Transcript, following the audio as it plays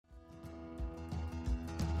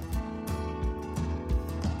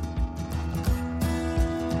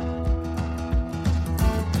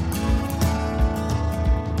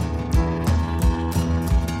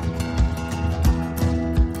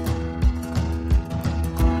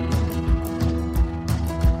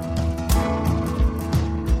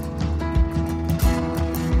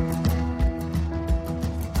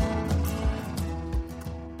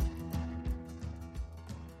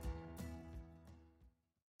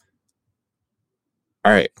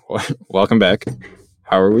All right, welcome back.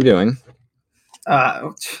 How are we doing?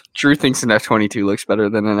 Drew thinks an F-22 looks better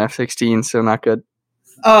than an F-16, so not good.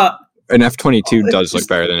 An F-22 does look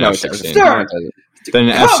better than an F-16. Than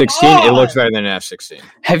an F-16, it looks better than an F-16.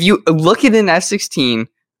 Have you look at an F-16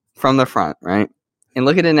 from the front, right? And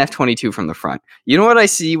look at an F-22 from the front. You know what I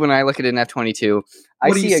see when I look at an F-22? I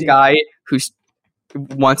see a guy who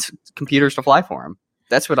wants computers to fly for him.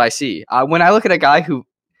 That's what I see. When I look at a guy who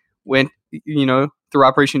went, through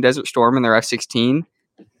Operation Desert Storm in their F-16,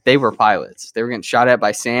 they were pilots. They were getting shot at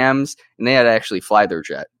by SAMs, and they had to actually fly their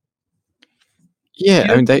jet.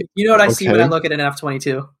 Yeah, you know what I see when I look at an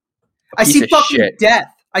F-22? I see fucking death.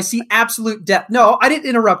 I see absolute death. No, I didn't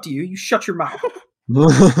interrupt you. You shut your mouth.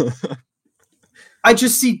 I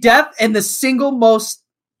just see death and the single most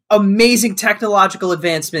amazing technological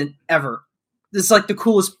advancement ever. This is like the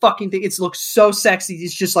coolest fucking thing. It looks so sexy.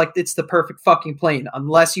 It's just like it's the perfect fucking plane.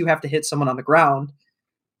 Unless you have to hit someone on the ground,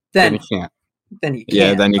 then you can't. Then you can't.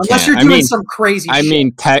 Yeah, then you Unless can't. you're doing some crazy shit. I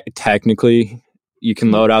mean, technically, you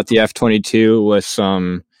can load out the F-22 with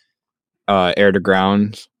some air to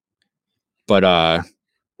ground, but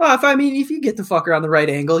if you get the fucker on the right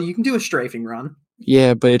angle, you can do a strafing run.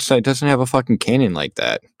 Yeah, but it doesn't have a fucking cannon like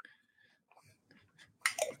that.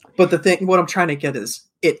 But what I'm trying to get is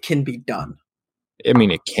it can be done. I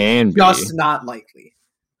mean, it can be. Just not likely.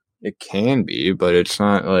 It can be, but it's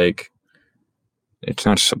not like it's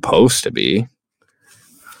not supposed to be.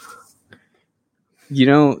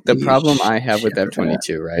 The problem I have with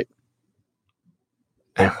F-22, right?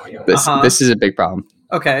 This is a big problem.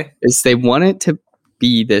 Okay. Is they want it to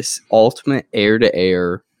be this ultimate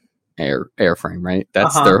air-to-air airframe, right?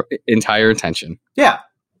 That's their entire intention. Yeah.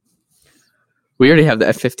 We already have the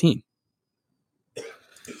F-15.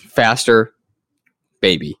 Faster,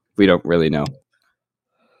 baby. We don't really know.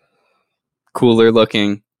 Cooler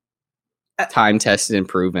looking, time tested and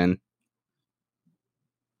proven.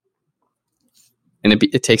 And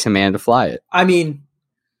it takes a man to fly it. I mean,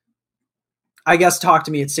 I guess talk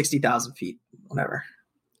to me at 60,000 feet, whatever.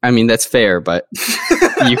 I mean, that's fair, but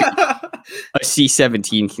a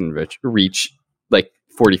C-17 can reach like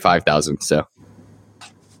 45,000. So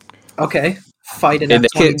okay, fight an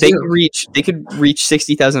F-22. They could reach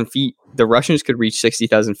 60,000 feet. The Russians could reach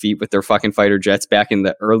 60,000 feet with their fucking fighter jets back in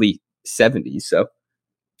the early 70s. So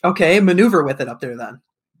okay, maneuver with it up there then.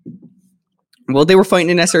 Well, they were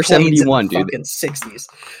fighting an SR-71, dude. Fucking 60s.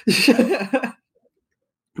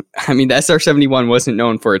 I mean, the SR-71 wasn't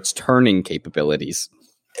known for its turning capabilities.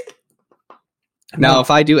 Now, if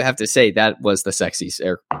I do have to say, that was the sexiest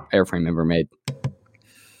airframe ever made.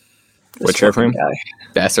 Which airframe?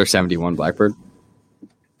 The SR-71 Blackbird.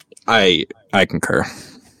 I concur.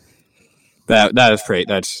 That is great.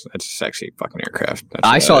 That's a sexy fucking aircraft.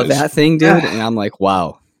 I saw that thing, dude, and I'm like,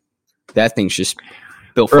 wow, that thing's just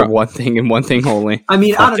built for one thing and one thing only. I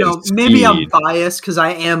mean, I don't know. Maybe I'm biased because I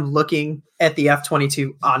am looking at the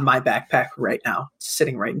F-22 on my backpack right now,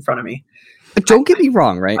 sitting right in front of me. Don't get me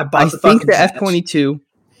wrong, right? I think the F-22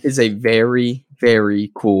 is a very,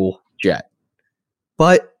 very cool jet.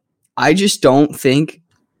 But I just don't think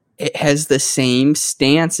it has the same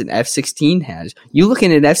stance an F-16 has. You look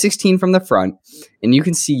at an F-16 from the front, and you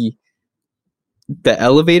can see the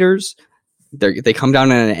elevators. They come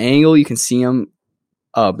down at an angle. You can see them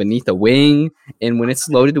beneath the wing. And when it's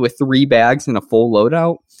loaded with 3 bags and a full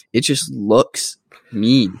loadout, it just looks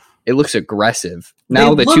mean. It looks aggressive.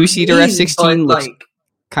 Now the 2-seater F-16 looks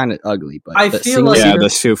kind of ugly, but I feel like the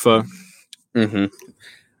Sufa. Mm-hmm.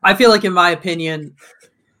 I feel like, in my opinion,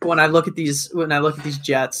 when I look at these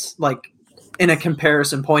jets, like in a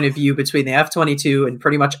comparison point of view between the F-22 and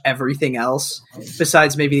pretty much everything else,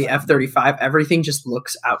 besides maybe the F-35, everything just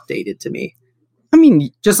looks outdated to me. I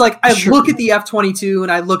mean, just like I look at the F-22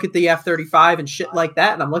 and I look at the F-35 and shit like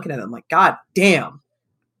that, and I'm looking at it, I'm like, God damn,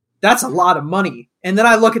 that's a lot of money. And then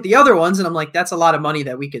I look at the other ones and I'm like, that's a lot of money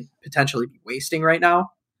that we could potentially be wasting right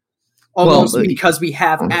now. Almost because we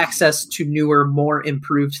have access to newer, more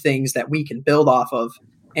improved things that we can build off of.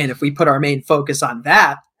 And if we put our main focus on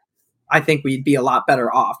that, I think we'd be a lot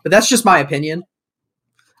better off. But that's just my opinion.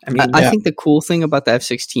 I mean, I think the cool thing about the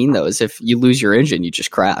F-16, though, is if you lose your engine, you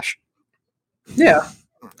just crash. Yeah,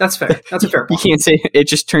 that's fair. That's a fair point. You can't say it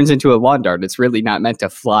just turns into a lawn dart. It's really not meant to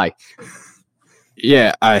fly.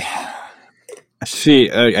 Yeah, I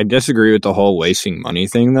see. I disagree with the whole wasting money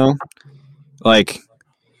thing, though. Like,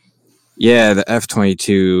 yeah, the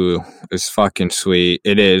F-22 is fucking sweet.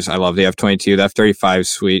 It is. I love the F-22. The F-35 is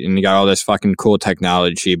sweet, and you got all this fucking cool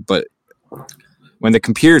technology. But when the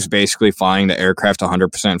computer's basically flying the aircraft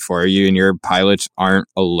 100% for you, and your pilots aren't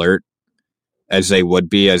alert as they would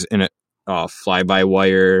be as in a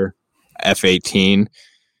fly-by-wire F-18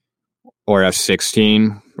 or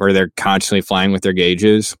F-16, where they're constantly flying with their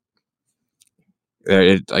gauges.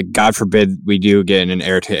 Like, God forbid we do get in an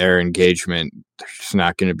air-to-air engagement, they're just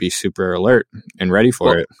not going to be super alert and ready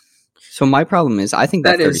for it. So my problem is, I think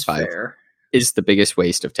that F-35 is the biggest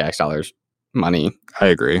waste of tax dollars money. I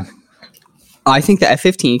agree. I think the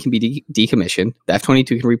F-15 can be decommissioned. The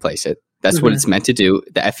F-22 can replace it. That's what it's meant to do.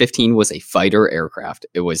 The F-15 was a fighter aircraft.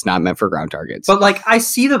 It was not meant for ground targets. But, like, I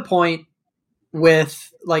see the point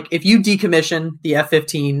with, like, if you decommission the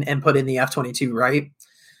F-15 and put in the F-22, right?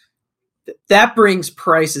 That brings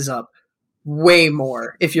prices up way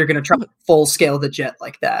more if you're going to try to full scale the jet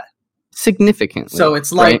like that. Significantly. So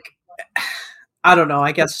it's like, I don't know,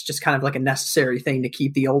 I guess it's just kind of like a necessary thing to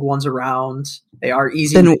keep the old ones around. They are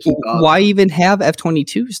easy to keep up. Why even have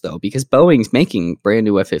F-22s, though? Because Boeing's making brand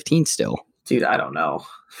new F-15s still. Dude, I don't know.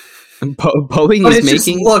 Boeing is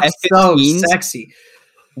making F-15s so sexy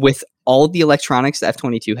with all the electronics the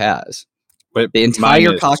F-22 has. But the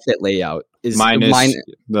entire cockpit layout is minus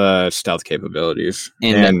the stealth capabilities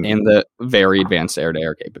and the very advanced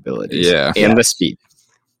air-to-air capabilities. Yeah. And the speed.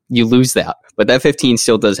 You lose that. But that F-15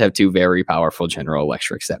 still does have two very powerful General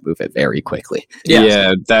Electrics that move it very quickly.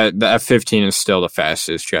 Yeah, the F-15 is still the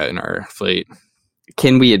fastest jet in our fleet.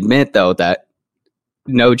 Can we admit, though, that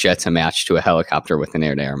no jet's a match to a helicopter with an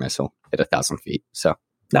air-to-air missile at 1,000 feet? So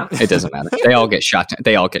no, it doesn't matter. They all get shot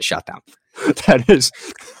down. That is...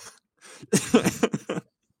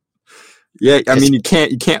 Yeah, I mean, you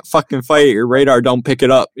can't fucking fight it. Your radar don't pick it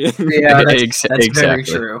up. Yeah, that's very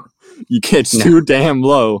true. You get too damn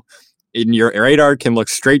low, and your radar can look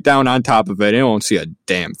straight down on top of it, and it won't see a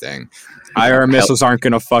damn thing. IR missiles aren't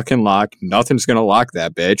going to fucking lock. Nothing's going to lock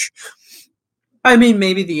that bitch. I mean,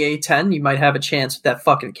 maybe the A-10, you might have a chance with that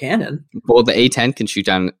fucking cannon. Well, the A-10 can shoot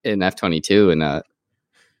down an F-22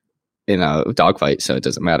 in a dogfight, so it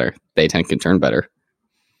doesn't matter. The A-10 can turn better.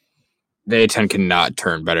 The A-10 cannot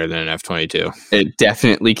turn better than an F-22. It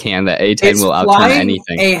definitely can. The A-10 will outturn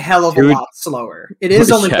anything. A hell of a lot slower. It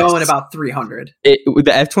is only going about 300.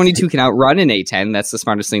 The F-22 can outrun an A-10. That's the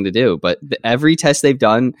smartest thing to do. But every test they've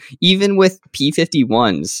done, even with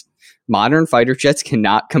P-51s, modern fighter jets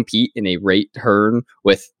cannot compete in a rate turn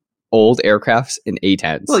with old aircrafts and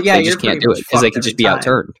A-10s. Well, yeah, they just can't do it because they can just be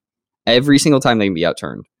outturned. Every single time they can be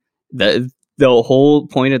outturned. The whole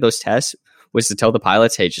point of those tests was to tell the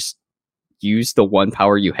pilots, hey, just use the one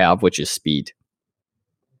power you have, which is speed.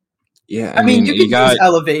 Yeah, I mean you can use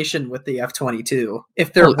elevation with the F-22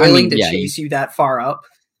 if they're willing to chase you that far up.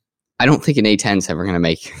 I don't think an A-10 is ever going to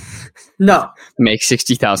make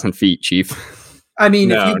 60,000 feet, Chief. I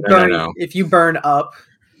mean, if you burn up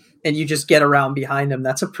and you just get around behind them,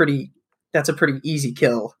 that's a pretty easy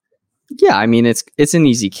kill. Yeah, I mean it's an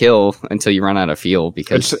easy kill until you run out of fuel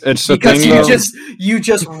because you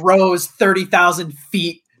just rose 30,000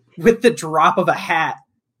 feet with the drop of a hat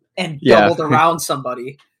and doubled around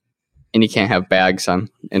somebody. And you can't have bags on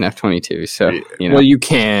an F-22, so you know. Well, you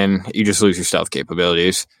can. You just lose your stealth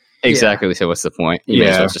capabilities. Exactly. Yeah. So what's the point? You may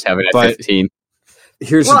as well just have it at 15.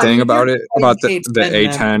 Here's the thing about it, about the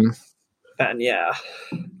A-10. Then yeah.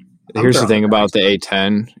 Here's the thing about the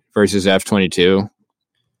A-10 versus F-22.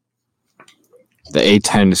 The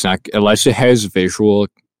A-10 is not, unless it has visual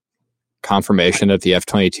confirmation that the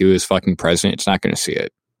F-22 is fucking present, it's not going to see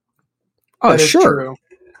it. Oh, sure. True.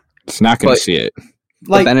 It's not going to see it.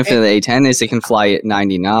 The benefit of the A-10 is it can fly at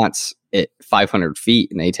 90 knots at 500 feet,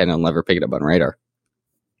 and the A-10 will never pick it up on radar.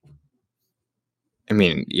 I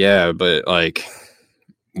mean, yeah, but like...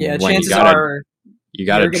 Yeah, chances are... You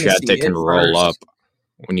got a jet that can roll up.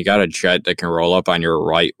 When you got a jet that can roll up on your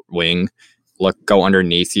right wing, go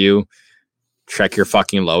underneath you, check your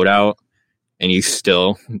fucking loadout, and you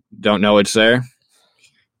still don't know it's there,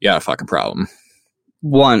 you got a fucking problem.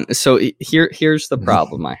 So here's the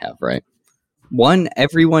problem I have, right? One,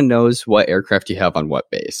 everyone knows what aircraft you have on what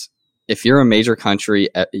base. If you're a major country,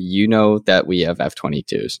 you know that we have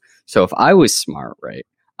F-22s. So if I was smart, right,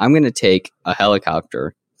 I'm going to take a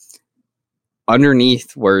helicopter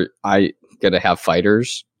underneath where I'm going to have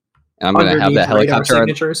fighters. And I'm going to have the helicopter. I'm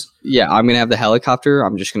going to have the helicopter.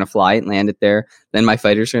 I'm just going to fly it and land it there. Then my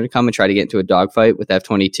fighters are going to come and try to get into a dogfight with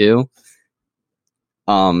F-22.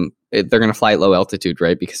 They're going to fly at low altitude,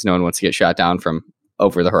 right? Because no one wants to get shot down from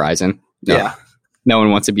over the horizon. No. Yeah. No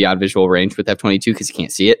one wants to be on visual range with F-22 because you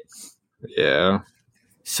can't see it. Yeah.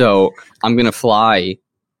 So I'm going to fly.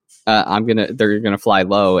 They're going to fly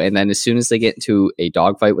low. And then as soon as they get into a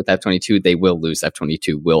dogfight with F-22, they will lose.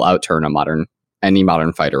 F-22 will outturn any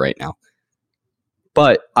modern fighter right now.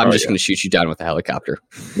 But I'm just going to shoot you down with a helicopter.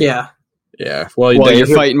 Yeah. Yeah. Well, you're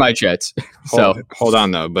fighting my jets. Hold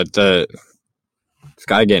on though. But It's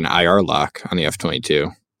got to get an IR lock on the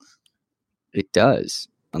F-22. It does,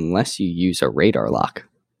 unless you use a radar lock.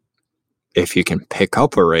 If you can pick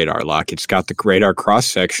up a radar lock, it's got the radar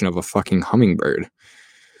cross-section of a fucking hummingbird.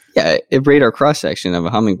 Yeah, a radar cross-section of a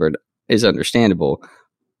hummingbird is understandable,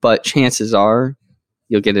 but chances are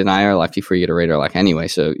you'll get an IR lock before you get a radar lock anyway,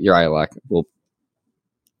 so your IR lock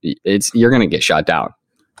you're going to get shot down,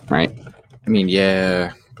 right? I mean,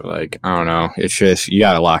 yeah, but like, I don't know. It's just, you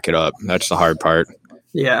got to lock it up. That's the hard part.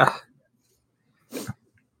 Yeah.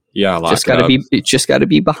 You got to lock it up. It just got to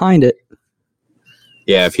be behind it.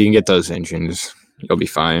 Yeah, if you can get those engines, you'll be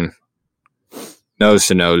fine. Nose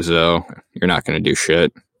to nose, though, you're not going to do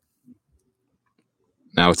shit.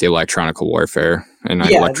 Now with the electronical warfare and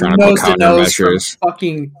electronical countermeasures.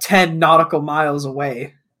 Fucking 10 nautical miles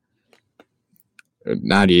away.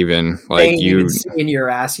 Not even. Like, they ain't even seeing your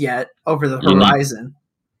ass yet over the horizon.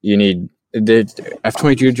 The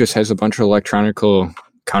F-22 just has a bunch of electronical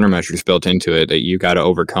countermeasures built into it that you got to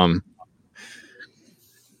overcome.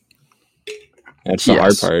 That's the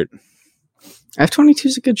hard part. F-22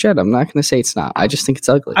 is a good jet. I'm not going to say it's not. I just think it's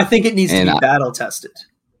ugly. I think it needs to be battle tested.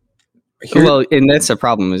 Well, and that's the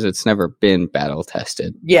problem, is it's never been battle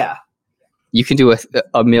tested. Yeah. You can do a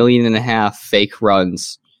 1.5 million fake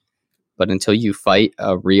runs, but until you fight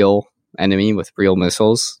a real enemy with real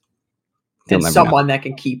missiles, and someone that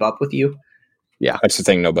can keep up with you. Yeah. That's the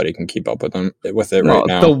thing. Nobody can keep up with it right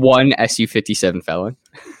now. The one Su-57 Felon.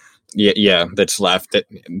 Yeah, that's left.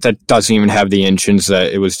 That doesn't even have the engines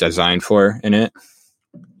that it was designed for in it.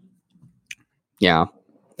 Yeah.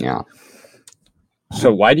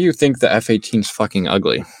 So why do you think the F-18 is fucking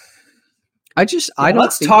ugly?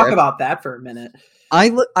 Let's talk about that for a minute. I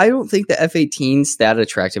don't think the F-18's that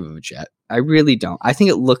attractive of a jet. I really don't. I think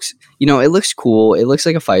it looks cool. It looks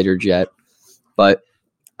like a fighter jet, but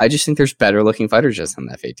I just think there's better looking fighter jets than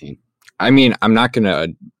the F-18. I mean, I'm not going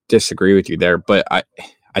to disagree with you there, but I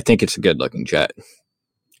think it's a good looking jet.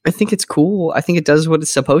 I think it's cool. I think it does what it's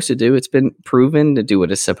supposed to do. It's been proven to do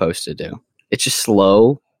what it's supposed to do. It's just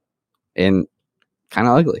slow and kind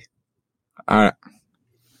of ugly. I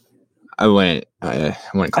wouldn't call it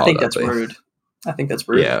ugly. I think that's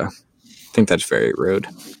rude. Yeah, I think that's very rude.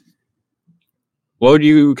 What would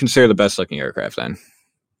you consider the best looking aircraft then?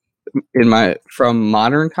 From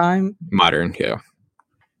modern time? Modern, yeah.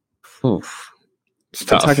 Oof.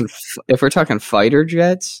 If we're talking fighter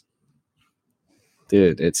jets,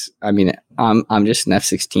 dude, I'm just an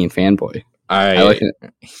F-16 fanboy. I like it.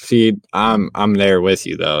 See, I'm there with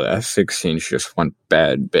you though. F-16 is just one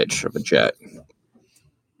bad bitch of a jet.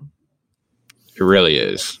 It really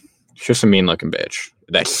is. It's just a mean looking bitch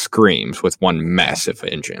that screams with one massive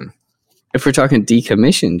engine. If we're talking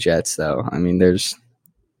decommissioned jets, though, I mean, there's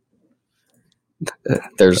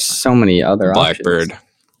so many other Blackbird. options.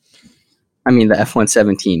 I mean, the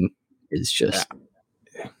F-117 is just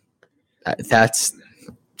that's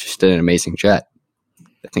just an amazing jet.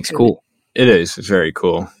 I think it's cool. It is. It's very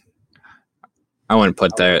cool. I wouldn't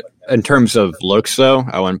put that in terms of looks, though.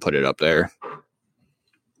 I wouldn't put it up there.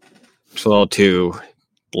 It's a little too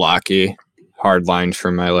blocky, hard lines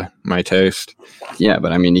for my taste. Yeah,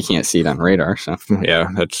 but I mean, you can't see it on radar, so yeah,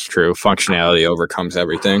 that's true. Functionality overcomes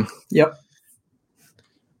everything. Yep.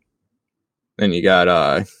 Then you got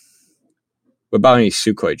what about any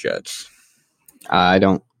Sukhoi jets? I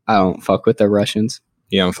don't fuck with the Russians.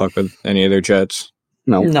 You don't fuck with any of their jets?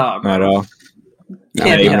 No, not at all.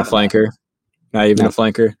 Not even a flanker. Not even a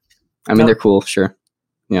flanker. I mean, they're cool, sure.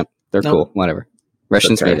 Yep, they're cool. Whatever.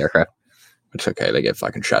 Russians made aircraft. It's okay. They get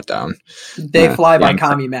fucking shut down. They fly by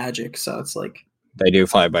Commie Magic, so it's like they do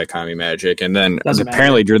fly by Commie Magic, and then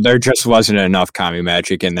apparently there just wasn't enough Commie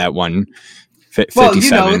Magic in that one.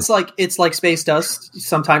 57. Well, it's like space dust.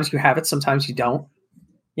 Sometimes you have it, sometimes you don't.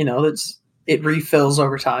 It refills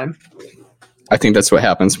over time. I think that's what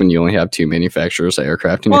happens when you only have two manufacturers of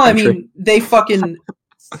aircraft in your country. I mean,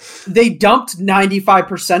 they dumped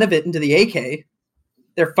 95% of it into the AK.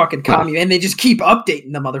 They're fucking commie, and they just keep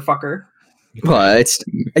updating the motherfucker. Well,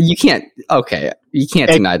 you can't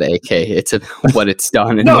deny the AK. It's what it's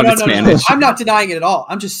done and what it's managed. No, I'm not denying it at all.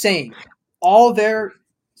 I'm just saying all their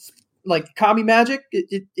Commie Magic,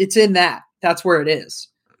 it's in that. That's where it is.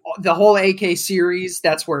 The whole AK series,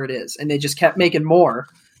 that's where it is, and they just kept making more.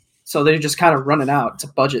 So they're just kind of running out. It's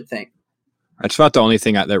a budget thing. That's about the only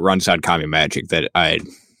thing that runs on Commie Magic that I'd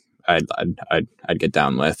get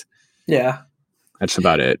down with. Yeah. That's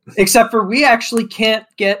about it. Except for we actually can't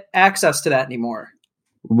get access to that anymore.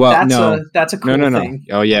 Well, that's a cool thing.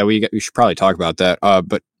 Oh yeah, we should probably talk about that.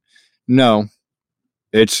 But no,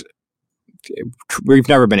 we've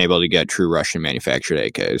never been able to get true Russian manufactured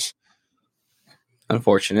AKs.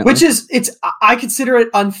 unfortunately. I consider it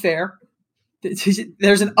unfair.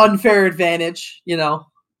 There's an unfair advantage,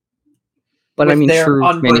 But I mean, true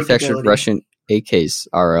manufactured Russian AKs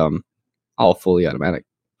are all fully automatic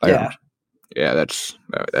firearms. Yeah,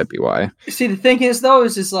 that'd be why. See, the thing is, though,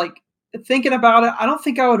 is like thinking about it, I don't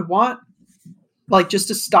think I would want like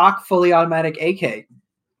just a stock fully automatic AK.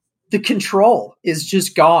 The control is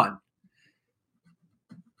just gone.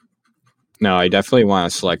 No, I definitely want a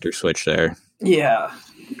selector switch there. Yeah.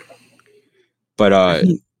 But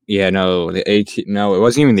it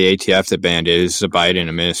wasn't even the ATF that banned it. It was the Biden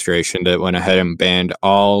administration that went ahead and banned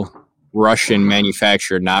all Russian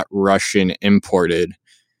manufactured, not Russian imported,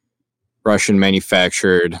 Russian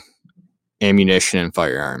manufactured ammunition and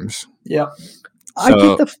firearms. Yep. I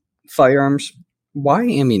get the firearms. Why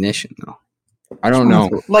ammunition though? I don't know.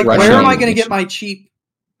 Like, where am I going to get my cheap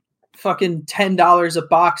fucking $10 a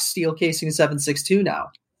box steel casing 7.62 now?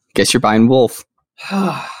 Guess you're buying Wolf.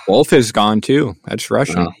 Wolf is gone too. That's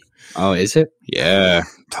Russian. Oh, is it? Yeah.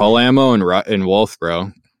 Tull ammo and Wolf,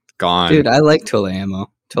 bro. Gone. Dude, I like Tull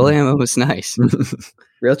ammo. Tull ammo was nice.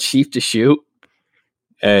 Real cheap to shoot.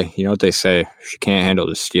 Hey, you know what they say? She can't handle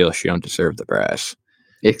the steel. She don't deserve the brass.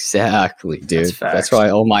 Exactly, dude. That's why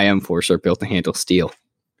all my M4s are built to handle steel.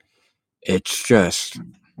 It's just...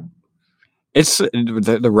 It's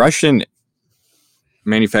the Russian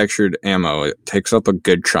manufactured ammo. It takes up a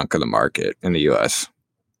good chunk of the market in the U.S.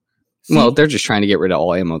 Well, they're just trying to get rid of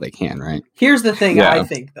all ammo they can, right? Here's the thing, I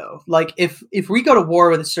think, though. Like, if we go to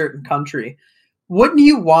war with a certain country, wouldn't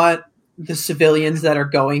you want the civilians that are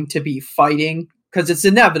going to be fighting? Because it's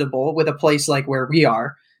inevitable with a place like where we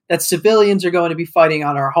are, that civilians are going to be fighting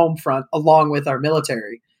on our home front along with our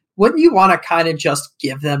military. Wouldn't you want to kind of just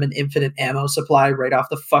give them an infinite ammo supply right off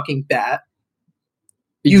the fucking bat?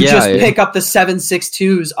 You just pick up the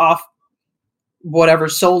 7.62s off whatever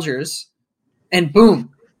soldiers, and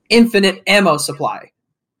boom, infinite ammo supply.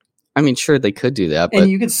 I mean, sure, they could do that. But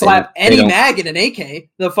and you could slap any mag in an AK.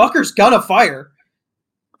 The fucker's gonna fire.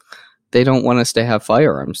 They don't want us to have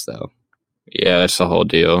firearms, though. Yeah, that's the whole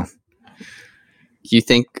deal. You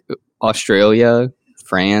think Australia,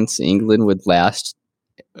 France, England would last?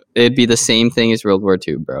 It'd be the same thing as World War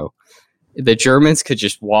II, bro. The Germans could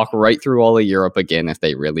just walk right through all of Europe again if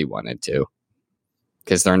they really wanted to.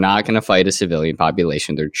 Because they're not going to fight a civilian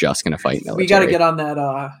population. They're just going to fight military. We got to get on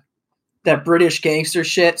that British gangster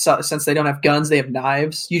shit. So, since they don't have guns, they have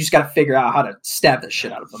knives. You just got to figure out how to stab the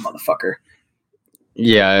shit out of the motherfucker.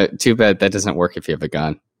 Yeah, too bad that doesn't work if you have a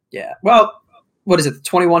gun. Yeah. Well, what is it? The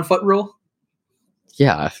 21-foot rule?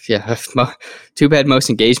 Yeah. Too bad most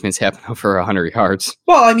engagements happen over 100 yards.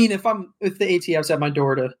 Well, I mean, if the ATF's at my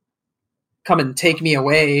door to come and take me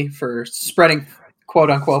away for spreading quote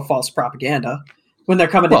unquote false propaganda, when they're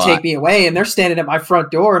coming to take me away and they're standing at my front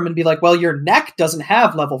door, I'm going to be like, well, your neck doesn't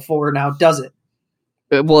have level 4 now, does it?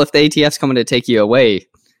 Well, if the ATF's coming to take you away,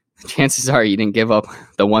 chances are you didn't give up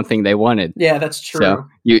the one thing they wanted. Yeah, that's true. So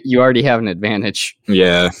you already have an advantage.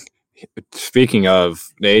 Yeah. Speaking of,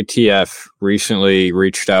 the ATF recently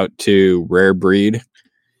reached out to Rare Breed.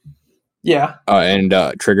 Yeah. And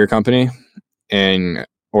Trigger Company and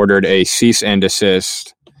ordered a cease and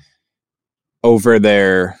desist over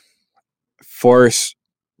their force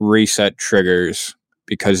reset triggers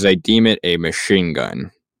because they deem it a machine gun,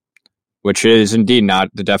 which is indeed not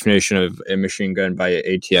the definition of a machine gun by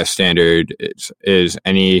ATF standard. It is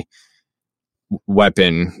any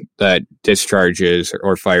weapon that discharges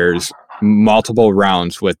or fires multiple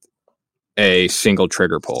rounds with a single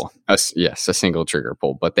trigger pull. Yes, a single trigger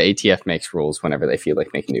pull. But the ATF makes rules whenever they feel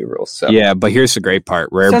like making new rules. So. Yeah, but here's the great part.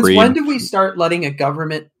 Rare Breed. When did we start letting a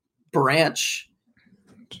government branch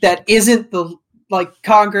that isn't the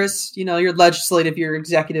Congress, your legislative, your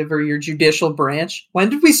executive, or your judicial branch? When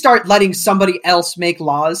did we start letting somebody else make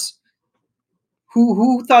laws?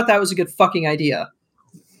 Who thought that was a good fucking idea?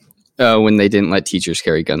 When they didn't let teachers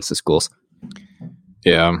carry guns to schools.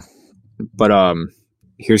 Yeah, but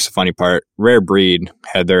here's the funny part. Rare Breed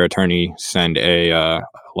had their attorney send a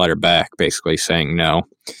letter back basically saying, no,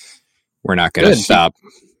 we're not going to stop.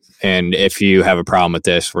 And if you have a problem with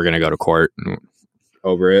this, we're going to go to court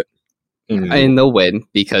over it. And they'll win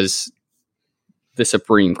because the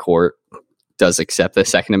Supreme Court does accept the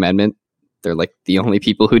Second Amendment. They're like the only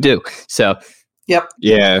people who do. So, yep.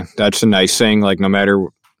 Yeah, that's a nice thing. Like, no matter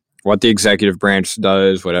what the executive branch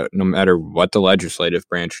does, no matter what the legislative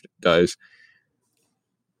branch does,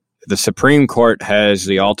 the Supreme Court has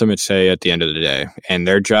the ultimate say at the end of the day. And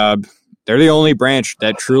their job, they're the only branch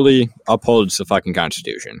that truly upholds the fucking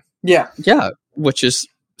Constitution. Yeah. Yeah, which is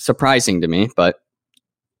surprising to me, but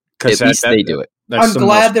at least they do it. I'm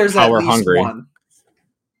glad there's at least one.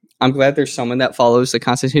 I'm glad there's someone that follows the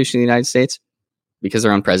Constitution of the United States, because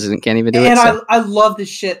their own president can't even do it. And I love this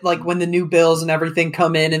shit, like when the new bills and everything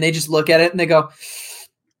come in and they just look at it and they go,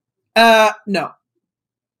 no.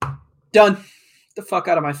 Done. The fuck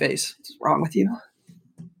out of my face. What's wrong with you?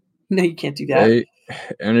 No, you can't do that.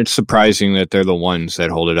 And it's surprising that they're the ones that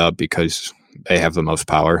hold it up because they have the most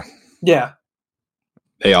power. Yeah.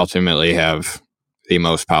 They ultimately have the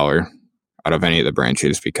most power out of any of the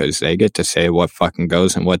branches because they get to say what fucking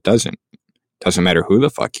goes and what doesn't. Doesn't matter who the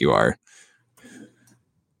fuck you are.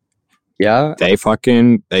 Yeah. They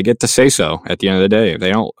get to say so at the end of the day.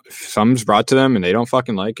 If something's brought to them and they don't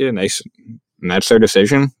fucking like it and that's their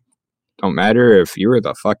decision. Don't matter if you're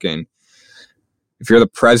the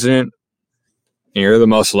president and you're the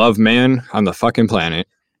most loved man on the fucking planet.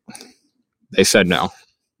 They said no.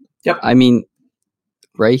 Yep. I mean,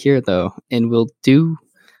 right here though, and will to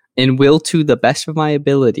the best of my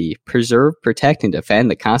ability preserve, protect, and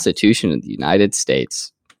defend the Constitution of the United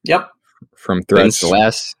States. Yep. From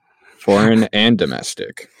threats, foreign and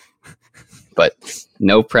domestic. But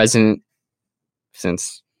no president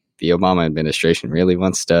since the Obama administration really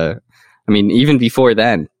wants to. I mean, even before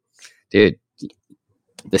then, dude,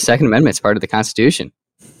 the Second Amendment's part of the Constitution.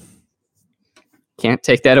 Can't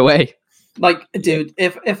take that away. Like, dude,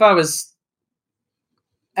 if I was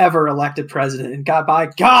ever elected president and got by,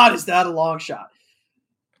 God, is that a long shot?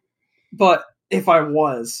 But if I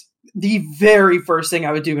was, the very first thing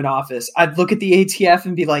I would do in office, I'd look at the ATF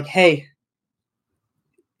and be like, hey,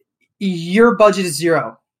 your budget is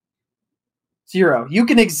zero. Zero. You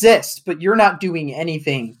can exist, but you're not doing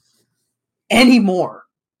anything anymore.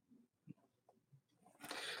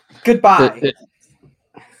 Goodbye.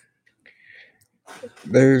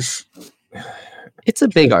 It's a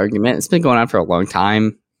big argument. It's been going on for a long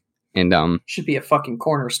time. And should be a fucking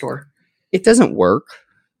corner store. It doesn't work.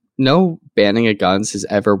 No banning of guns has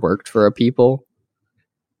ever worked for a people.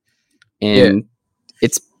 And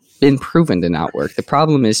it's been proven to not work. The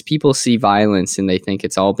problem is people see violence and they think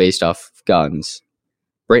it's all based off guns.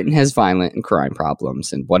 Britain has violent and crime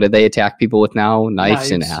problems. And what do they attack people with now?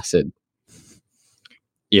 Knives and acid.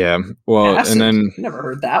 Yeah. Well, acid? And then... Never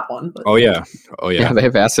heard that one. But... Oh, yeah. Yeah, they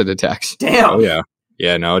have acid attacks. Damn. Oh, yeah.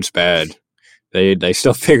 Yeah, no, it's bad. They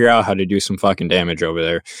still figure out how to do some fucking damage over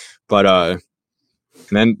there. But and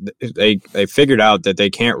then they figured out that they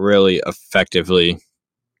can't really effectively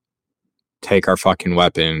take our fucking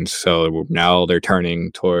weapons. So now they're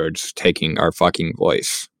turning towards taking our fucking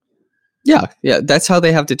voice. Yeah, that's how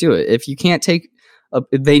they have to do it. If you can't take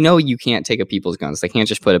they know you can't take a people's guns. They can't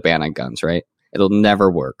just put a ban on guns, right? It'll never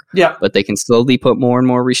work. Yeah. But they can slowly put more and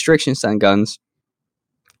more restrictions on guns.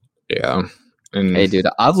 Yeah. And hey, dude,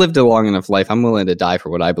 I've lived a long enough life. I'm willing to die for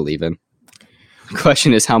what I believe in. The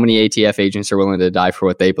question is, how many ATF agents are willing to die for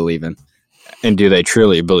what they believe in? And do they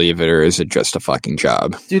truly believe it, or is it just a fucking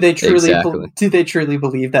job? Do they truly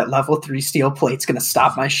believe that level 3 steel plate's going to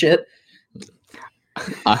stop my shit?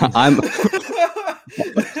 I'm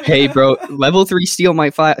Hey, bro, level 3 steel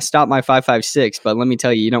might stop my 5.56, but let me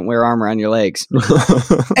tell you, you don't wear armor on your legs.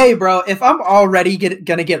 Hey, bro, if I'm already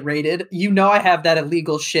gonna get raided, you know I have that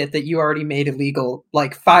illegal shit that you already made illegal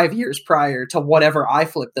like 5 years prior to whatever I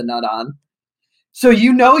flipped the nut on. So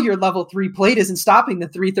you know your level 3 plate isn't stopping the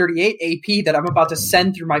 338 AP that I'm about to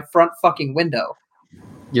send through my front fucking window.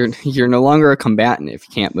 You're no longer a combatant if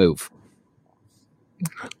you can't move.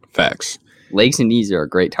 Facts. Legs and knees are a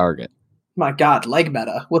great target. My God, leg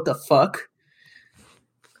meta. What the fuck?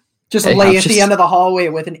 Just lay at the end of the hallway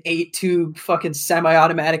with an 8-tube fucking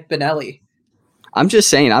semi-automatic Benelli. I'm just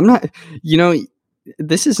saying, I'm not,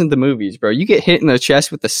 this isn't the movies, bro. You get hit in the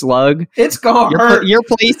chest with a slug. It's gonna hurt. Your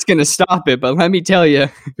plate's gonna stop it, but let me tell you.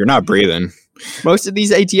 You're not breathing. Most of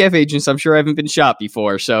these ATF agents, I'm sure, haven't been shot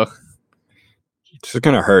before, so. It's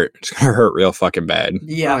gonna hurt. It's gonna hurt real fucking bad.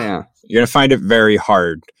 Yeah. Oh, yeah. You're gonna find it very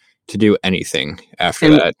hard to do anything after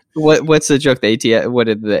that. What's the joke? The ATF? What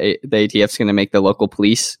did the ATF's going to make the local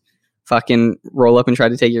police fucking roll up and try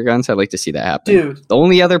to take your guns? I'd like to see that happen, dude. The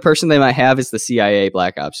only other person they might have is the CIA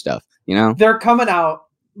Black Ops stuff. They're coming out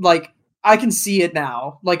like I can see it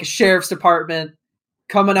now, like a sheriff's department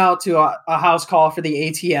coming out to a house call for the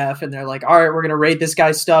ATF, and they're like, "All right, we're gonna raid this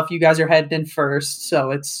guy's stuff. You guys are heading in first."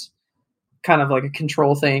 So it's kind of like a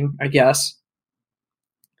control thing, I guess.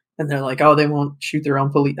 And they're like, oh, they won't shoot their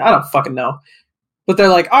own police. I don't fucking know. But they're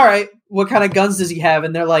like, all right, what kind of guns does he have?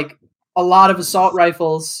 And they're like, a lot of assault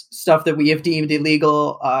rifles, stuff that we have deemed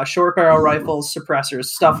illegal, short barrel rifles, suppressors,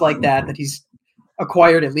 stuff like that he's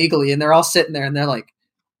acquired illegally. And they're all sitting there and they're like,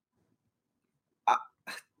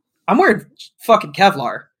 I'm wearing fucking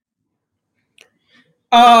Kevlar.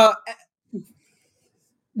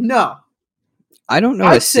 No. I don't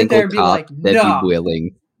know a single cop that'd be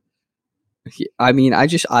willing. I mean,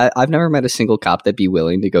 I've never met a single cop that'd be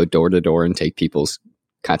willing to go door to door and take people's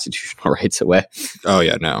constitutional rights away. Oh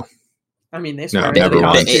yeah, no. I mean, they No, swear never the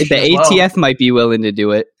once. Constitution The as well. ATF might be willing to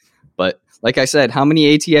do it, but like I said, how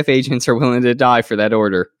many ATF agents are willing to die for that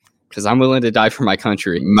order? Because I'm willing to die for my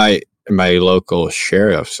country. My local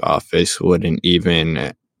sheriff's office wouldn't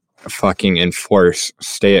even fucking enforce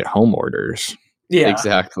stay-at-home orders. Yeah,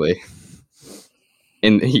 Exactly.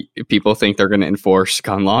 And people think they're going to enforce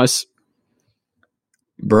gun laws.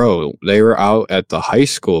 Bro, they were out at the high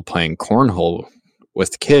school playing cornhole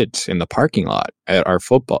with kids in the parking lot at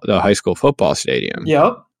the high school football stadium.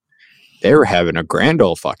 Yep. They were having a grand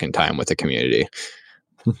old fucking time with the community.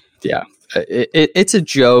 Yeah. It's a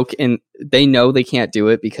joke, and they know they can't do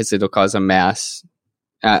it because it'll cause a mass.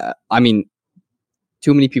 I mean,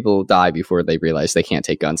 too many people will die before they realize they can't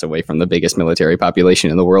take guns away from the biggest military population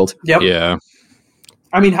in the world. Yep. Yeah.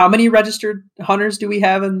 I mean, how many registered hunters do we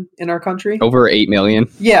have in our country? Over 8 million.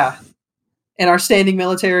 Yeah. And our standing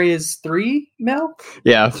military is 3 mil?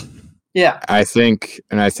 Yeah. Yeah. I think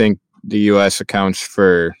the U.S. accounts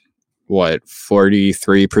for,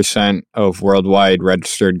 43% of worldwide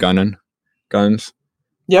registered guns?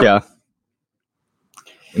 Yep. Yeah.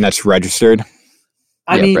 And that's registered?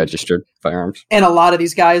 I mean, registered firearms. and a lot of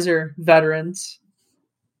these guys are veterans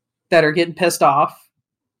that are getting pissed off.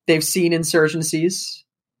 They've seen insurgencies.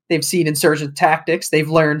 They've seen insurgent tactics. They've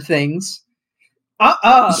learned things.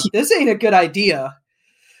 This ain't a good idea.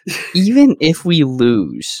 Even if we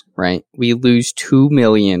lose, right? We lose 2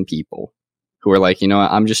 million people who are like, you know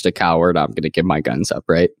what? I'm just a coward. I'm going to give my guns up,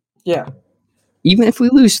 right? Yeah. Even if we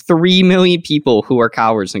lose 3 million people who are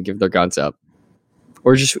cowards and give their guns up,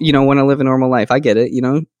 or just, want to live a normal life. I get it. You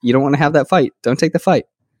don't want to have that fight. Don't take the fight.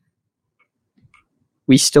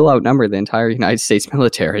 We still outnumber the entire United States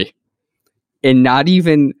military. And not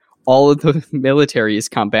even all of the military is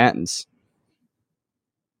combatants.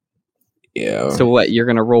 Yeah. So what? You're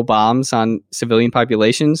going to roll bombs on civilian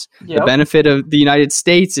populations? Yep. The benefit of the United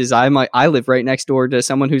States is I live right next door to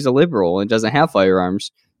someone who's a liberal and doesn't have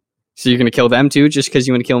firearms. So you're going to kill them too just because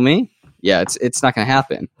you want to kill me? Yeah, it's not going to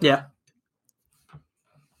happen. Yeah.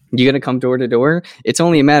 You're going to come door to door? It's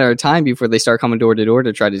only a matter of time before they start coming door to door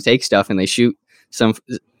to try to take stuff, and they shoot some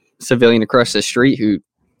civilian across the street who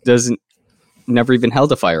never even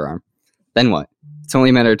held a firearm. Then what? It's only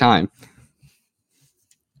a matter of time.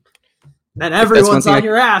 Then everyone's on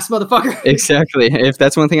your ass, motherfucker. Exactly. If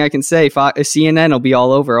that's one thing I can say, CNN will be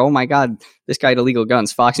all over. Oh my God, this guy had illegal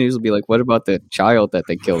guns. Fox News will be like, what about the child that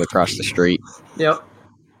they killed across the street? Yep.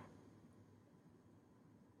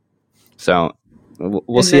 So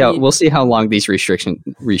we'll see how long these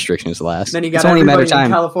restrictions last. Then you got everybody in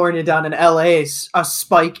California, down in LA, a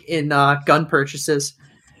spike in gun purchases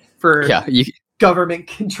for government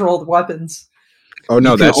controlled weapons. Oh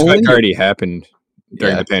no, that already happened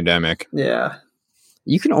during the pandemic. Yeah.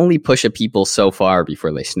 You can only push a people so far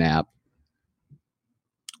before they snap.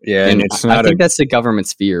 Yeah, and it's not. I think that's the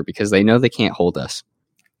government's fear because they know they can't hold us.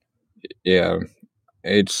 Yeah,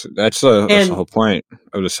 that's the whole point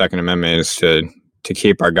of the Second Amendment is to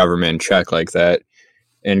keep our government in check like that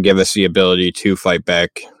and give us the ability to fight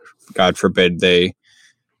back. God forbid they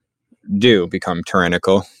do become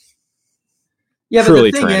tyrannical. Yeah, but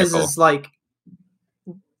the thing is like,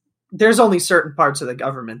 there's only certain parts of the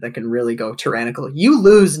government that can really go tyrannical. You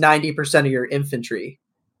lose 90% of your infantry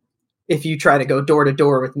if you try to go door to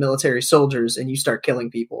door with military soldiers and you start killing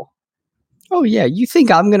people. Oh yeah, you think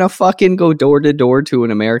I'm going to fucking go door to door to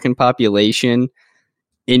an American population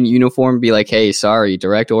in uniform and be like, hey, sorry,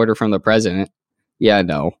 direct order from the president? Yeah,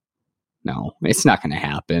 no, it's not going to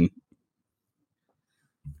happen.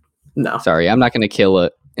 No. Sorry, I'm not going to kill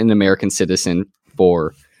an American citizen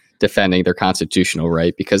for defending their constitutional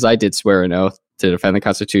right, because I did swear an oath to defend the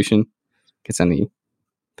Constitution against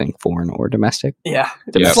anything foreign or domestic. Yeah.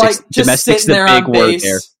 Domestic's, like just domestic's sitting the there big on word base,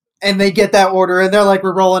 there. and they get that order, and they're like,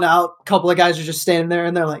 we're rolling out. A couple of guys are just standing there,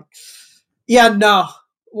 and they're like, yeah, no.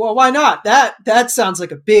 Well, why not? That sounds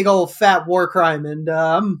like a big old fat war crime, and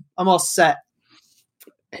I'm all set.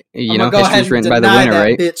 History's written by the winner,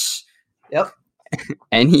 right? Bitch. Yep.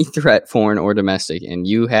 Any threat, foreign or domestic, and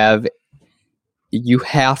you have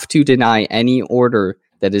to deny any order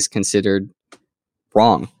that is considered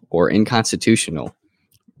wrong or unconstitutional.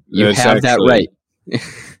 You have that right.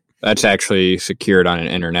 That's actually secured on an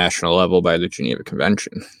international level by the Geneva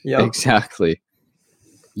Convention. Yeah, exactly.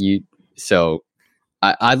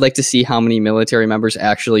 I'd like to see how many military members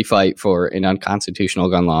actually fight for an unconstitutional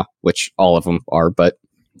gun law, which all of them are, but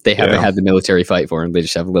they haven't had the military fight for them. They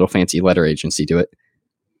just have a little fancy letter agency do it.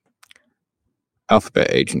 Alphabet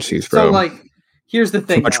agencies, bro. So, like, Here's the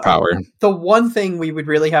thing. Too much power. The one thing we would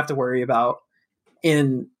really have to worry about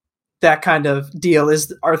in that kind of deal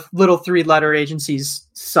is our little 3-letter agencies,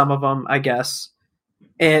 some of them, I guess,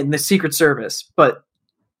 and the Secret Service. But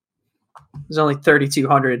there's only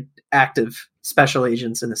 3,200 active special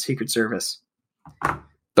agents in the Secret Service.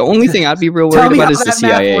 The only thing I'd be real worried about is the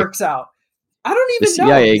CIA. Math works out. I don't even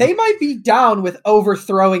know. They might be down with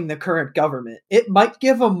overthrowing the current government. It might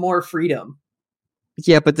give them more freedom.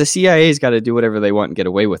 Yeah, but the CIA's got to do whatever they want and get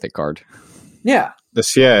away with it, Card. Yeah. The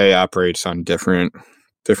CIA operates on different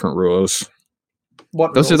rules.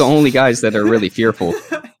 Those are the only guys that are really fearful.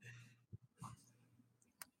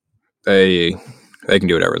 They can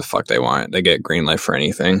do whatever the fuck they want. They get green light for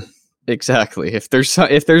anything. Exactly. If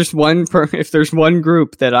there's one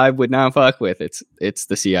group that I would not fuck with, it's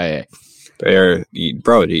the CIA.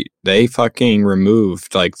 They fucking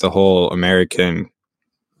removed like the whole American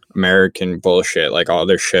bullshit, like all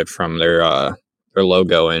their shit from their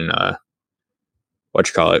logo and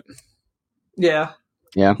whatchamacallit. Yeah.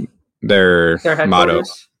 Yeah. Their motto.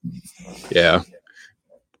 Yeah.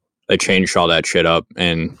 They changed all that shit up,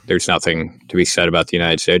 and there's nothing to be said about the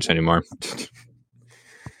United States anymore.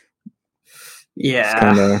 Yeah.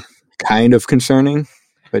 It's kind of concerning,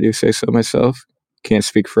 if I do say so myself. Can't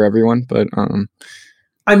speak for everyone, but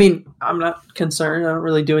I mean, I'm not concerned. I don't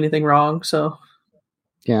really do anything wrong, so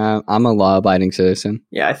yeah, I'm a law-abiding citizen.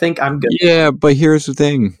 Yeah, I think I'm good. Yeah, but here's the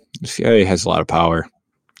thing. The CIA has a lot of power.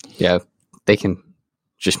 Yeah, they can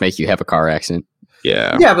just make you have a car accident.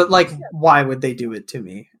 Yeah. Yeah, but like, why would they do it to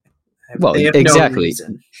me? Well, exactly.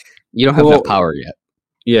 No, you don't have enough power yet.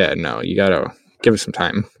 Yeah, no, you gotta give it some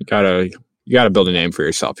time. You gotta build a name for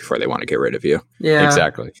yourself before they want to get rid of you. Yeah,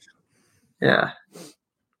 exactly. Yeah.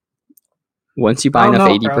 Once you buy enough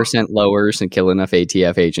 80% lowers and kill enough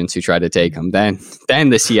ATF agents who try to take them, then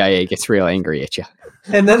the CIA gets real angry at you.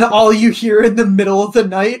 And then all you hear in the middle of the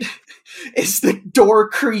night is the door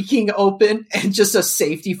creaking open and just a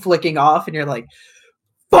safety flicking off, and you're like,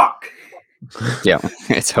 "Fuck." Yeah,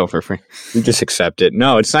 it's over for you. Just accept it.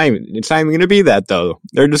 No, it's not even going to be that though.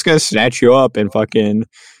 They're just going to snatch you up and fucking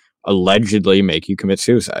allegedly make you commit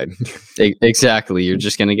suicide. Exactly. You're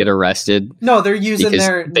just going to get arrested. No, they're using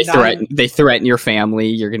they threaten your family.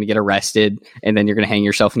 You're going to get arrested, and then you're going to hang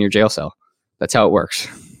yourself in your jail cell. That's how it works.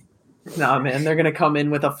 Nah, man, they're going to come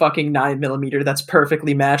in with a fucking 9mm that's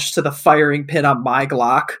perfectly matched to the firing pin on my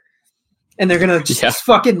Glock, and they're going to just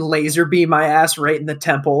fucking laser beam my ass right in the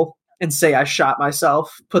temple and say I shot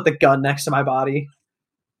myself, put the gun next to my body.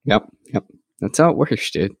 Yep. That's how it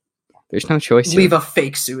works, dude. There's no choice. Leave a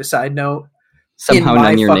fake suicide note. Somehow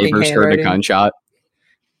none of your neighbors heard a gunshot.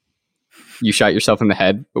 You shot yourself in the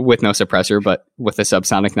head with no suppressor, but with a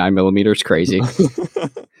subsonic 9mm. It's crazy.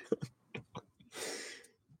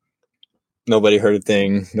 Nobody heard a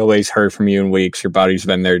thing. Nobody's heard from you in weeks. Your body's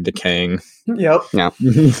been there decaying. Yep. Yeah.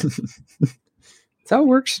 That's how it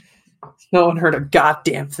works. No one heard a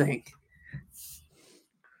goddamn thing.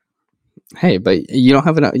 Hey, but you don't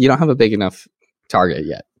have a big enough target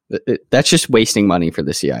yet. That's just wasting money for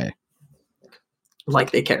the CIA.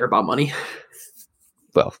 Like they care about money.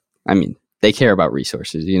 Well, I mean, they care about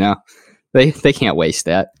resources, you know? They can't waste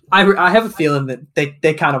that. I have a feeling that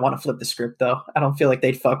they kind of want to flip the script, though. I don't feel like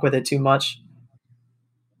they'd fuck with it too much.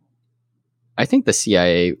 I think the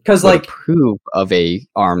CIA would approve of a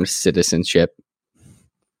armed citizenship.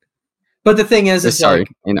 But the thing is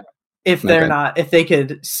if they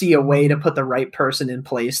could see a way to put the right person in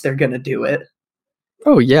place, they're going to do it.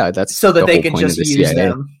 Oh yeah, that's so that they can just use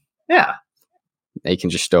them. Yeah, they can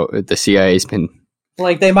just. The CIA's been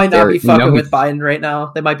like they might not be fucking with Biden right now.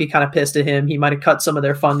 They might be kind of pissed at him. He might have cut some of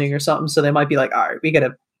their funding or something. So they might be like, all right, we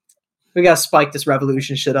gotta spike this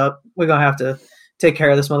revolution shit up. We're gonna have to take care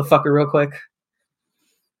of this motherfucker real quick.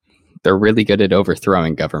 They're really good at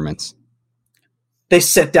overthrowing governments. They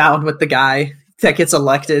sit down with the guy that gets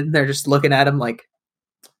elected. And they're just looking at him like,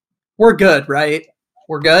 "We're good, right?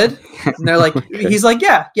 We're good." And they're like, he's like,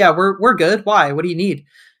 yeah, we're good. Why? What do you need?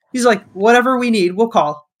 He's like, whatever we need, we'll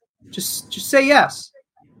call. Just say yes.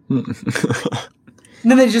 And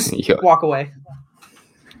then they just walk away.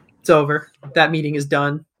 It's over. That meeting is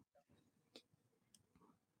done.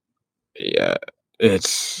 Yeah,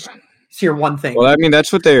 it's your one thing. Well, I mean,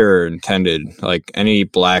 that's what they were intended. Like any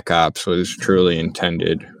black ops was truly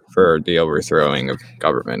intended for the overthrowing of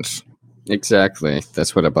governments. Exactly.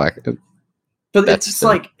 That's what a black. But it's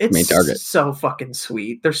like it's main target. So fucking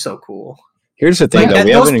sweet. They're so cool. Here's the thing, though.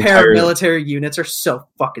 Those paramilitary units are so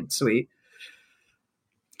fucking sweet.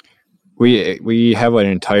 We have an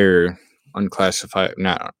entire unclassified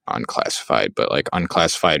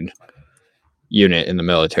unit in the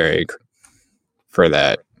military for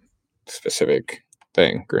that. specific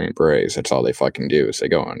thing. Green Berets. That's all they fucking do is they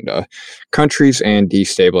go into countries and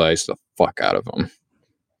destabilize the fuck out of them.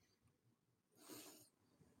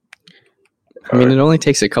 I mean, it only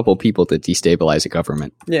takes a couple people to destabilize a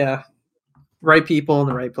government. Yeah. Right people in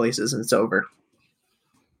the right places and it's over.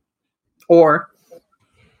 Or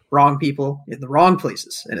wrong people in the wrong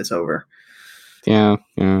places and it's over. Yeah,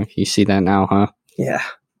 you see that now, huh? Yeah.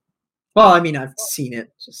 Well, I mean, I've seen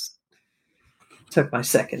it. Just took my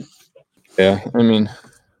second. Yeah, I mean,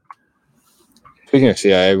 speaking of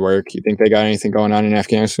CIA work, you think they got anything going on in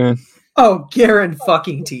Afghanistan? Oh,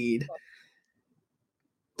 guaranteed.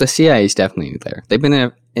 The CIA is definitely there. They've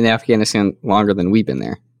been in Afghanistan longer than we've been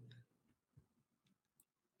there.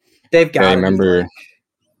 They've got. I remember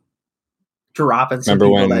dropping some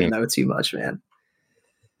people that know too much, man.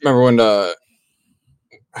 Remember when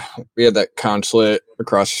we had that consulate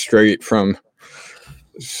across the street from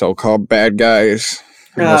so-called bad guys?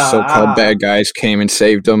 And those so-called bad guys came and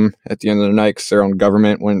saved them at the end of the night because their own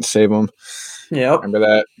government wouldn't save them. Yep. Remember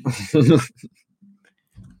that?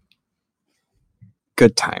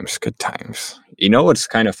 Good times. You know what's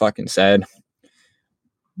kind of fucking sad?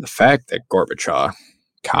 The fact that Gorbachev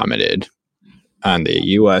commented on the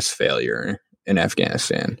U.S. failure in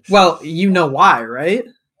Afghanistan. Well, you know why, right?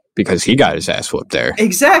 Because he got his ass whooped there.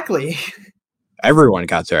 Exactly. Everyone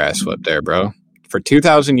got their ass whooped there, bro. For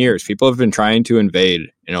 2,000 years, people have been trying to invade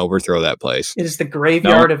and overthrow that place. It is the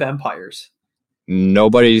graveyard of empires.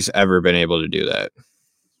 Nobody's ever been able to do that.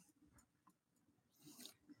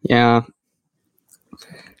 Yeah.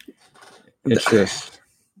 It's just...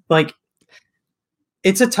 like,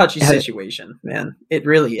 it's a touchy situation, man. It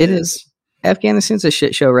really is. It is. Afghanistan's a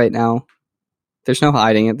shit show right now. There's no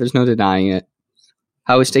hiding it. There's no denying it.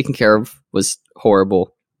 How it was taken care of was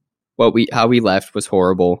horrible. How we left was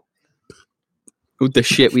horrible. The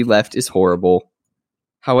shit we left is horrible.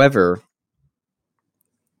 However,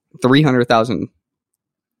 300,000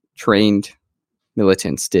 trained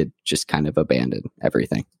militants did just kind of abandon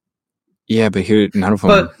everything. Yeah, but none of them.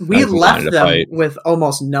 But we left them with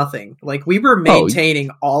almost nothing. Like, we were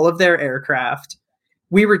maintaining all of their aircraft.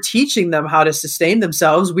 We were teaching them how to sustain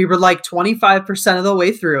themselves. We were like 25% of the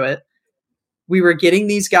way through it. We were getting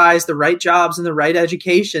these guys the right jobs and the right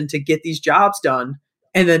education to get these jobs done.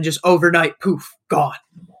 And then just overnight, poof, gone.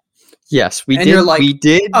 Yes, we did. Like, we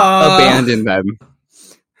did abandon them.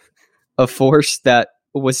 A force that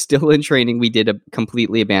was still in training, we did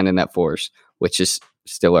completely abandon that force, which is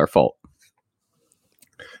still our fault.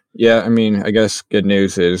 Yeah, I mean, I guess good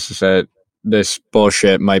news is that this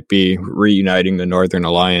bullshit might be reuniting the Northern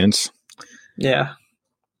Alliance. Yeah.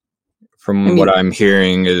 From what I'm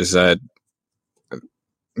hearing is that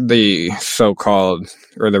the so-called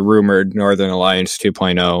or the rumored Northern Alliance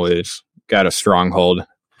 2.0 is got a stronghold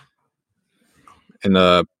in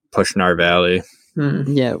the Pushnar Valley.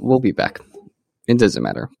 Yeah, we'll be back. It doesn't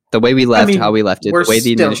matter. The way we left, how we left it, the way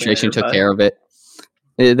the administration took care of it.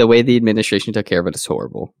 The way the administration took care of it is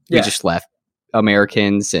horrible. Yeah. We just left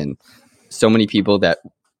Americans and so many people that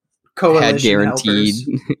had guaranteed.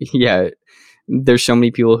 Yeah. There's so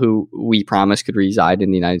many people who we promised could reside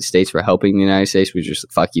in the United States. We're helping the United States. We just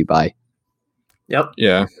fuck you, bye. Yep.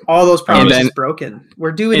 Yeah. All those promises broken.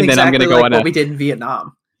 We're doing exactly like what we did in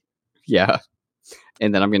Vietnam. Yeah.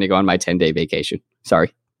 And then I'm going to go on my 10-day vacation.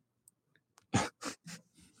 Sorry.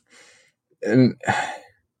 And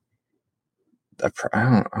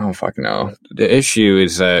I don't fucking know. The issue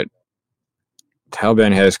is that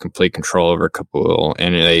Taliban has complete control over Kabul,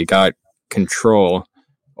 and they got control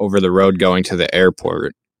over the road going to the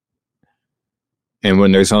airport. And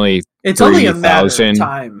when there's only only a matter of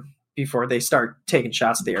time before they start taking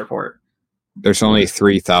shots at the airport. There's only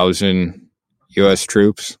 3,000 U.S.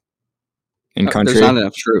 troops in country. There's not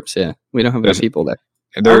enough troops. Yeah, we don't have enough people there.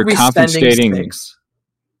 They're confiscating.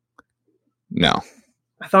 No,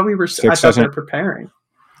 I thought I thought they were preparing.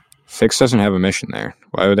 Six doesn't have a mission there.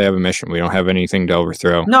 Why would they have a mission? We don't have anything to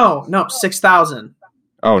overthrow. No, 6,000.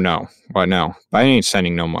 Oh no! What? No, I ain't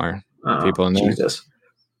sending no more people in there. Jesus.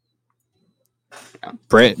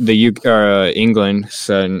 England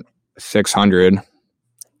sent 600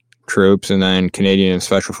 troops, and then Canadian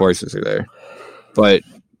Special Forces are there. But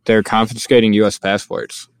they're confiscating U.S.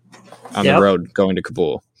 passports on the road going to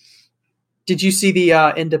Kabul. Did you see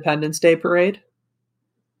the Independence Day parade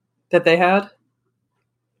that they had?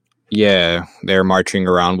 Yeah, they're marching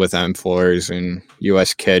around with M4s and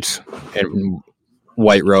U.S. kits and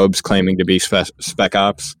white robes claiming to be spec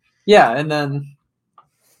ops. Yeah, and then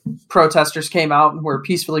protesters came out and were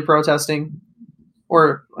peacefully protesting.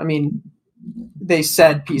 Or, I mean, they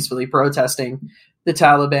said peacefully protesting the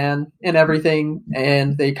Taliban and everything,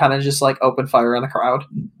 and they kind of just like opened fire on the crowd.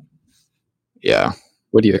 Yeah.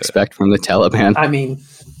 What do you expect from the Taliban? I mean,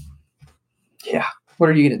 yeah. What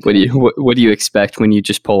are you going to do? What do you expect when you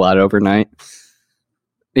just pull out overnight?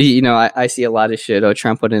 You know, I see a lot of shit. Oh,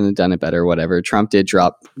 Trump wouldn't have done it better, whatever. Trump did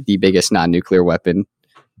drop the biggest non-nuclear weapon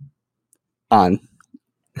on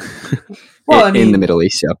in the Middle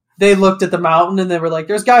East. So they looked at the mountain and they were like,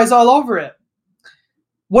 there's guys all over it.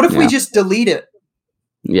 What if we just delete it?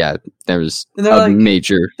 Yeah, there was a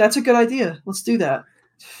major... That's a good idea. Let's do that.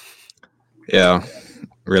 Yeah,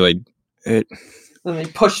 really. And they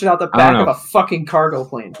pushed it out the back of a fucking cargo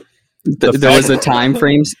plane. There was a time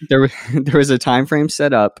frame. There was a time frame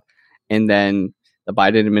set up, and then the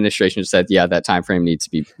Biden administration said, "Yeah, that time frame needs to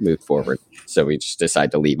be moved forward." So we just decided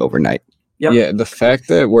to leave overnight. Yep. Yeah, the fact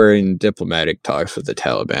that we're in diplomatic talks with the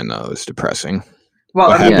Taliban though is depressing.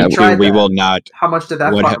 Well, we will not. How much did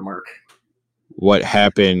that fucking work? What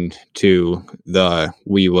happened to the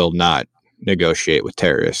we will not negotiate with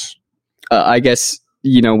terrorists? I guess,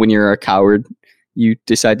 you know, when you're a coward, you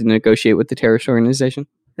decide to negotiate with the terrorist organization.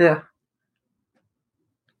 Yeah.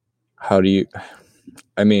 How do you?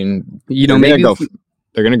 I mean, you know, they're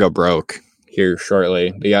going to go broke here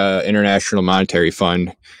shortly. The International Monetary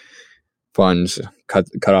Funds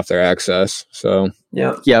cut off their access. So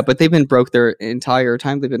yeah, but they've been broke their entire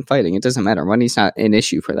time they've been fighting. It doesn't matter. Money's not an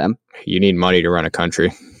issue for them. You need money to run a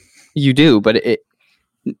country. You do, but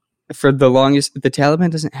for the longest, the Taliban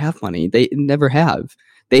doesn't have money. They never have.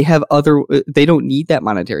 They have they don't need that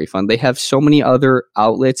monetary fund. They have so many other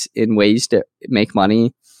outlets and ways to make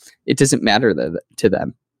money. It doesn't matter to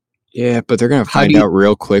them. Yeah, but they're going to find out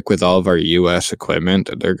real quick with all of our U.S. equipment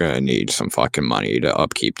that they're going to need some fucking money to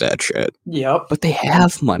upkeep that shit. Yep. But they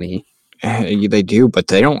have money. They do, but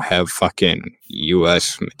they don't have fucking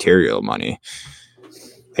U.S. material money.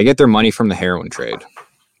 They get their money from the heroin trade.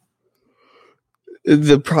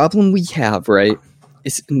 The problem we have, right,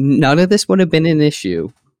 is none of this would have been an issue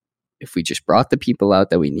if we just brought the people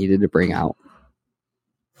out that we needed to bring out.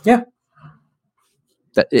 Yeah.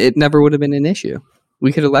 That it never would have been an issue.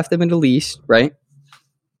 We could have left the Middle East, right?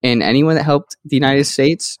 And anyone that helped the United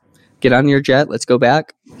States, get on your jet, let's go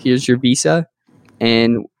back. Here's your visa,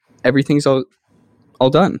 and everything's all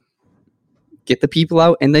done. Get the people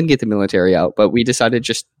out and then get the military out. But we decided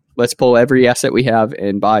just let's pull every asset we have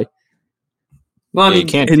and buy. Well, I mean,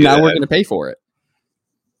 and now we're going to pay for it.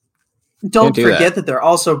 Don't forget that they're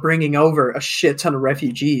also bringing over a shit ton of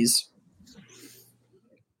refugees.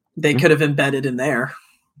 They could have embedded in there.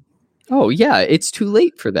 Oh, yeah. It's too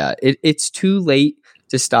late for that. It's too late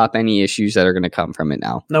to stop any issues that are going to come from it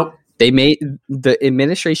now. Nope. The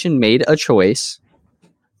administration made a choice,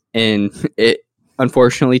 and it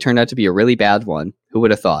unfortunately turned out to be a really bad one. Who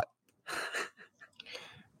would have thought?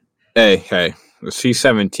 Hey. The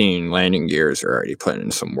C-17 landing gears are already putting in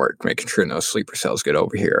some work, making sure no sleeper cells get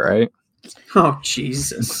over here, right? Oh,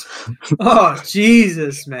 Jesus. Oh,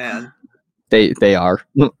 Jesus, man. They are.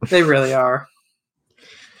 They really are.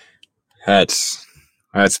 That's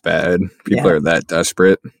bad. People are that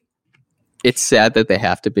desperate. It's sad that they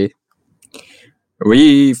have to be.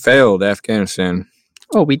 We failed Afghanistan.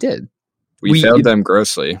 Oh, we did. We failed them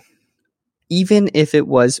grossly. Even if it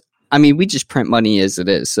was... I mean, we just print money as it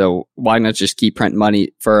is, so why not just keep printing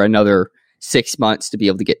money for another 6 months to be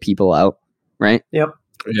able to get people out, right? Yep.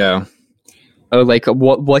 Yeah. Oh, like,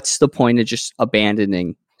 what's the point of just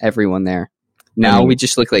abandoning everyone there? Now we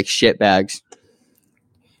just look like shitbags.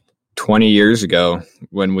 20 years ago,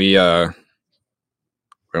 when we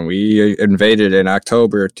invaded in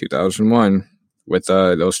October 2001 with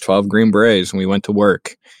those 12 Green Berets, and we went to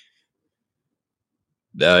work,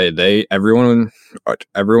 everyone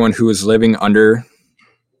who was living under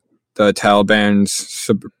the Taliban's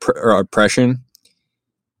oppression,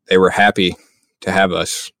 they were happy to have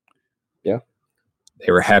us. Yeah.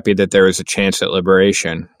 They were happy that there was a chance at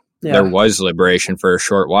liberation. Yeah. There was liberation for a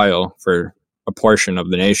short while for a portion of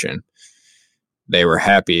the nation. They were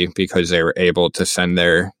happy because they were able to send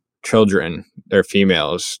their children, their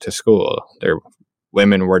females, to school. Their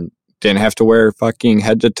women didn't have to wear fucking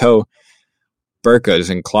head to toe burqas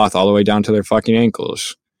and cloth all the way down to their fucking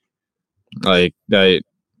ankles. Like they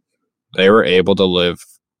were able to live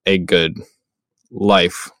a good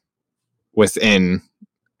life within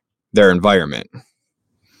their environment.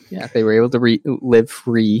 Yeah, they were able to live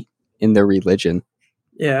free in their religion.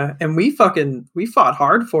 Yeah, and we fought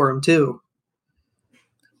hard for them too.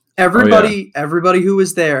 Everybody who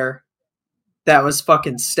was there that was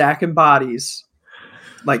fucking stacking bodies,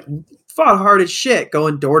 like, fought hard as shit,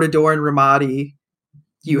 going door to door in Ramadi.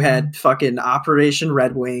 You had fucking Operation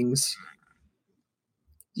Red Wings.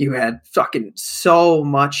 You had fucking so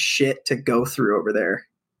much shit to go through over there.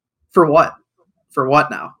 For what? For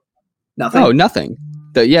what now? Nothing. Oh, nothing.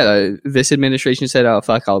 This administration said, "Oh,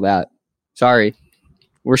 fuck all that. Sorry,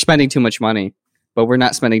 we're spending too much money, but we're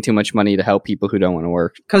not spending too much money to help people who don't want to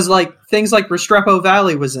work." Because like things like Restrepo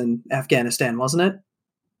Valley was in Afghanistan, wasn't it?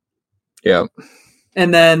 Yeah.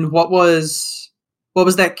 And then what was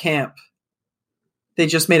that camp? They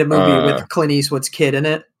just made a movie with Clint Eastwood's kid in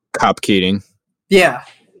it. Cop Keating. Yeah,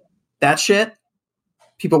 that shit.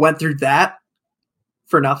 People went through that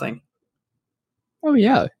for nothing. Oh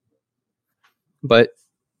yeah, but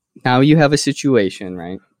now you have a situation,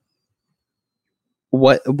 right?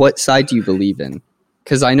 What side do you believe in?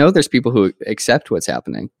 Because I know there's people who accept what's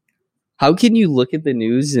happening. How can you look at the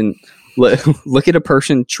news and look at a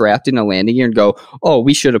person trapped in a landing gear and go, "Oh,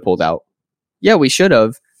 we should have pulled out"? Yeah, we should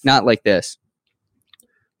have. Not like this.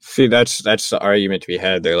 See, that's the argument to be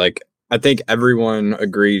had there. Like, I think everyone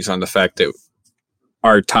agrees on the fact that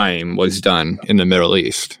our time was done in the Middle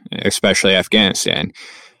East, especially Afghanistan.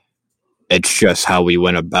 It's just how we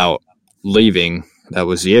went about leaving that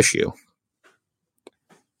was the issue.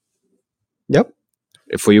 Yep.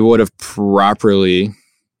 If we would have properly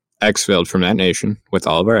exfilled from that nation with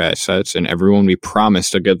all of our assets and everyone we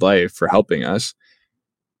promised a good life for helping us,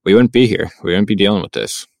 we wouldn't be here. We wouldn't be dealing with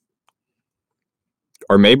this.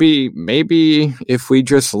 Or maybe if we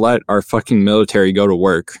just let our fucking military go to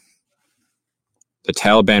work, the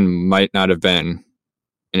Taliban might not have been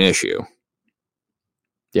an issue.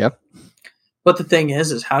 Yeah. But the thing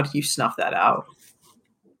is how do you snuff that out?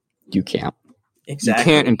 You can't. Exactly.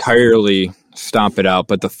 You can't entirely stomp it out,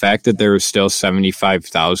 but the fact that there was still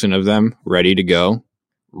 75,000 of them ready to go,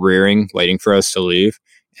 rearing, waiting for us to leave,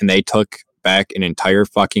 and they took back an entire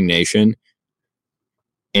fucking nation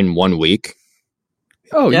in 1 week.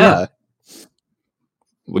 Oh yeah.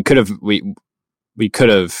 We could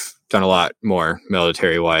have done a lot more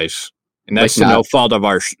military wise, and that's no fault of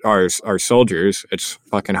our soldiers. It's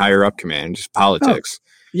fucking higher up command, just politics. Oh,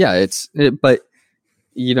 yeah, but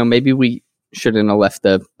maybe we shouldn't have left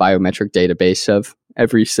the biometric database of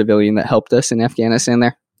every civilian that helped us in Afghanistan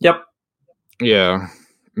there. Yep. Yeah.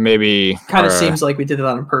 Maybe kind of seems like we did it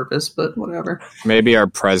on purpose, but whatever. Maybe our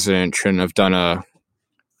president shouldn't have done a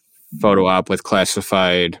photo op with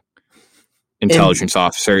classified intelligence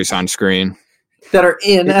officers on screen that are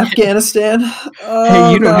in Afghanistan.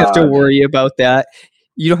 Hey, you don't have to worry about that.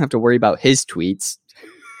 You don't have to worry about his tweets.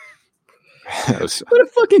 What a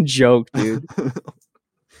fucking joke, dude.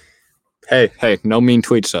 Hey, no mean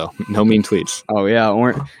tweets though. No mean tweets. Oh yeah,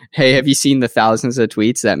 hey, have you seen the thousands of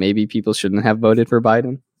tweets that maybe people shouldn't have voted for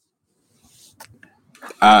Biden?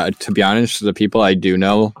 To be honest, the people I do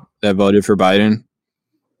know that voted for Biden,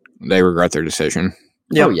 they regret their decision.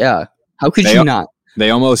 Yep. Oh yeah. How could you not? They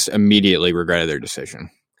almost immediately regretted their decision.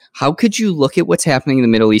 How could you look at what's happening in the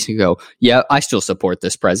Middle East and go, yeah, I still support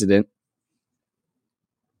this president?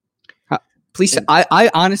 Please, I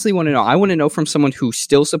honestly want to know. I want to know from someone who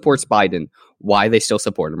still supports Biden why they still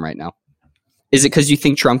support him right now. Is it because you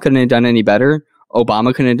think Trump couldn't have done any better?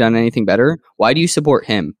 Obama couldn't have done anything better? Why do you support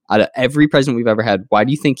him? Out of every president we've ever had, why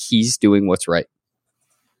do you think he's doing what's right?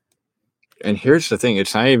 And here's the thing.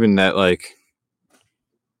 It's not even that, like,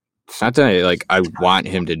 it's not that, I want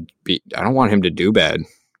him to be, I don't want him to do bad.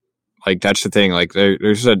 Like, that's the thing. Like,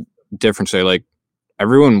 there's a difference there. Like,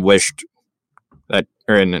 everyone wished that,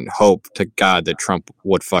 or in hope to God that Trump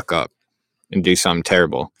would fuck up and do something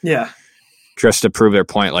terrible. Yeah. Just to prove their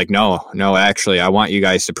point. Like, no, actually, I want you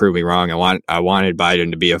guys to prove me wrong. I wanted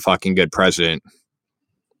Biden to be a fucking good president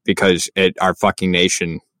because our fucking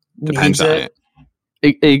nation depends on it.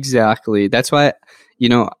 Exactly. That's why,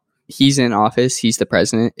 he's in office. He's the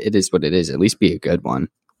president. It is what it is. At least be a good one.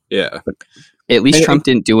 Yeah. But at least Trump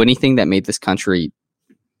didn't do anything that made this country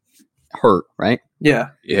hurt, right? Yeah.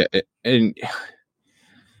 Yeah. And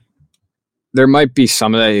there might be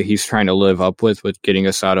some of that he's trying to live up with getting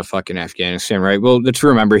us out of fucking Afghanistan, right? Well, let's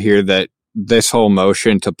remember here that this whole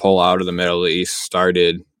motion to pull out of the Middle East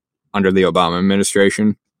started under the Obama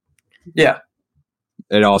administration. Yeah.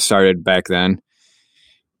 It all started back then.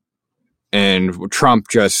 And Trump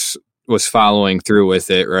just was following through with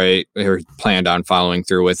it, right? Or planned on following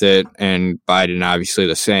through with it. And Biden obviously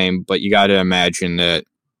the same. But you got to imagine that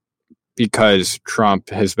because Trump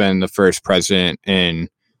has been the first president in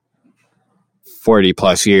 40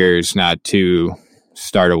 plus years not to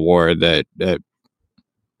start a war, that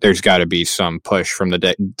there's got to be some push from the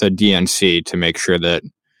DNC to make sure that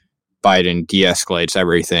Biden de-escalates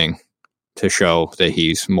everything to show that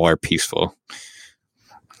he's more peaceful.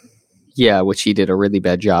 Yeah, which he did a really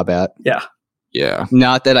bad job at. Yeah. Yeah.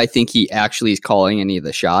 Not that I think he actually is calling any of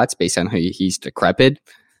the shots based on how he's decrepit,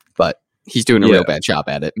 but he's doing a real bad job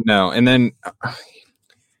at it. No, and then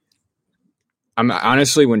I'm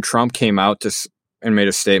honestly, when Trump came out and made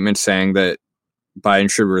a statement saying that Biden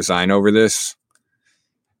should resign over this,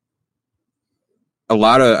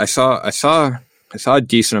 I saw a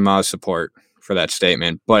decent amount of support for that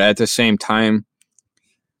statement. But at the same time,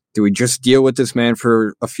 do we just deal with this man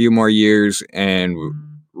for a few more years and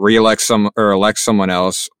elect someone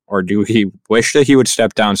else, or do we wish that he would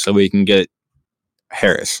step down so we can get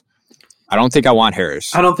Harris? I don't think I want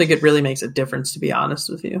Harris. I don't think it really makes a difference, to be honest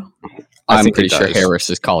with you. I'm pretty sure Harris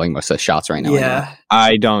is calling most of the shots right now. Yeah, anyway.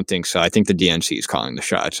 I don't think so. I think the DNC is calling the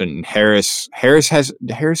shots, and Harris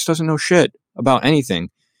doesn't know shit about anything.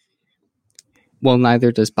 Well,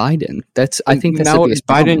 neither does Biden. I think that's now the biggest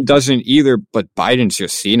Biden problem. doesn't either, but Biden's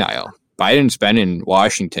just senile. Biden's been in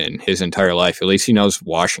Washington his entire life. At least he knows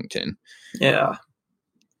Washington. Yeah.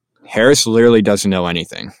 Harris literally doesn't know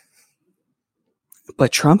anything.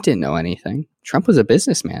 But Trump didn't know anything. Trump was a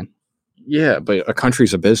businessman. Yeah, but a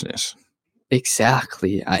country's a business.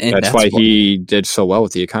 Exactly. That's why he did so well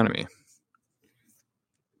with the economy.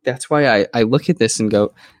 That's why I look at this and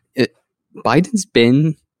go, Biden's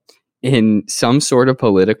been in some sort of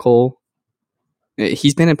political...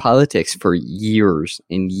 He's been in politics for years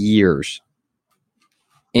and years.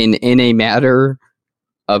 In a matter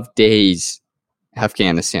of days,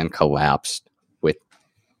 Afghanistan collapsed with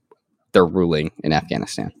their ruling in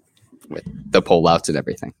Afghanistan, with the pullouts and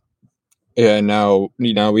everything. Yeah, now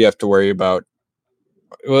we have to worry about...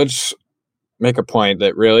 Let's make a point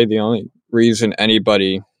that really the only reason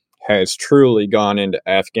anybody has truly gone into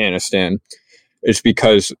Afghanistan is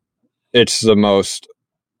because it's the most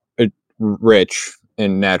rich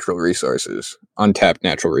in natural resources, untapped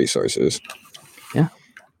natural resources. Yeah.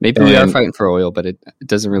 Maybe we are fighting for oil, but it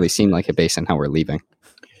doesn't really seem like it based on how we're leaving.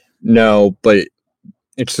 No, but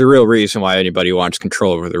it's the real reason why anybody wants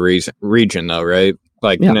control over the region, though, right?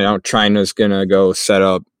 Like, China's going to go set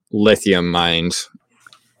up lithium mines,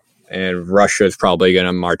 and Russia's probably going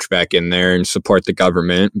to march back in there and support the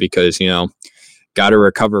government because, got to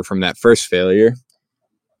recover from that first failure.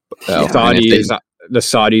 The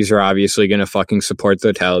Saudis are obviously going to fucking support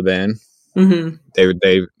the Taliban. Mm-hmm.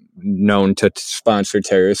 They've known to sponsor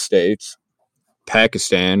terrorist states.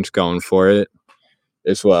 Pakistan's going for it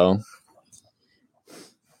as well.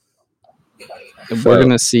 We're going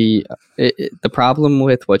to see the problem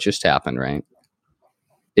with what just happened, right?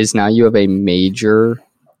 Is now you have a major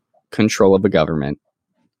control of a government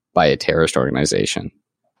by a terrorist organization.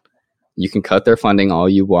 You can cut their funding all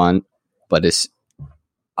you want, but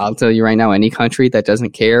I'll tell you right now, any country that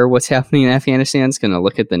doesn't care what's happening in Afghanistan is going to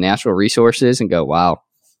look at the natural resources and go, wow,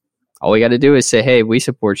 all we got to do is say, hey, we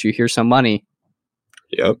support you. Here's some money.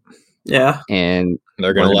 Yep. Yeah. And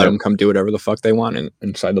they're going to let them come do whatever the fuck they want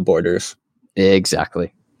inside the borders.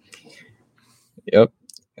 Exactly. Yep.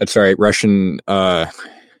 That's right. Russian,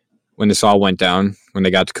 when this all went down, when they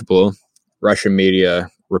got to Kabul, Russian media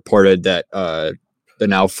reported that the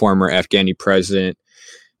now former Afghani president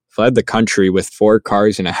fled the country with 4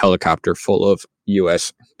 cars and a helicopter full of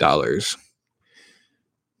U.S. dollars.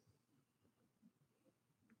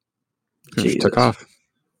 He took off.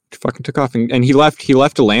 Fucking took off. And he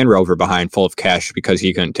left a Land Rover behind full of cash because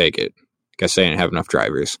he couldn't take it. Guess they didn't have enough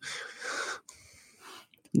drivers.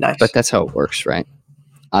 Nice. But that's how it works, right?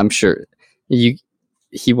 I'm sure he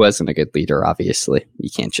wasn't a good leader, obviously. You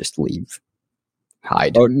can't just leave.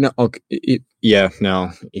 Hide. Oh, no. Okay. Yeah,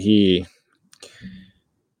 no. He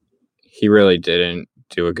really didn't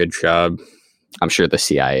do a good job. I'm sure the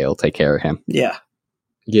CIA will take care of him. Yeah.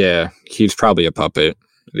 Yeah, he's probably a puppet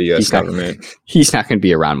of the U.S. government. He's not going to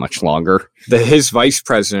be around much longer. His vice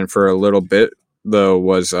president for a little bit, though,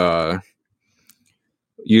 was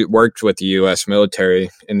worked with the U.S.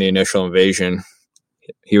 military in the initial invasion.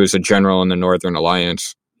 He was a general in the Northern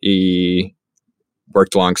Alliance. He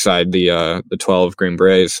worked alongside the 12 Green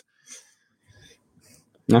Berets.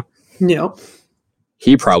 No. Yep.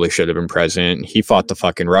 He probably should have been president. He fought the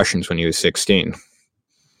fucking Russians when he was 16.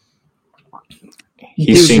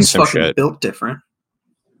 He's seen some shit. Built different.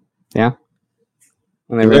 Yeah.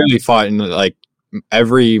 He literally fought in like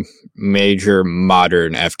every major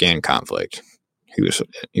modern Afghan conflict.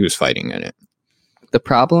 He was fighting in it. The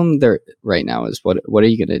problem there right now is what are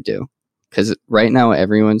you going to do? Because right now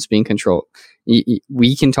everyone's being controlled.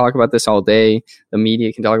 We can talk about this all day. The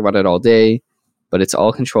media can talk about it all day, but it's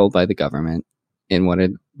all controlled by the government. And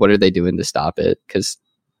what are they doing to stop it? Because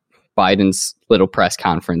Biden's little press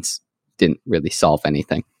conference didn't really solve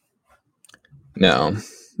anything. No.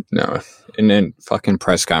 And then fucking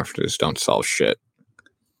press conferences don't solve shit.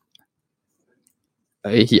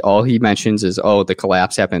 All he mentions is, the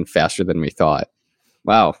collapse happened faster than we thought.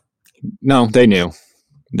 Wow. No, they knew.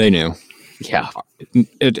 Yeah.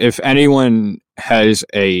 If anyone has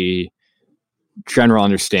a general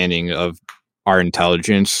understanding of our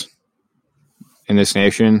intelligence in this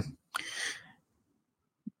nation,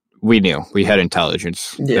 we knew. We had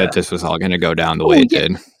intelligence that this was all going to go down the way it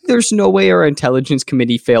did. There's no way our intelligence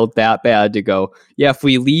committee failed that bad to go, yeah, if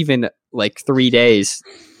we leave in like 3 days,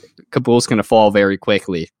 Kabul's going to fall very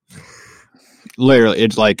quickly. Literally,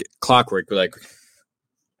 it's like clockwork. Like,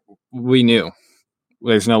 we knew.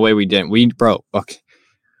 There's no way we didn't. We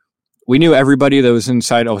knew everybody that was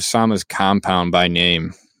inside Osama's compound by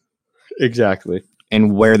name. Exactly.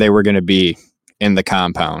 And where they were going to be in the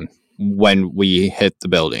compound when we hit the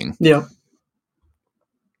building. Yeah.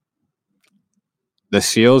 The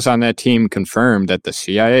SEALs on that team confirmed that the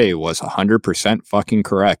CIA was 100% fucking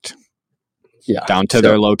correct. Yeah. Down to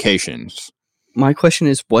their locations. My question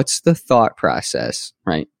is, what's the thought process,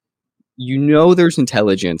 right? You know there's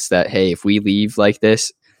intelligence that, hey, if we leave like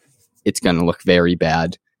this, it's going to look very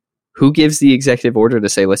bad. Who gives the executive order to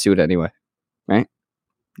say, let's do it anyway, right?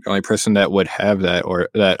 The only person that would have that or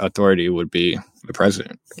that authority would be the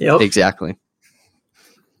president. Yep. Exactly.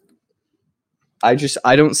 I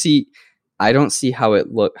don't see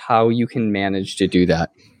how you can manage to do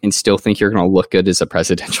that and still think you're going to look good as a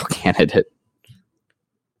presidential candidate.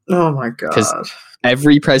 Oh my god. Because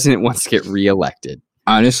every president wants to get reelected.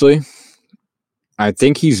 Honestly, I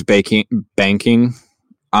think he's banking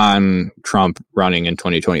on Trump running in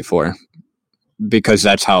 2024. Because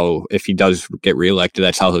that's how, if he does get reelected,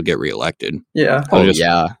 that's how he'll get reelected. Yeah.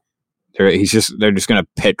 Yeah. They're just going to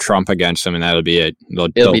pit Trump against him, and that'll be it.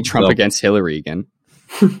 It'll be Trump against Hillary again.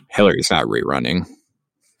 Hillary's not rerunning.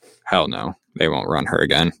 Hell no. They won't run her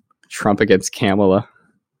again. Trump against Kamala.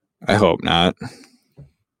 I hope not.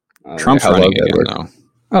 Trump's running again, though.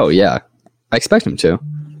 Oh, yeah. I expect him to.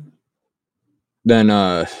 Then,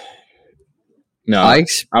 no. I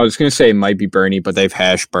was going to say it might be Bernie, but they've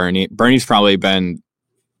hashed Bernie. Bernie's probably been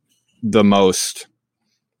the most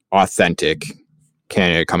authentic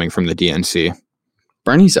candidate coming from the DNC.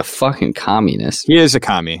 Bernie's a fucking communist. He is a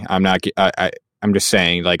commie. I'm just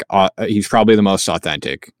saying, like, he's probably the most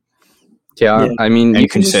authentic. Yeah. I mean, and you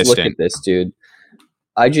can consistent. Just look at this, dude.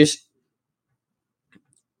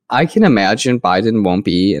 I can imagine Biden won't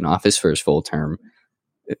be in office for his full term.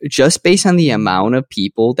 Just based on the amount of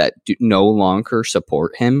people that no longer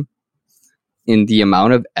support him and the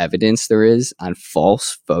amount of evidence there is on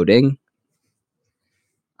false voting,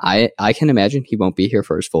 I can imagine he won't be here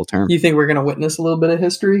for his full term. You think we're going to witness a little bit of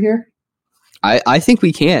history here? I think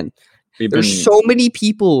we can. There's so many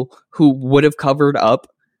people who would have covered up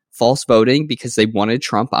false voting because they wanted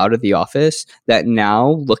Trump out of the office that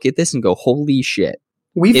now look at this and go, holy shit.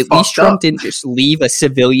 At least Trump didn't just leave a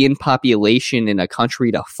civilian population in a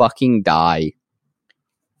country to fucking die.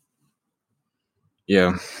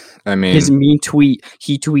 Yeah. I mean, his mean tweet,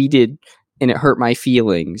 he tweeted, and it hurt my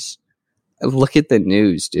feelings. Look at the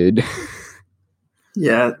news, dude.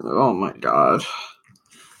 Yeah. Oh my god.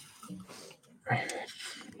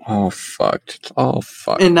 Oh, fucked. It's all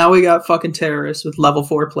fucked. And now we got fucking terrorists with level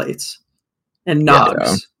 4 plates. And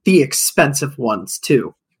knobs. The expensive ones,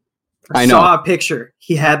 too. I saw a picture.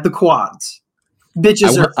 He had the quads.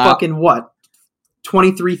 Bitches are fucking what?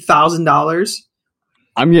 $23,000?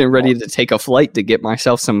 I'm getting ready to take a flight to get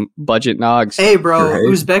myself some budget nogs. Hey, bro. Right.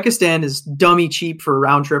 Uzbekistan is dummy cheap for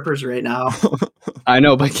round trippers right now. I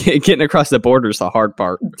know, but getting across the border is the hard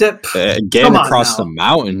part. Getting across the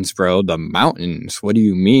mountains, bro. The mountains. What do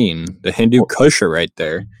you mean? The Hindu Kush are right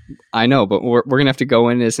there. I know, but we're going to have to go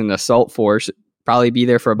in as an assault force. Probably be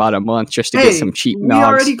there for about a month just to get some cheap nogs. We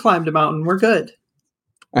already climbed a mountain. We're good.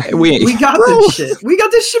 We got this shit. We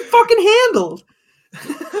got this shit fucking handled.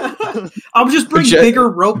 I'll just bring bigger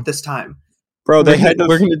rope this time. Bro, we're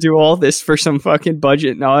going to do all this for some fucking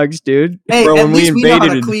budget nogs, dude. Hey, bro, at least we know how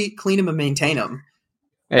to clean them and maintain them.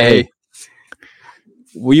 Hey.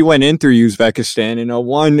 We went in through Uzbekistan in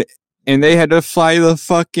 2001, and they had to fly the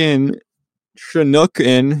fucking Chinook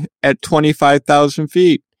in at 25,000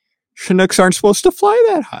 feet. Chinooks aren't supposed to fly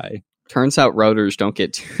that high. Turns out rotors don't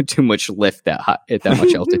get too much lift that high, at that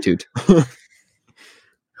much altitude. Who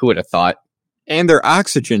would have thought? And their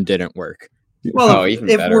oxygen didn't work. Well, if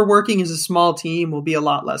we're working as a small team, we'll be a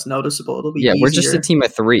lot less noticeable. It'll be easier. We're just a team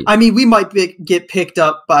of 3. I mean, we might get picked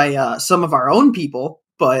up by some of our own people,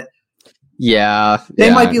 but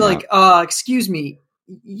they might be like, excuse me,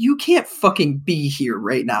 you can't fucking be here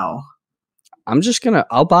right now.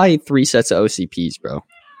 I'll buy 3 sets of OCPs, bro.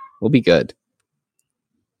 We'll be good.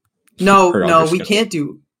 No, we can't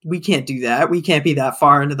do that. We can't be that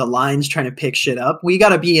far into the lines trying to pick shit up. We got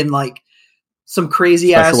to be in like some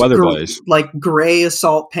crazy Special ass weather blaze. like gray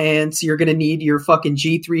assault pants. You're gonna need your fucking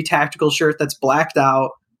G3 tactical shirt that's blacked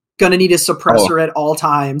out. Gonna need a suppressor at all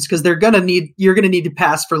times because you're gonna need to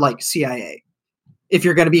pass for like CIA if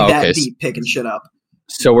you're gonna be that deep picking shit up.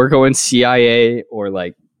 So we're going CIA or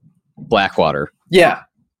like Blackwater. Yeah.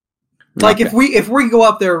 Like if we go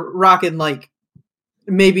up there rocking like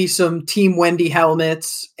maybe some Team Wendy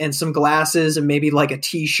helmets and some glasses and maybe like a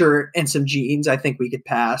t-shirt and some jeans, I think we could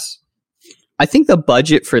pass. I think the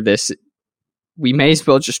budget for this, we may as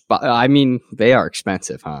well just buy, I mean, they are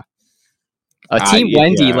expensive, huh? A Team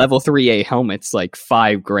Wendy level 3A helmet's like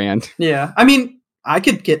 $5,000. Yeah. I mean, I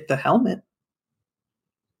could get the helmet.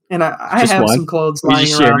 And I have some clothes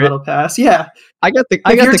lying around that'll pass. Yeah. I got the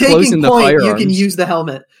clothes and the firearms. You can use the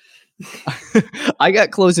helmet. I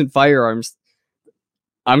got clothes and firearms.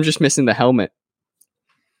 I'm just missing the helmet.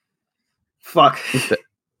 Fuck.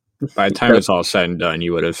 By the time it's all said and done,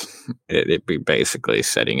 you would have it'd be basically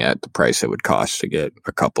sitting at the price it would cost to get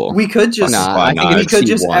a couple. We could just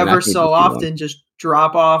ever so often just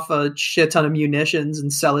drop off a shit ton of munitions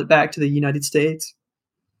and sell it back to the United States.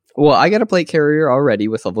 Well, I got a plate carrier already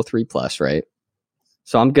with level 3+, right?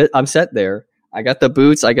 So I'm good. I'm set there. I got the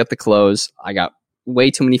boots. I got the clothes. I got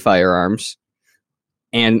way too many firearms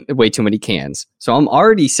and way too many cans. So I'm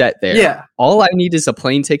already set there. Yeah. All I need is a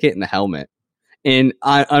plane ticket and the helmet. And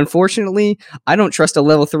unfortunately, I don't trust a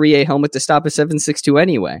level 3A helmet to stop a 7.62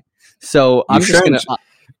 anyway. So I'm just going to...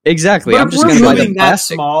 Exactly. But I'm just going to buy the that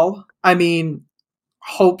small. I mean,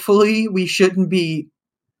 hopefully we shouldn't be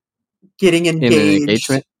getting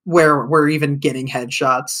engaged where we're even getting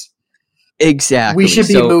headshots. Exactly. We should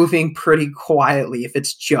be moving pretty quietly if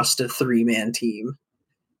it's just a 3-man team.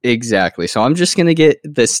 Exactly. So I'm just going to get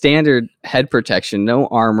the standard head protection, no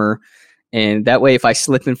armor. And that way, if I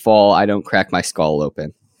slip and fall, I don't crack my skull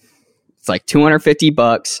open. It's like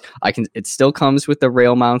 $250. It still comes with the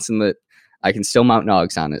rail mounts and I can still mount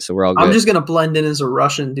Nogs on it. So we're all good. I'm just going to blend in as a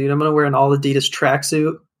Russian, dude. I'm going to wear an all Adidas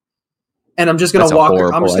tracksuit. And I'm just going to walk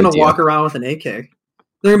around with an AK.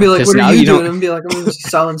 They're going to be like, what are you doing? I'm going to be like, I'm just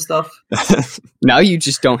selling stuff. Now you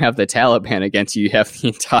just don't have the Taliban against you. You have the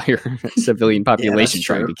entire civilian population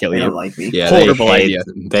trying to kill you. They don't like me. Yeah, horrible idea.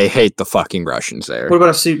 They hate the fucking Russians there. What about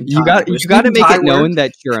a suit and tie? You got to make it known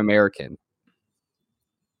that you're American.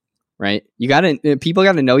 Right? People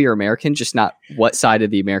got to know you're American, just not what side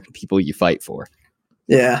of the American people you fight for.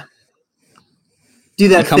 Yeah. Do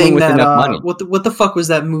that thing that, what the fuck was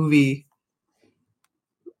that movie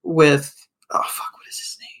with, oh fuck, what is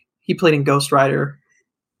his name? He played in Ghost Rider.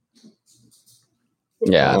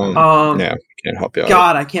 Yeah. Yeah, can't help you out.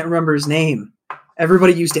 God, I can't remember his name.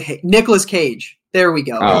 Everybody used to hate Nicolas Cage. There we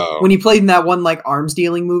go. When he played in that one like arms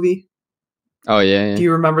dealing movie. Oh yeah. Do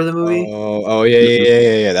you remember the movie? Oh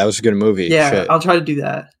yeah. That was a good movie. Yeah, shit. I'll try to do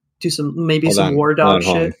that. Do some war dog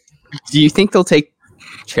shit. Do you think they'll take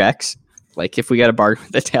checks? Like if we got a bargain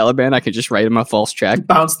with the Taliban, I could just write them a false check.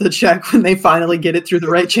 Bounce the check when they finally get it through the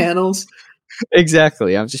right channels.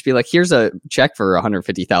 Exactly. I'll just be like, here's a check for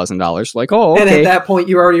 $150,000. Like, oh, okay. And at that point,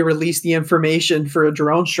 you already released the information for a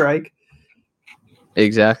drone strike.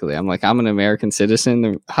 Exactly. I'm like, I'm an American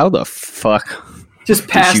citizen. How the fuck? Just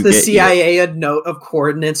pass the CIA a note of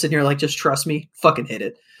coordinates, and you're like, just trust me. Fucking hit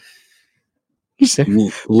it.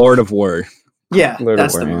 Lord of War. Yeah,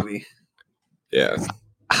 that's the movie. Yeah.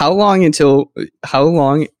 How long until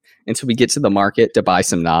we get to the market to buy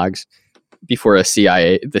some Nogs before the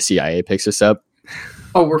CIA picks us up?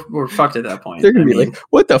 Oh, we're fucked at that point. They're gonna be like,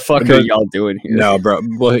 "What the fuck are y'all doing here?" No, bro.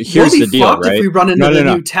 Well, here's the deal, right? If we run into the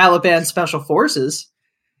new Taliban special forces.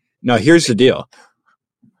 No, here's the deal.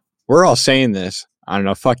 We're all saying this on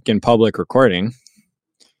a fucking public recording.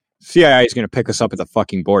 CIA is going to pick us up at the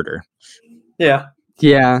fucking border. Yeah.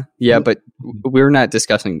 Yeah, but we're not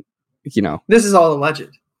discussing, This is all alleged.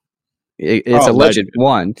 It's alleged,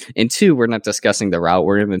 one. And two, we're not discussing the route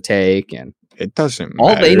we're going to take. And it doesn't matter.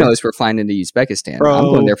 All they know is we're flying into Uzbekistan. Bro, I'm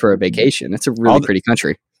going there for a vacation. It's a really pretty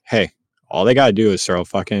country. Hey, all they got to do is throw a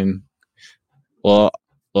fucking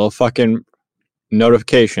little fucking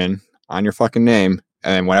notification on your fucking name.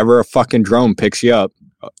 And whenever a fucking drone picks you up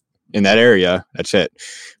in that area, that's it.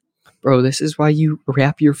 Bro, this is why you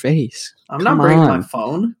wrap your face. I'm not bringing my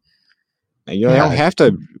phone. They don't have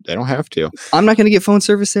to. They don't have to. I'm not going to get phone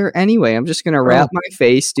service there anyway. I'm just going to wrap my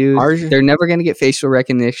face, dude. They're never going to get facial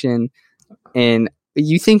recognition. And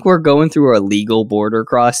you think we're going through a legal border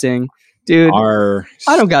crossing? Dude, I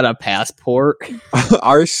don't got a passport.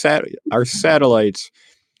 Our satellites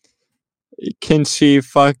can see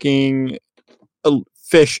fucking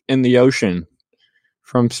fish in the ocean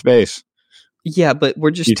from space. Yeah, but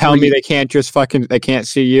we're just. You telling me they can't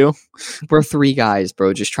see you? We're 3 guys,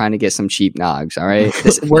 bro, just trying to get some cheap nogs. All right,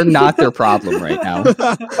 we're not their problem right now.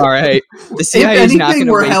 All right, the CIA is not going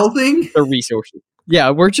to waste the resources.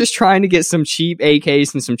 Yeah, we're just trying to get some cheap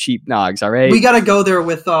AKs and some cheap nogs. All right, we got to go there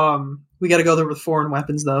with foreign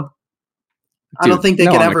weapons, though. Dude, I don't think they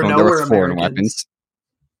could ever know we're foreign weapons.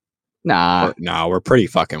 Nah, no, we're pretty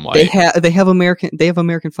fucking white. They have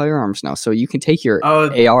American firearms now, so you can take your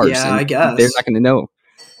ARs. Yeah, I guess they're not going to know.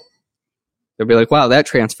 They'll be like, "Wow, that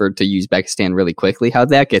transferred to Uzbekistan really quickly. How'd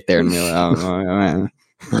that get there?" And they're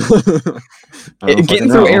like, getting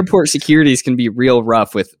through airport securities can be real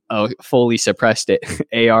rough with a fully suppressed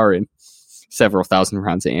AR and several thousand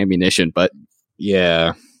rounds of ammunition. But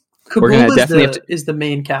yeah, Kabul we're gonna definitely is the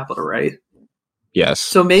main capital, right? Yes.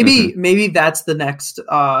 So maybe that's the next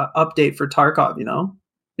update for Tarkov, you know?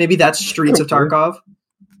 Maybe that's Streets of Tarkov.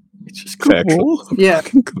 It's just Kabul. Yeah.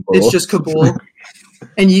 Kabul. It's just Kabul.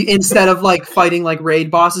 And you instead of like fighting like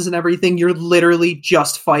raid bosses and everything, you're literally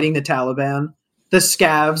just fighting the Taliban. The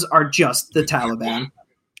scavs are just the Taliban.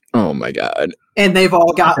 Oh my god. And they've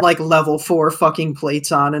all got like level 4 fucking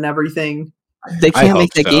plates on and everything. They can't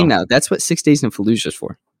make that game now. That's what 6 Days in Fallujah is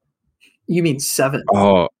for. You mean 7?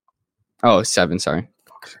 Oh, 7, sorry.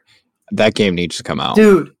 That game needs to come out.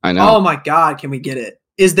 Dude, I know. Oh my god, can we get it?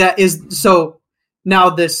 So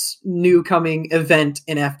now this new coming event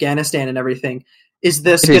in Afghanistan and everything, is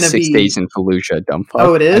this going to be 6 Days in Fallujah, dumb fuck.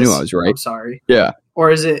 Oh, it is? I knew I was right. I'm sorry. Yeah.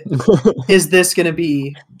 Or is this going to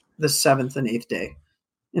be the 7th and 8th day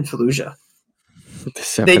in Fallujah?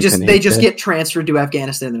 They just get transferred to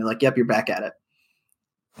Afghanistan and they're like, "Yep, you're back at it."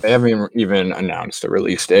 They haven't even announced a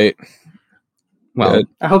release date. Well,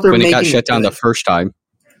 I hope they're when making it got shut down the first time.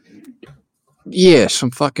 Yeah,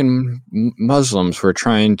 some fucking Muslims were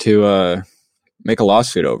trying to make a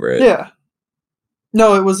lawsuit over it. Yeah.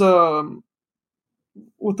 No, it was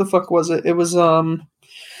what the fuck was it? It was a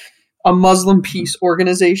Muslim peace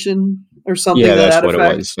organization or something. Yeah, that's what it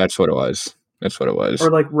was. That's what it was.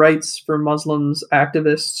 Or like rights for Muslims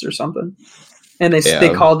activists or something. And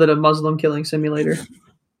they called it a Muslim killing simulator.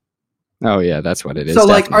 Oh yeah, that's what it is. So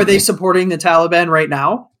like, are they supporting the Taliban right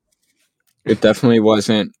now? It definitely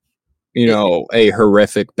wasn't, a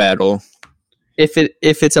horrific battle. If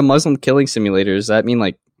it's a Muslim killing simulator, does that mean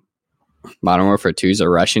like Modern Warfare 2 is a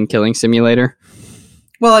Russian killing simulator?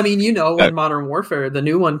 Well, I mean, when Modern Warfare, the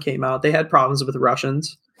new one came out, they had problems with the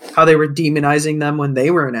Russians. How they were demonizing them when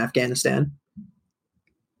they were in Afghanistan.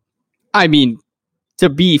 I mean, to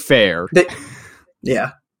be fair.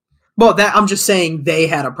 Yeah. Well, I'm just saying they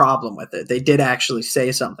had a problem with it. They did actually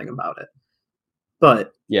say something about it.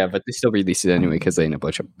 But yeah, but they still released it anyway because they ain't a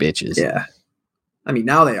bunch of bitches. Yeah. I mean,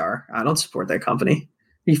 now they are. I don't support that company.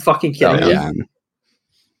 Are you fucking kidding me? Yeah.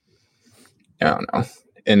 I don't know.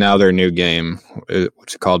 And now their new game,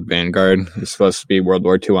 what's it called? Vanguard. It's supposed to be World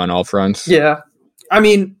War II on all fronts. Yeah. I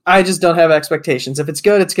mean, I just don't have expectations. If it's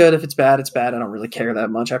good, it's good. If it's bad, it's bad. I don't really care that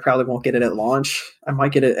much. I probably won't get it at launch. I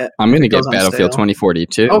might get it at... I'm going to get Battlefield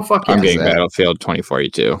 2042. Oh, fuck yeah. I'm getting Battlefield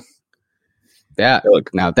 2042. That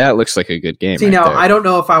looks like a good game. See, now, I don't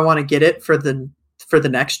know if I want to get it for the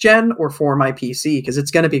next gen or for my PC, because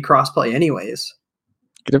it's going to be crossplay anyways.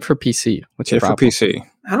 Get it for PC. What's your problem? For PC.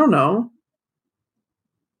 I don't know.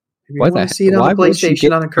 Why want to see it on the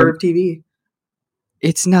PlayStation on a curved TV?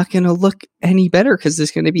 It's not going to look any better because it's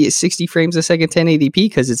going to be at 60 frames a second, 1080p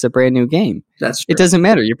because it's a brand new game. That's true. It doesn't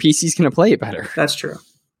matter. Your PC's going to play it better. That's true.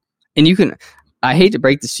 And you can, I hate to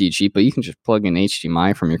break this to you, cheap, but you can just plug in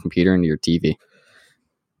HDMI from your computer into your TV.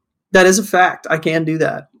 That is a fact. I can do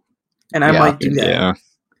that. And I might do that.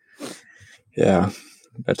 Yeah. Yeah.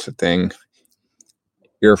 That's the thing.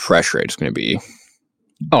 Your refresh rate's going to be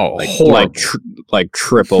like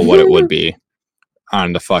triple what it would be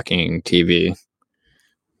on the fucking TV.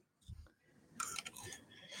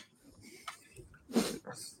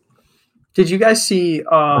 Did you guys see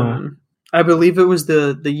I believe it was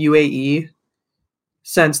the UAE,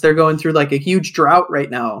 since they're going through like a huge drought right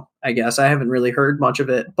now, I guess. I haven't really heard much of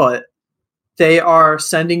it, but they are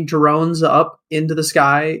sending drones up into the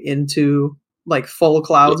sky into like full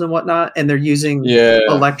clouds and whatnot, and they're using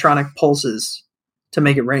electronic pulses to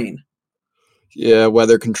make it rain. Yeah,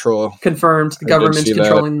 weather control. Confirmed. The government's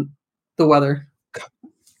controlling the weather.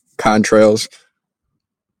 Contrails.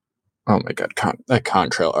 Oh my god, that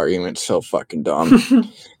contrail argument's so fucking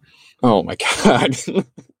dumb. Oh my god.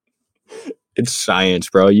 It's science,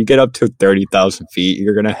 bro. You get up to 30,000 feet,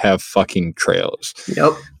 you're going to have fucking trails.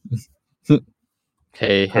 Yep.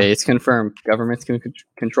 Hey, it's confirmed. Governments can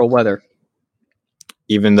control weather.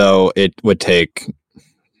 Even though it would take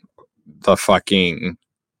the fucking,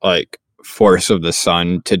 force of the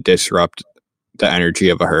sun to disrupt the energy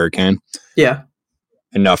of a hurricane. Yeah.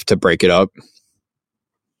 Enough to break it up.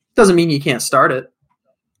 Doesn't mean you can't start it.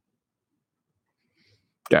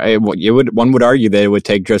 One would argue that it would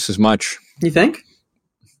take just as much. You think?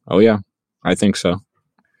 Oh yeah, I think so.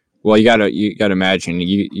 Well, you gotta imagine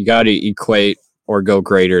you gotta equate or go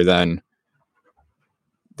greater than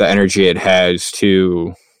the energy it has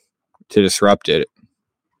to disrupt it.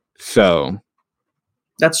 So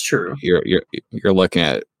that's true. You're looking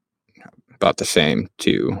at about the same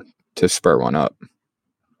to spur one up.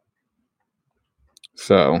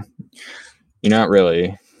 So you're not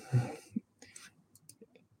really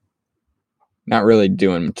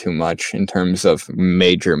doing too much in terms of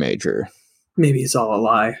major. Maybe it's all a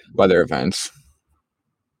lie. Weather events.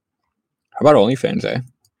 How about OnlyFans, eh?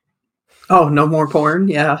 Oh, no more porn?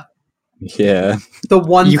 Yeah. Yeah. The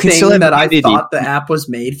one thing that I thought the app was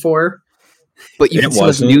made for. But you can still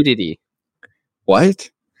have nudity. What?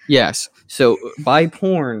 Yes. So by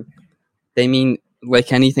porn, they mean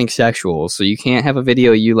like anything sexual. So you can't have a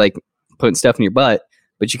video you like putting stuff in your butt,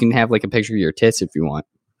 but you can have like a picture of your tits if you want.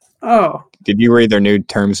 Oh. Did you read their new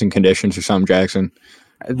terms and conditions or something, Jackson?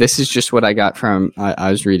 This is just what I got from,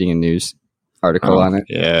 I was reading a news article on it.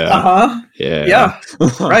 Yeah. Uh-huh. Yeah. Yeah.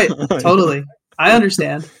 Right. Totally. I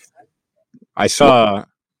understand. I saw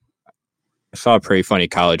a pretty funny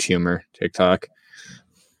college humor TikTok.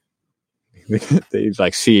 He's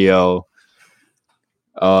like CEO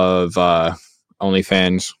of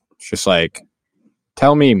OnlyFans. It's just like,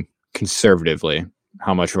 tell me conservatively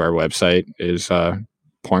how much of our website is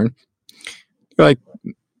porn. They're like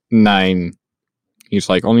 9. He's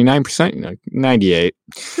like, only 9%, 98.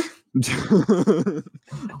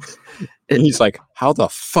 And he's like, how the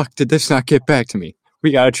fuck did this not get back to me?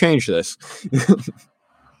 We got to change this.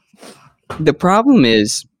 The problem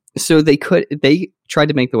is, so they tried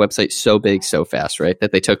to make the website so big so fast, right,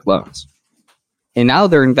 that they took loans. And now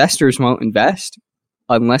their investors won't invest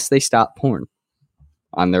unless they stop porn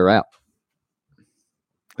on their app.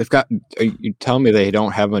 You tell me they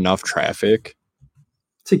don't have enough traffic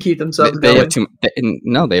to keep themselves they going?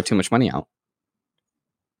 They have too much money out.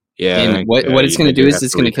 Yeah. And what it's going to do is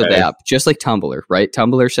it's going to kill the app. Just like Tumblr, right?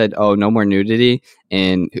 Tumblr said, oh, no more nudity.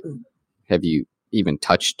 And have you even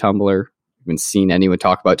touched Tumblr? Even seen anyone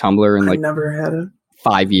talk about Tumblr in like never had a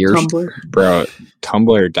 5 years? Tumblr. Bro,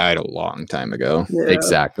 Tumblr died a long time ago. Yeah.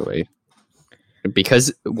 Exactly.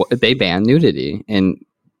 Because they banned nudity. And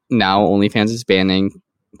now OnlyFans is banning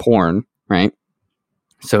porn, right?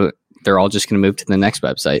 So they're all just going to move to the next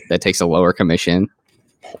website that takes a lower commission.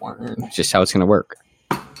 Porn. It's just how it's going to work.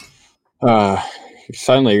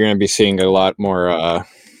 Suddenly you're going to be seeing a lot more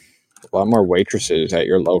waitresses at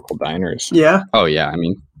your local diners. Yeah. Oh yeah, I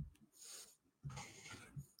mean,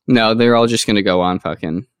 no, they're all just going to go on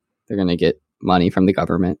fucking. They're going to get money from the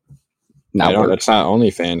government. That's not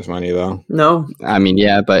OnlyFans money though. No. I mean,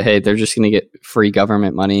 yeah, but hey, they're just going to get free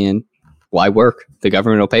government money, and why work? The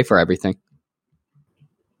government will pay for everything.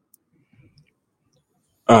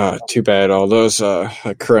 Too bad all those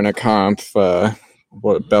Corona Comp,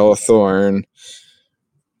 what Bella Thorne,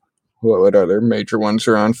 what other major ones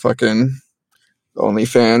are on fucking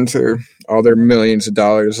OnlyFans, or all their millions of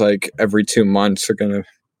dollars like every 2 months are gonna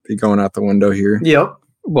be going out the window here. Yep.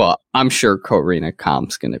 Well, I'm sure Corina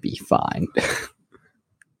Comp's going to be fine.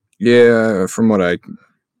 Yeah, from what I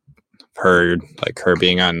heard, like her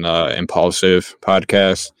being on the Impulsive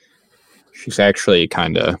podcast, she's actually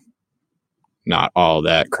kind of not all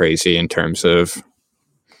that crazy in terms of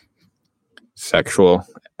sexual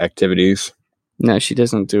activities. No, she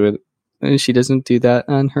doesn't do it. She doesn't do that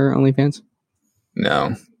on her OnlyFans.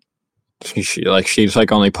 No, she's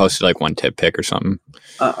like only posted like one tip pic or something.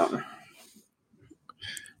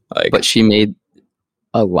 But she made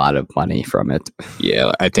a lot of money from it.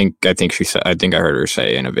 Yeah, I think she said. I think I heard her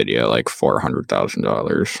say in a video like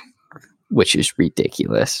 $400,000, which is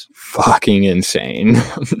ridiculous. Fucking insane.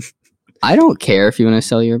 I don't care if you want to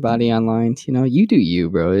sell your body online. You know, you do you,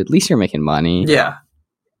 bro. At least you're making money. Yeah.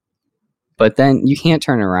 But then you can't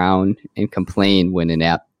turn around and complain when an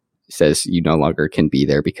app says you no longer can be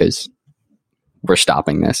there because we're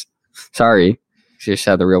stopping this. Sorry. It's just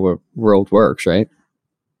how the real world works, right?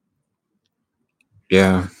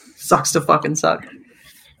 Yeah. Sucks to fucking suck.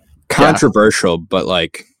 Controversial, but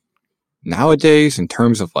like nowadays, in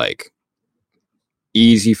terms of like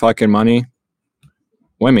easy fucking money,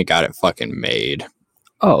 women got it fucking made.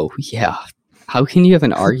 Oh, yeah. How can you have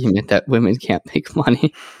an argument that women can't make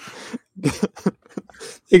money?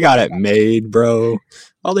 They got it made, bro.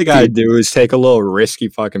 All they gotta do is take a little risky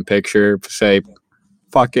fucking picture, say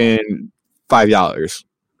fucking $5.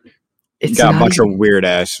 It's got a bunch of weird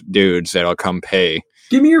ass dudes that'll come pay.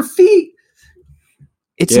 Give me your feet.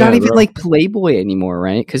 It's not even like Playboy anymore,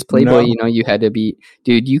 right? Because Playboy, you had to be,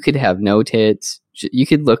 dude, you could have no tits. You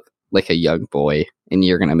could look like a young boy and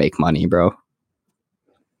you're going to make money, bro.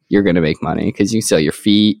 You're going to make money because you can sell your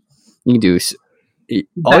feet. You can do,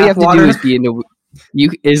 all you have to do is be into,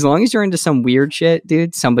 as long as you're into some weird shit,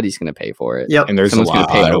 dude, somebody's going to pay for it. Yep. And there's someone's going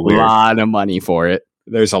to pay a lot of money for it.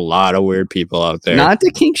 There's a lot of weird people out there. Not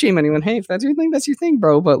to kink shame anyone. Hey, if that's your thing, that's your thing,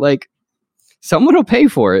 bro. But like, someone will pay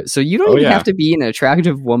for it. So you don't even have to be an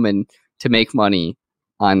attractive woman to make money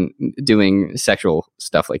on doing sexual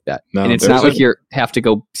stuff like that. No, and it's not like you have to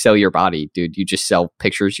go sell your body, dude. You just sell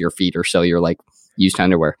pictures of your feet or sell your like used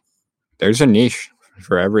underwear. There's a niche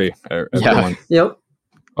for everyone. Yep.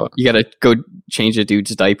 You got to go change a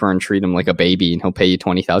dude's diaper and treat him like a baby, and he'll pay you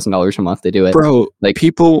 $20,000 a month to do it. Bro, like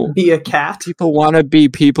people be a cat. People want to be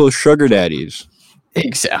people's sugar daddies.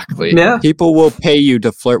 Exactly. Yeah. People will pay you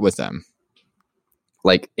to flirt with them.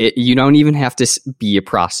 Like, you don't even have to be a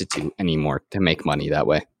prostitute anymore to make money that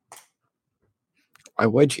way. Why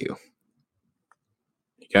would you?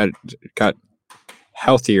 You got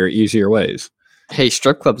healthier, easier ways. Hey,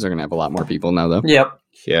 strip clubs are going to have a lot more people now, though. Yep.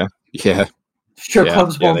 Yeah. Strip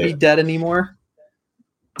clubs won't be dead anymore.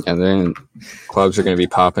 And then clubs are going to be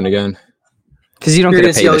popping again. Because you don't get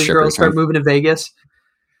to pay the strippers. Girls start moving to Vegas.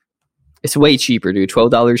 It's way cheaper, dude.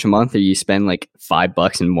 $12 a month, or you spend like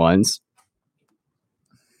 $5 in ones.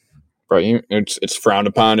 Bro, it's frowned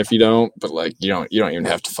upon if you don't, but like you don't even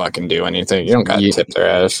have to fucking do anything. You don't got to tip their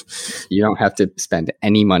ass. You don't have to spend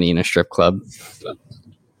any money in a strip club.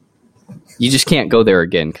 You just can't go there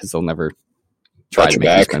again because they'll never try to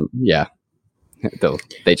make you spend. Yeah,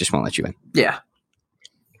 they just won't let you in. Yeah,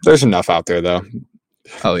 there's enough out there though.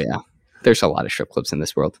 Oh yeah, there's a lot of strip clubs in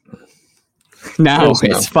this world. Now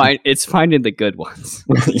it's fine. It's finding the good ones.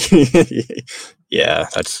 Yeah,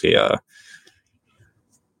 that's the.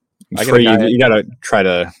 You gotta try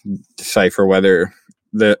to decipher whether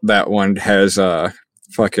that one has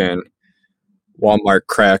fucking Walmart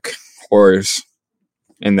crack whores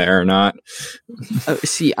in there or not.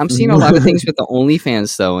 See, I'm seeing a lot of things with the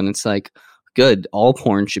OnlyFans though, and it's like, good, all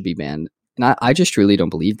porn should be banned, and I just really don't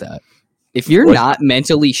believe that. If you're not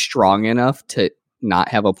mentally strong enough to not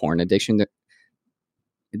have a porn addiction,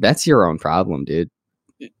 that's your own problem, dude.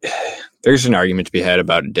 There's an argument to be had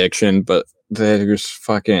about addiction, but there's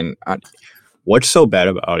fucking what's so bad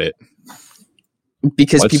about it?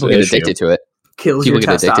 Because people get addicted to it. Kills your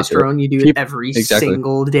testosterone. You do it every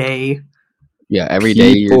single day. Yeah, every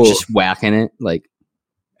day you're just whacking it. Like,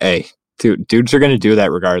 hey, dudes are gonna do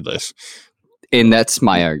that regardless. And that's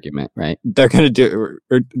my argument, right? They're gonna do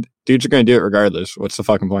dudes are gonna do it regardless. What's the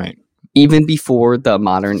fucking point? Even before the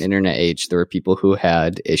modern internet age, there were people who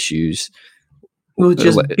had issues with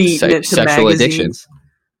just sexual addictions.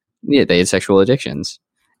 Yeah, they had sexual addictions.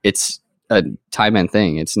 It's a time-end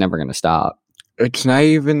thing. It's never going to stop. It's not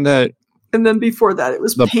even that. And then before that, it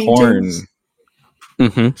was the paintings. Porn.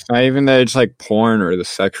 Mm-hmm. It's not even that it's like porn or the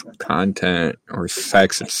sexual content or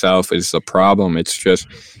sex itself is the problem. It's just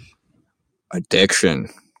addiction,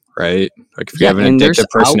 right? Like if you have an addictive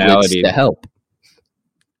personality, to help,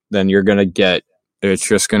 then you're going to get. It's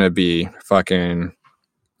just going to be fucking.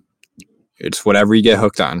 It's whatever you get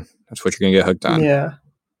hooked on. That's what you're going to get hooked on. Yeah.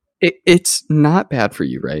 It's not bad for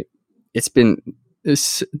you, right?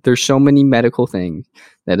 There's so many medical things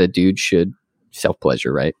that a dude should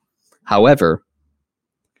self-pleasure, right? However,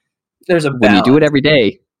 there's when you do it every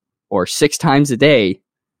day or 6 times a day,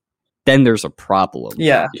 then there's a problem.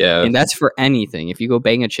 Yeah. And that's for anything. If you go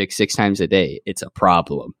bang a chick 6 times a day, it's a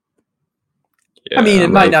problem. Yeah, I mean,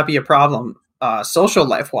 it might not be a problem social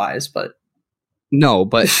life-wise, but... No,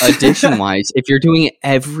 but addiction-wise, if you're doing it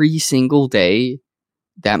every single day,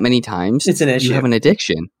 that many times, it's an issue. You have an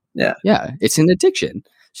addiction. Yeah, it's an addiction.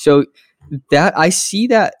 So that I see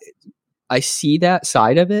that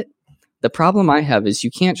side of it. The problem I have is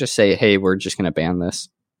you can't just say, "Hey, we're just going to ban this."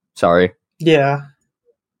 Sorry. Yeah.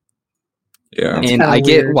 And I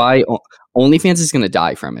get why OnlyFans is going to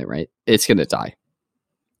die from it, right? It's going to die.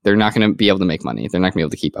 They're not going to be able to make money. They're not going to be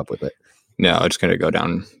able to keep up with it. No, it's going to go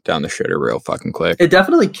down the shitter real fucking quick. It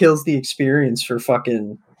definitely kills the experience for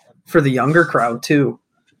the younger crowd too.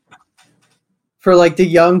 For like the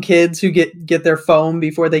young kids who get their phone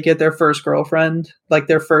before they get their first girlfriend, like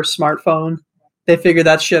their first smartphone, they figure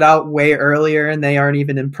that shit out way earlier, and they aren't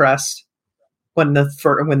even impressed when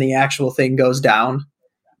the actual thing goes down.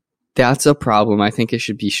 That's a problem. I think it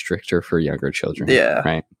should be stricter for younger children. Yeah.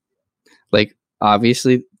 Right. Like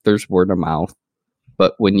obviously there's word of mouth,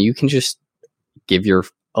 but when you can just give your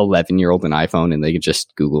 11-year-old an iPhone and they can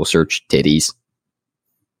just Google search titties,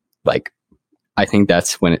 like. I think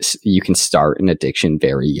that's when you can start an addiction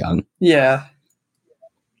very young. Yeah.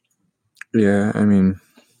 Yeah, I mean,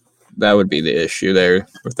 that would be the issue there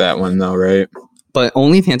with that one, though, right? But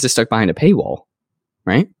OnlyFans is stuck behind a paywall,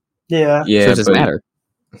 right? Yeah. Yeah, So it doesn't matter.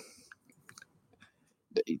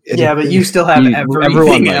 Yeah, but you still have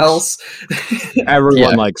everything else.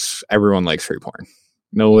 Everyone likes free porn.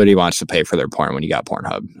 Nobody wants to pay for their porn when you got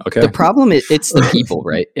Pornhub. Okay. The problem is it's the people,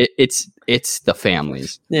 right? It's the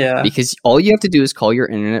families. Yeah. Because all you have to do is call your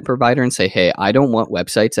internet provider and say, "Hey, I don't want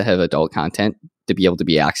websites that have adult content to be able to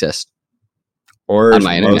be accessed or on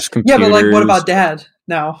my internet." Yeah, but like, what about Dad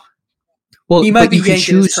now? Well, he might be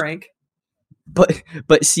yanking his crank.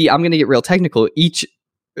 But see, I'm going to get real technical.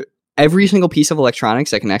 Every single piece of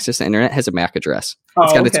electronics that can access the internet has a MAC address.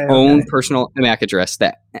 It's got its own personal MAC address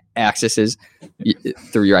that accesses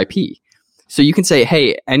through your IP. So you can say,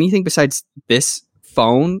 hey, anything besides this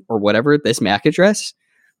phone or whatever, this MAC address,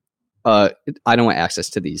 I don't want access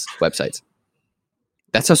to these websites.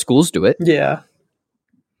 That's how schools do it. Yeah.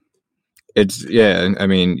 I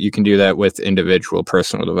mean, you can do that with individual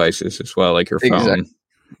personal devices as well, like your phone,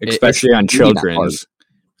 especially on children's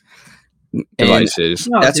devices.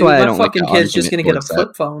 No, that's dude, why I don't fucking like kid's just gonna get a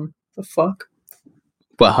flip phone. The fuck?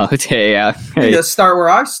 Well, yeah. You gotta start where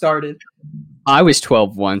I started. I was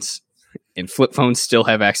 12 once, and flip phones still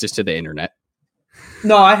have access to the internet.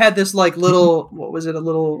 No, I had this like little, what was it? A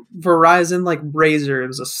little Verizon like Razr. It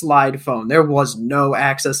was a slide phone. There was no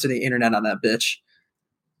access to the internet on that bitch.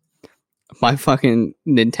 My fucking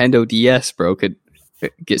Nintendo DS, bro, could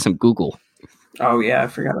get some Google. Oh yeah, I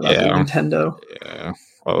forgot about the Nintendo. Yeah.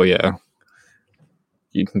 Oh yeah.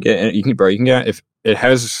 You can get if it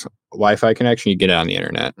has Wi-Fi connection, you get it on the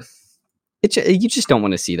internet. You just don't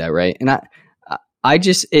want to see that, right? And I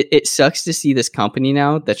just it sucks to see this company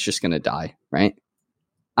now that's just gonna die, right?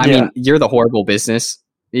 I mean, you're the horrible business.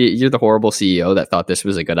 You're the horrible CEO that thought this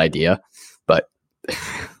was a good idea, but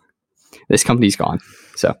this company's gone.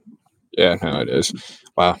 So yeah, no, it is.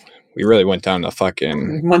 Wow, we really went down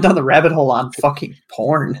the rabbit hole on fucking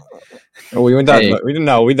porn. Oh, we went down. We didn't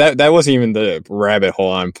know. That wasn't even the rabbit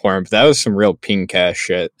hole on porn, but that was some real pink ass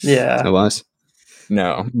shit. Yeah, it was.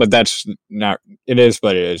 No, but that's not. It is,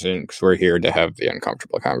 but it isn't, because we're here to have the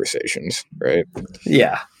uncomfortable conversations, right?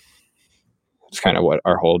 Yeah, it's kind of what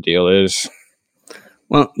our whole deal is.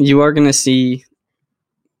 Well, you are going to see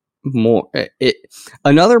more.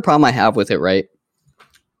 Another problem I have with it, right,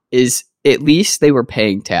 is at least they were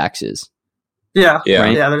paying taxes. Yeah,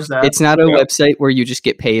 right? Yeah. There's that. It's not a website where you just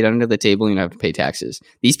get paid under the table and you don't have to pay taxes.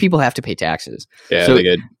 These people have to pay taxes. Yeah, so they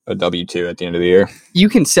get a W-2 at the end of the year. You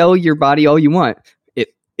can sell your body all you want.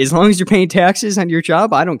 As long as you're paying taxes on your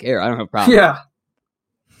job, I don't care. I don't have a problem. Yeah.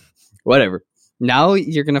 Whatever. Now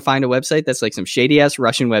you're going to find a website that's like some shady-ass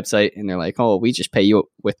Russian website, and they're like, oh, we just pay you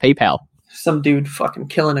with PayPal. Some dude fucking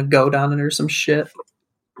killing a goat on it or some shit.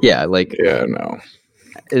 Yeah, like... Yeah, no.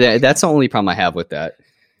 That's the only problem I have with that.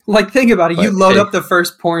 Like, think about it. You load up the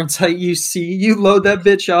first porn site you see. You load that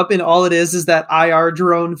bitch up, and all it is that IR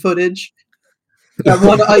drone footage. That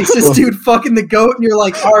one ISIS dude fucking the goat, and you're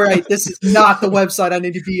like, all right, this is not the website I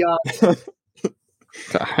need to be on.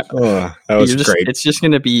 That was great. It's just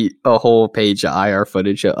going to be a whole page of IR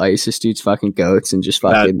footage of ISIS dudes fucking goats and just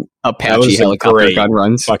fucking Apache helicopter gun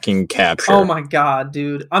runs. Fucking capture. Oh my god,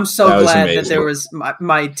 dude. I'm so glad that there was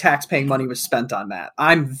my tax-paying money was spent on that.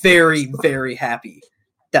 I'm very, very happy.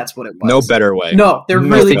 That's what it was. No better way. No, there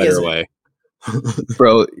really isn't. Way.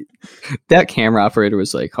 Bro, that camera operator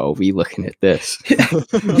was like, oh, we looking at this.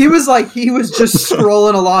 he was just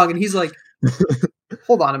scrolling along, and he's like,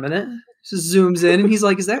 hold on a minute. Just zooms in, and he's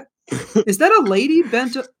like, is that a lady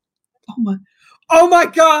bent oh my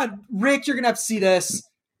god, Rick, you're gonna have to see this.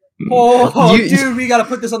 Dude, we gotta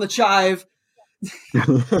put this on the chive.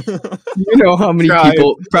 You know how many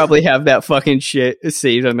people probably have that fucking shit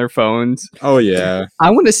saved on their phones? Oh yeah, I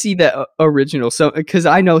want to see that original. So, because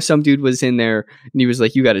I know some dude was in there and he was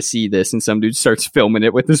like, "You got to see this," and some dude starts filming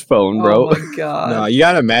it with his phone, bro. Oh my god! No, you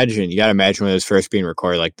gotta imagine when it was first being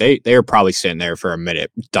recorded. Like they were probably sitting there for a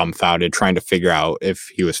minute, dumbfounded, trying to figure out if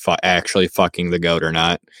he was actually fucking the goat or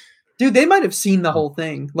not. Dude, they might have seen the whole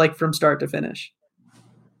thing, like from start to finish.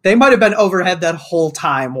 They might have been overhead that whole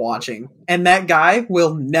time watching, and that guy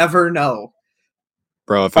will never know.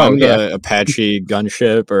 Bro, if I'm the Apache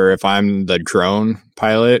gunship, or if I'm the drone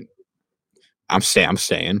pilot, I'm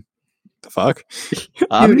staying. The fuck?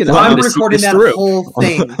 I'm recording that whole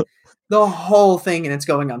thing. The whole thing, and it's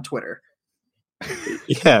going on Twitter.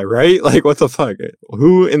 Yeah, right? Like, what the fuck?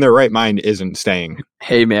 Who in their right mind isn't staying?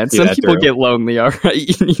 Hey, man, some people get lonely, all right?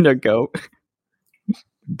 You need to go.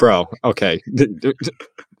 Bro, okay.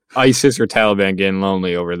 ISIS or Taliban getting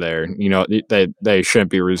lonely over there. You know, they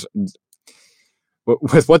shouldn't be with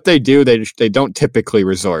what they do. They don't typically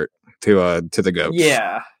resort to the goats.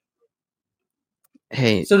 Yeah.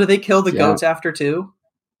 Hey, so do they kill the goats after too?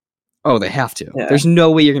 Oh, they have to. Yeah. There's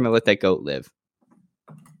no way you're gonna let that goat live.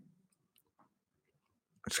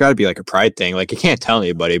 It's got to be like a pride thing. Like you can't tell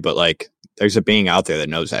anybody, but like there's a being out there that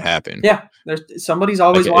knows that happened. Yeah, somebody's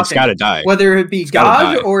always watching. It's got to die, whether it be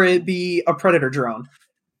God or it be a predator drone.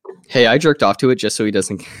 Hey, I jerked off to it just so he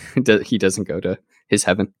doesn't go to his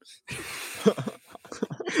heaven.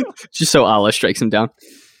 Just so Allah strikes him down.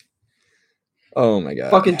 Oh my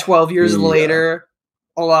god! Fucking 12 years later,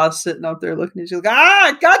 Allah's sitting up there looking at you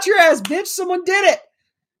like, got your ass, bitch! Someone did it.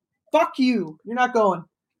 Fuck you! You're not going.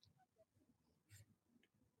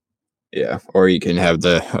 Yeah, or you can have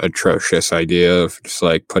the atrocious idea of just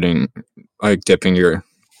like dipping your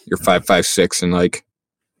 5.56 in like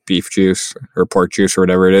beef juice or pork juice or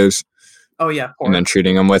whatever it is. Oh yeah, pork. And then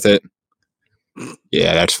shooting them with it.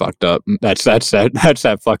 Yeah, that's fucked up. That's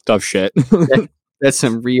that fucked up shit. That's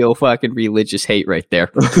some real fucking religious hate right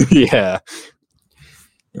there. Yeah,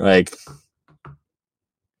 like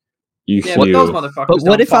those motherfuckers. But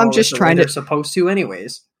what if I'm just trying to? They're supposed to,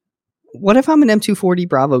 anyways. What if I'm an M240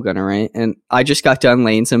 Bravo gunner, right? And I just got done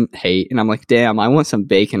laying some hate, and I'm like, damn, I want some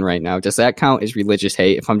bacon right now. Does that count as religious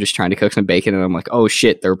hate if I'm just trying to cook some bacon and I'm like, oh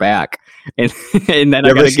shit, they're back, and then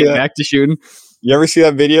I gotta get back to shooting? You ever see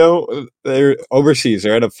that video? They're overseas.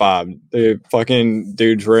 They're at a fob. The fucking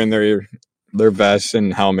dudes wearing their vests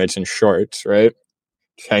and helmets and shorts, right?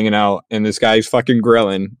 Just hanging out, and this guy's fucking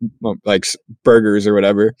grilling like burgers or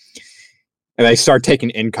whatever, and they start taking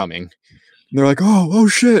incoming. And they're like, oh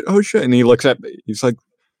shit, and he looks at me. He's like,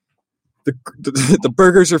 the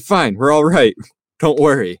burgers are fine. We're all right. Don't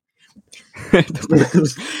worry.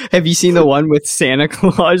 Have you seen the one with Santa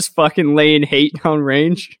Claus fucking laying hate down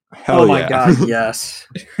range? Hell oh my god, yes.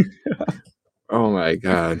 Oh my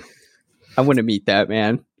god. I want to meet that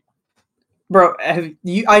man. Bro,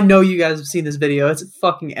 I know you guys have seen this video. It's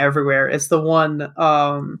fucking everywhere. It's the one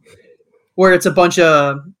where it's a bunch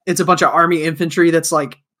of army infantry that's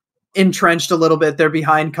like entrenched a little bit. They're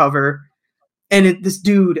behind cover. And this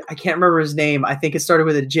dude, I can't remember his name. I think it started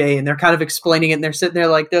with a J, and they're kind of explaining it, and they're sitting there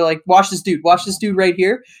they're like, watch this dude right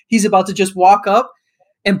here. He's about to just walk up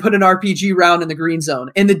and put an RPG round in the green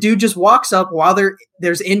zone. And the dude just walks up while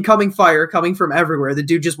there's incoming fire coming from everywhere. The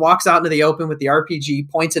dude just walks out into the open with the RPG,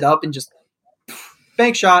 points it up, and just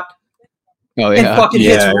bank shot. Oh yeah. And fucking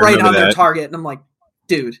hits right on their target. And I'm like,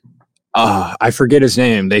 dude. I forget his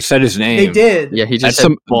name. They said his name. They did. Yeah, he just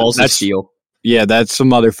said balls of steel. Yeah, that's some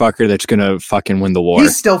motherfucker that's gonna fucking win the war.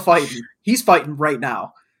 He's still fighting. He's fighting right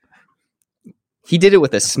now. He did it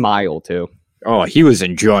with a smile too. Oh, he was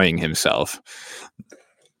enjoying himself.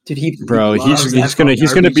 Dude, he's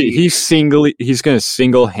gonna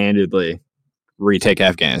single-handedly retake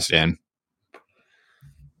Afghanistan.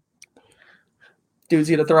 Dude's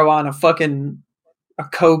gonna throw on a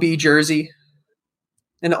Kobe jersey,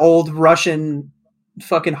 an old Russian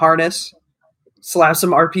fucking harness, slap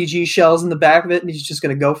some RPG shells in the back of it, and he's just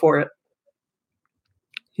gonna go for it.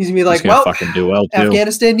 He's gonna be like, well, fucking do well too.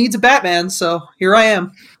 Afghanistan needs a Batman, so here I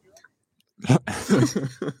am.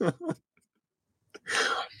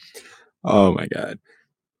 Oh my god.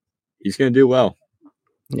 He's gonna do well.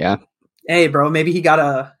 Yeah. Hey bro, maybe he got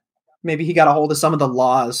a hold of some of the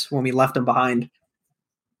laws when we left him behind.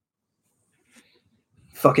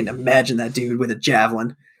 Fucking imagine that dude with a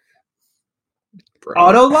javelin. Bro.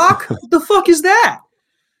 Auto lock? What the fuck is that?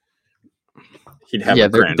 He'd have a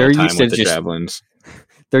grand old time with the javelins.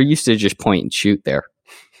 They're used to just point and shoot there.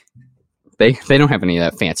 They don't have any of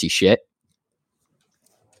that fancy shit.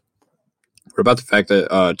 What about the fact that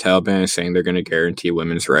Taliban is saying they're going to guarantee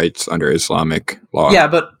women's rights under Islamic law? Yeah,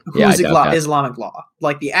 but who's Islamic law?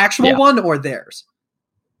 Like the actual one or theirs?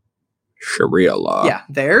 Sharia law. Yeah,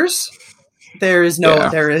 theirs? There is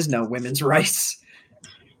no women's rights.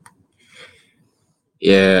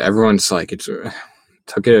 Yeah, everyone's like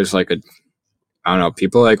took it as like I don't know,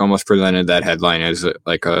 people like almost presented that headline as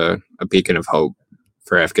like a beacon of hope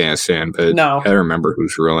for Afghanistan, but no. I gotta remember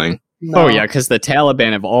who's ruling. No. Oh yeah, because the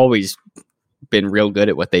Taliban have always been real good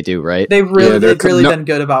at what they do, right? They've really been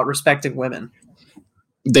good about respecting women.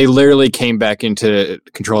 They literally came back into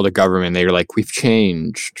control of the government. They were like, we've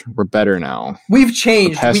changed. We're better now. We've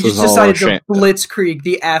changed. We just decided to blitzkrieg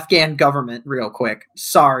the Afghan government real quick.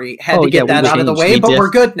 Sorry. Had to get that out of the way, but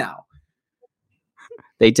we're good now.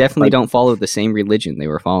 They definitely don't follow the same religion they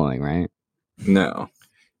were following, right? No.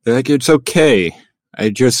 They're like, it's okay. I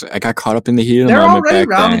got caught up in the heat of the moment. They're already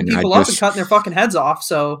rounding people up and cutting their fucking heads off,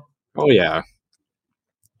 so. Oh, yeah.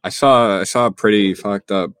 I saw a pretty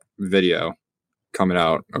fucked up video coming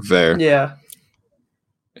out of there. Yeah.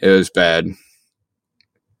 It was bad.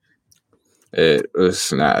 It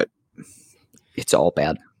was not It's all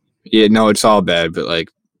bad. Yeah, no, it's all bad. But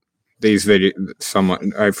like these video,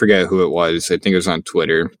 someone I forget who it was. I think it was on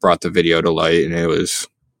Twitter. Brought the video to light, and it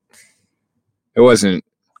wasn't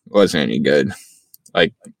any good.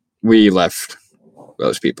 Like we left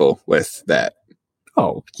those people with that.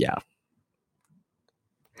 Oh yeah.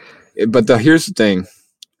 But here's the thing.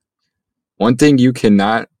 One thing you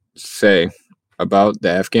cannot say about the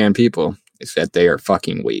Afghan people is that they are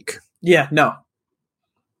fucking weak. Yeah, no,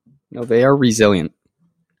 they are resilient.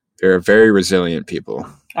 They're very resilient people.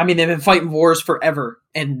 I mean, they've been fighting wars forever,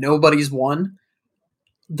 and nobody's won.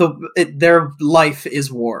 Their life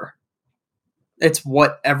is war. It's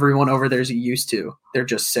what everyone over there is used to. They're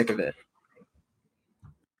just sick of it.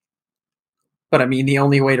 But I mean, the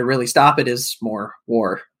only way to really stop it is more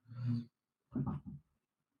war.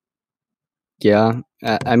 Yeah,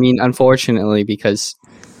 I mean, unfortunately, because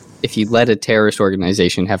if you let a terrorist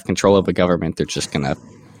organization have control of a government, they're just gonna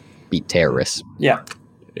be terrorists. Yeah.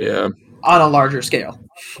 Yeah. On a larger scale.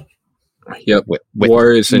 Yep.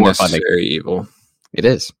 War is a necessary evil. It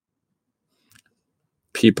is.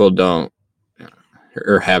 People don't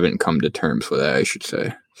or haven't come to terms with that, I should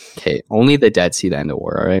say. Okay, only the dead see the end of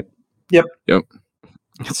war, all right? Yep.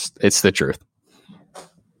 It's the truth.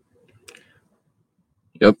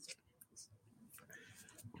 Yep.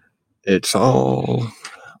 It's all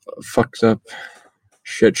a fucked up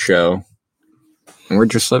shit show. And we're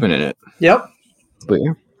just living in it. Yep. But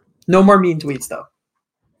yeah. No more mean tweets, though.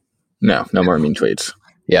 No more mean tweets.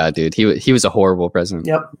 Yeah, dude. He was a horrible president.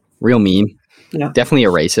 Yep. Real mean. Yeah. Definitely a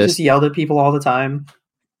racist. Just yelled at people all the time.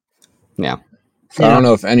 Yeah. So I don't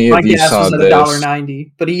know if any of you saw this. My gas was at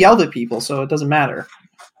 $1.90, but he yelled at people, so it doesn't matter.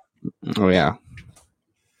 Oh, yeah.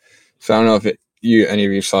 So I don't know if any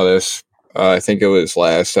of you saw this. I think it was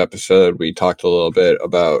last episode. We talked a little bit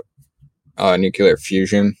about nuclear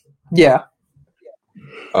fusion. Yeah.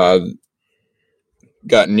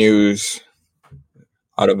 Got news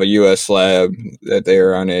out of a U.S. lab that they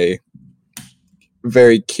are on a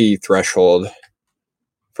very key threshold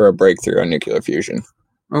for a breakthrough on nuclear fusion.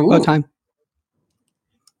 What time?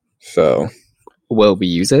 So, will we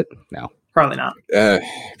use it? No, probably not.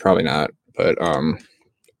 Probably not. But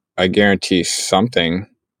I guarantee something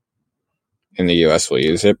in the U.S. will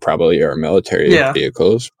use it. Probably our military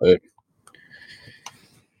vehicles. But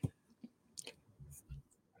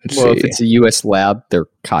if it's a U.S. lab, they're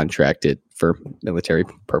contracted for military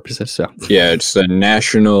purposes. So yeah, it's the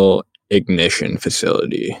National Ignition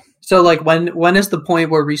Facility. So like when is the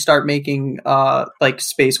point where we start making like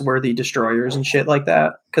space-worthy destroyers and shit like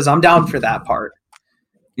that? Because I'm down for that part.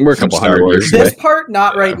 We're a couple hundred years away. This part,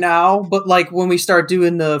 not right now, but like when we start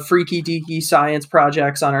doing the freaky deaky science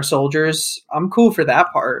projects on our soldiers, I'm cool for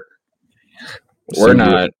that part. We're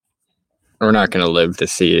not going to live to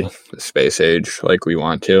see the space age like we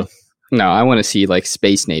want to. No, I want to see like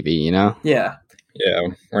Space Navy, you know? Yeah. Yeah,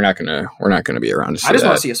 we're not gonna be around to see that. I just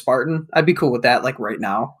want to see a Spartan. I'd be cool with that, like right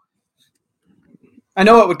now. I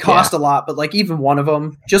know it would cost a lot, but like even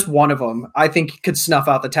just one of them, I think could snuff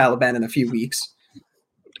out the Taliban in a few weeks.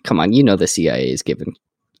 Come on, you know the CIA is giving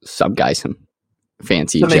some guys some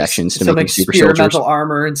fancy injections to make them super soldiers. Experimental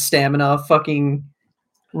armor and stamina, fucking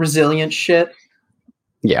resilient shit.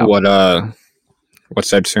 Yeah. What's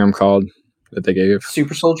that serum called that they gave?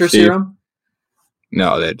 Super soldier serum?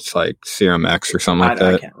 No, that's like Serum X or something like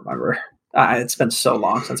that. I can't remember. It's been so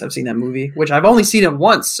long since I've seen that movie, which I've only seen it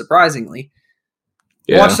once, surprisingly.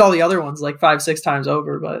 Yeah. I watched all the other ones like 5-6 times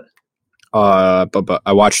over, but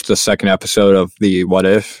I watched the second episode of the What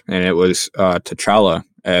If, and it was T'Challa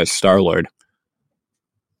as Star-Lord.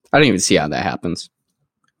 I didn't even see how that happens.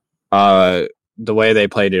 The way they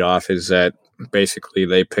played it off is that basically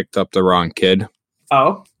they picked up the wrong kid.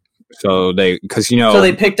 Oh. So they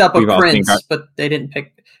picked up a prince, but they didn't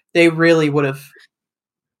pick. They really would have.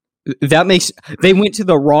 They went to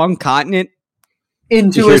the wrong continent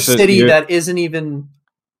into a city that isn't even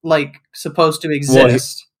like supposed to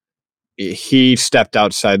exist. Well, he stepped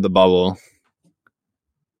outside the bubble,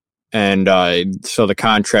 and so the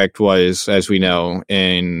contract was, as we know,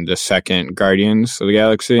 in the second Guardians of the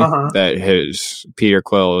Galaxy, that Peter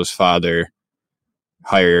Quill's father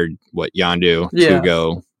hired Yondu to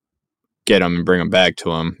go get him and bring him back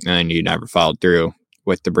to him, and then he never followed through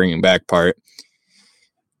with the bringing back part.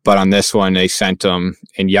 But on this one, they sent him,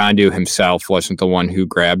 and Yondu himself wasn't the one who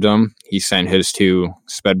grabbed him. He sent his 2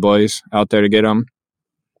 sped boys out there to get him,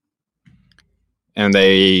 and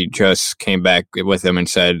they just came back with him and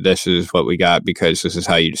said, "This is what we got because this is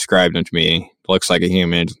how you described him to me. Looks like a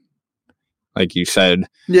human, like you said."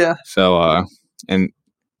 Yeah. So, and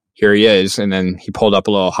here he is, and then he pulled up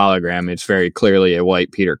a little hologram. It's very clearly a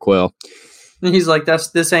white Peter Quill. And he's like,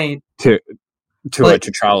 this ain't. to a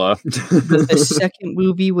T'Challa. The second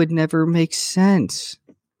movie would never make sense.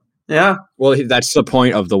 Yeah. Well, that's the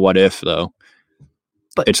point of the what if, though.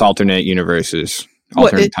 But it's alternate universes,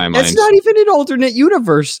 alternate timelines. It's not even an alternate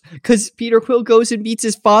universe because Peter Quill goes and beats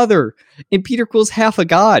his father, and Peter Quill's half a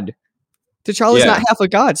god. T'Challa's not half a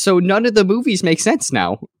god, so none of the movies make sense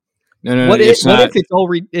now. No, what if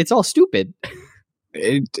it's all stupid?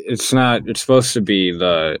 It's not. It's supposed to be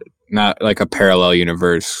not like a parallel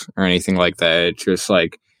universe or anything like that. It's just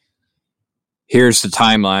like, here's the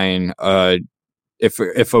timeline.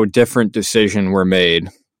 If a different decision were made,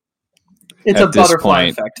 it's a butterfly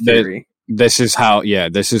effect theory. This is how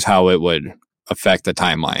it would affect the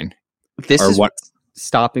timeline. This is what's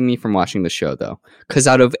stopping me from watching the show, though, because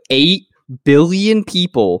out of 8 billion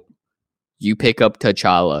people, you pick up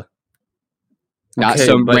T'Challa, not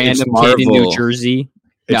some random kid in New Jersey.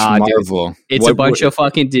 It's Marvel. Dude, it's a bunch of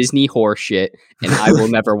fucking Disney horse shit, and I will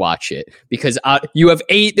never watch it because you have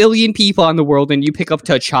 8 billion people in the world, and you pick up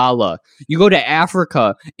T'Challa. You go to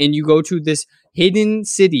Africa, and you go to this hidden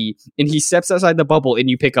city, and he steps outside the bubble, and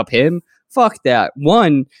you pick up him. Fuck that.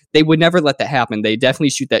 1, they would never let that happen. They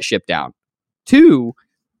definitely shoot that ship down. 2,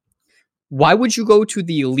 why would you go to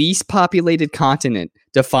the least populated continent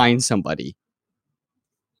to find somebody?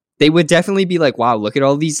 They would definitely be like, wow, look at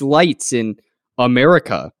all these lights in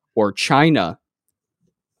America or China.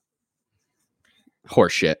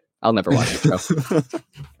 Horseshit. I'll never watch the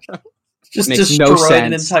show. Just destroyed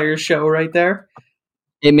an entire show right there.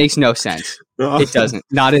 It makes no sense. It doesn't.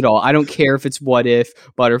 Not at all. I don't care if it's what if,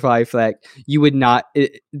 butterfly effect. You would not.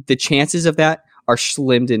 The chances of that are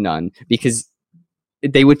slim to none because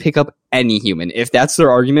they would pick up any human. If that's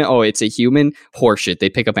their argument, it's a human, horseshit. They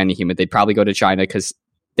pick up any human. They'd probably go to China because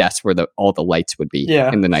that's where all the lights would be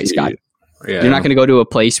in the night sky. Yeah. You're not going to go to a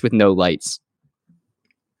place with no lights.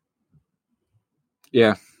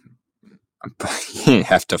 Yeah. You didn't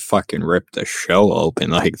have to fucking rip the show open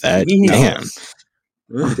like that. Damn.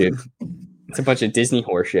 Dude, it's a bunch of Disney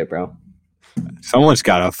horseshit, bro. Someone's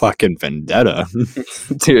got a fucking vendetta.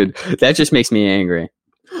 Dude, that just makes me angry.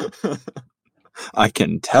 I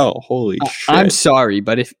can tell. Holy shit. I'm sorry,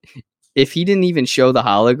 but if he didn't even show the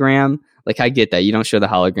hologram, like I get that. You don't show the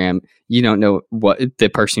hologram, you don't know what the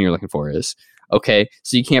person you're looking for is. Okay?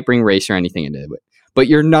 So you can't bring race or anything into it. But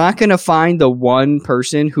you're not going to find the one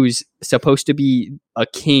person who's supposed to be a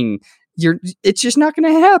king. It's just not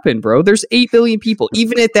going to happen, bro. There's 8 billion people.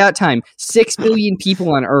 Even at that time, 6 billion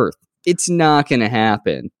people on Earth. It's not going to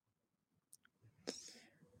happen.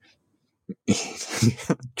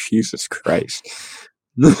 Jesus Christ.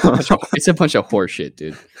 It's a bunch of horseshit,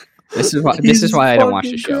 dude. This is why I don't watch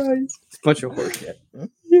the show. Christ. It's a bunch of horseshit.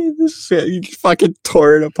 You just fucking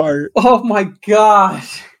tore it apart. Oh my god.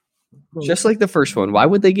 Just like the first one, why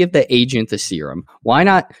would they give the agent the serum? Why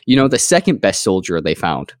not, the second best soldier they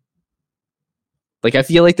found? Like, I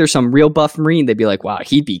feel like there's some real buff Marine. They'd be like, wow,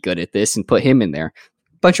 he'd be good at this and put him in there.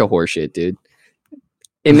 Bunch of horseshit, dude.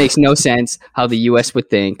 It makes no sense how the U.S. would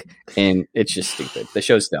think, and it's just stupid. The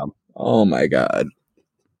show's dumb. Oh my god.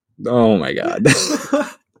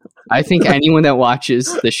 I think anyone that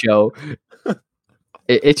watches the show,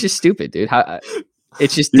 it's just stupid, dude.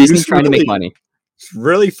 It's just Disney trying to make money. It's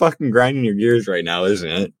really fucking grinding your gears right now, isn't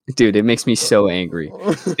it? Dude, it makes me so angry.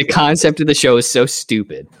 The concept of the show is so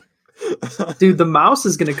stupid. Dude, the mouse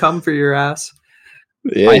is going to come for your ass.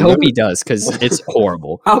 Yeah, I hope he does, because it's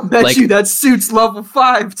horrible. I'll bet you that suit's level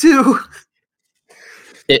 5, too.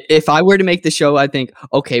 If I were to make the show, I'd think,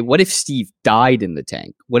 okay, what if Steve died in the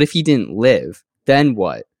tank? What if he didn't live? Then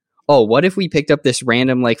what? Oh, what if we picked up this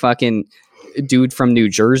random, fucking dude from New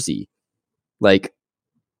Jersey? That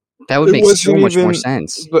would make so much more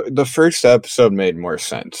sense. The first episode made more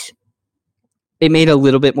sense. It made a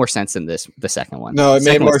little bit more sense than the second one. No, it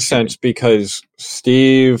made more sense because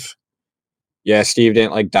Steve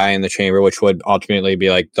didn't die in the chamber, which would ultimately be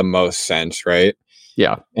the most sense, right?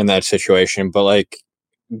 Yeah. In that situation. But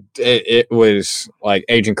it was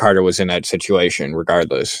Agent Carter was in that situation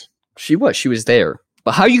regardless. She was there.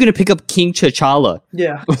 But how are you going to pick up King T'Challa?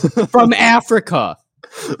 Yeah. From Africa?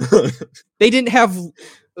 They didn't have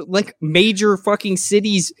major fucking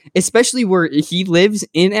cities, especially where he lives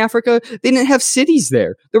in Africa. They didn't have cities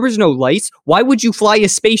there. There was no lights. Why would you fly a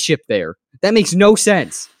spaceship there? That makes no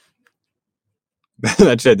sense.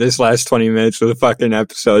 That's it. This last 20 minutes of the fucking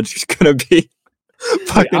episode is going to be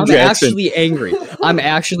fucking I'm Jackson. Actually angry. I'm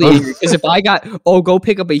actually angry. Because if I go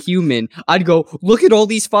pick up a human, I'd go, look at all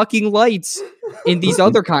these fucking lights in these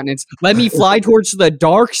other continents. Let me fly towards the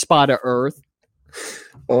dark spot of Earth.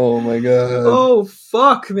 Oh my god. Oh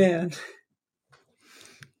fuck, man.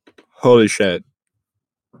 Holy shit.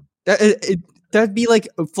 That'd be like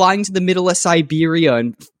flying to the middle of Siberia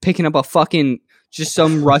and picking up a fucking just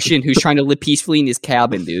some Russian who's trying to live peacefully in his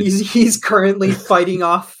cabin, dude. He's currently fighting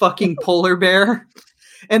off fucking polar bear,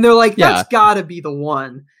 and they're like, that's gotta be the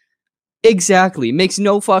one. Exactly. Makes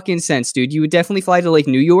no fucking sense, dude. You would definitely fly to like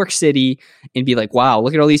New York City and be like, wow,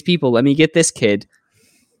 look at all these people. Let me get this kid.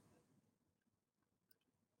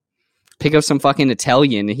 Pick up some fucking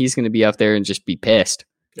Italian and he's going to be up there and just be pissed.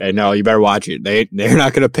 Hey, no, you better watch it. They're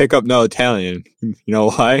not going to pick up no Italian. You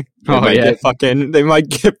know why? They might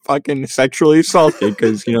get fucking sexually assaulted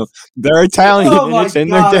because, you know, they're Italian and it's in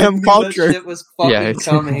their damn culture.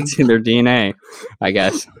 It's in their DNA, I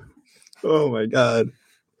guess. Oh my God.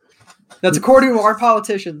 That's according to our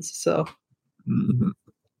politicians, so.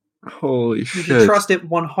 Holy shit. You can trust it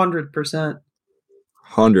 100%.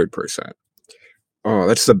 100%. Oh,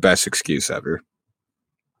 that's the best excuse ever.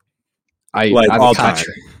 I'm all time.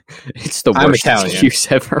 It's the worst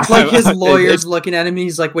excuse ever. Like his lawyer's looking at him and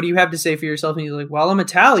he's like, what do you have to say for yourself? And he's like, well, I'm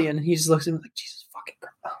Italian. And he just looks at him like, Jesus fucking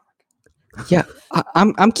Christ. Yeah,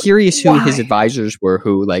 I'm curious who his advisors were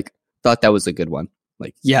who like thought that was a good one.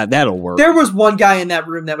 Like, yeah, that'll work. There was one guy in that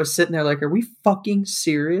room that was sitting there like, are we fucking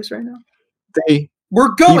serious right now?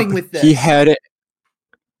 We're going with this. He had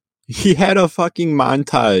a fucking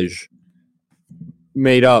montage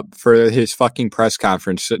made up for his fucking press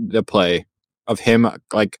conference to play of him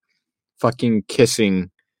like fucking kissing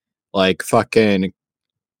like fucking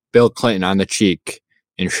Bill Clinton on the cheek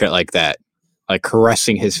and shit like that. Like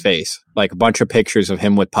caressing his face. Like a bunch of pictures of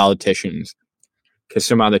him with politicians. Kiss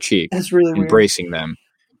him on the cheek. That's really embracing weird. them,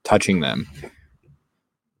 touching them.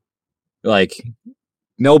 Like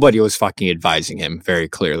nobody was fucking advising him very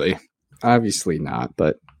clearly. Obviously not,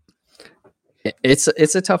 but it's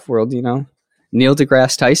a tough world, you know. Neil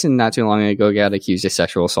deGrasse Tyson not too long ago got accused of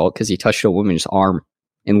sexual assault because he touched a woman's arm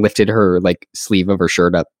and lifted her like sleeve of her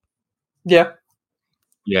shirt up. Yeah.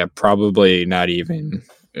 Yeah, probably not even.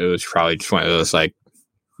 It was probably just one of those like.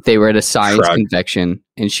 They were at a science convention,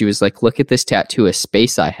 and she was like, look at this tattoo of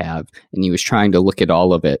space I have. And he was trying to look at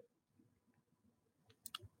all of it.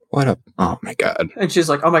 Oh my God. And she's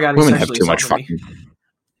like, oh my God. Women have too much fucking.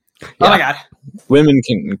 Yeah. Oh my God. Women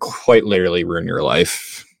can quite literally ruin your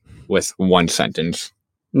life with one sentence.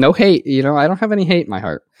 No hate. You know, I don't have any hate in my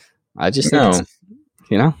heart. I just think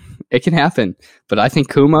you know, it can happen. But I think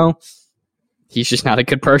Kumo, he's just not a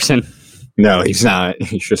good person. No, he's not.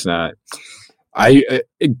 He's just not.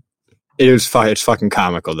 It's fucking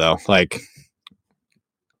comical though. Like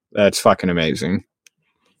that's fucking amazing.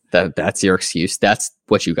 That's your excuse. That's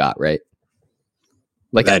what you got, right?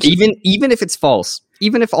 Like even if it's false,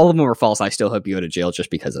 even if all of them are false, I still hope you go to jail just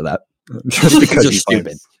because of that. Just because you're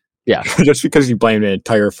stupid. Yeah. Just because you blame the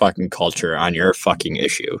entire fucking culture on your fucking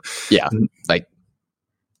issue. Yeah. Like,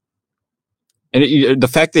 and the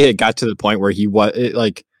fact that it got to the point where he wasn't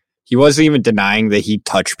even denying that he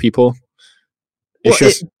touched people.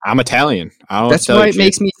 It's I'm Italian. That's why it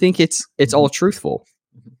makes me think it's all truthful.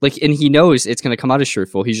 Like, and he knows it's going to come out as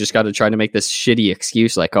truthful. He's just got to try to make this shitty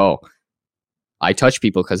excuse like, oh, I touch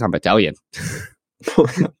people because I'm Italian.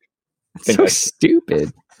 It's so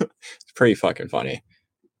stupid. It's pretty fucking funny.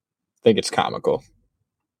 I think it's comical.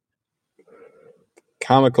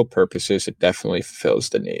 Comical purposes, it definitely fulfills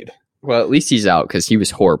the need. Well, at least he's out because he was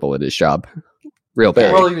horrible at his job. Real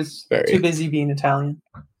bad. Well, he was too busy being Italian.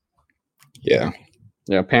 Yeah.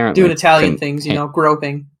 Yeah, apparently. Doing Italian things, you know,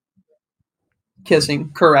 groping,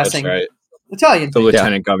 kissing, caressing. That's right. Italian The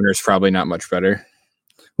lieutenant governor's probably not much better.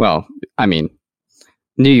 Well, I mean,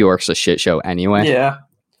 New York's a shit show anyway. Yeah.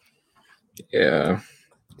 Yeah.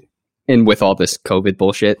 And with all this COVID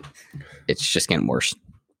bullshit, it's just getting worse.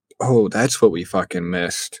 Oh, that's what we fucking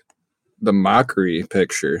missed. The mockery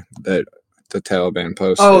picture that the Taliban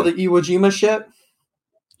posted. Oh, the Iwo Jima shit?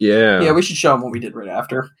 Yeah. Yeah, we should show them what we did right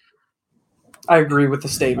after. I agree with the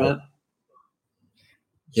statement.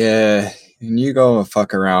 Yeah, and you go and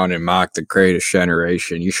fuck around and mock the greatest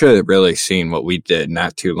generation. You should have really seen what we did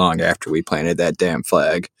not too long after we planted that damn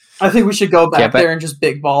flag. I think we should go back there and just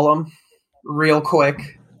big ball them real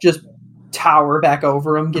quick. Just tower back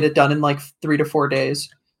over them. Get it done in like 3 to 4 days.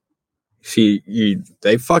 See,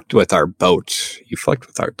 they fucked with our boats. You fucked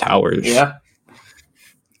with our towers. Yeah.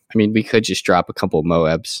 I mean, we could just drop a couple of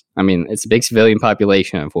Moabs. I mean, it's a big civilian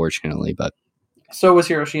population, unfortunately, but... So was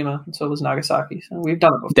Hiroshima, and so was Nagasaki. So we've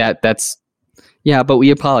done it before. That's... Yeah, but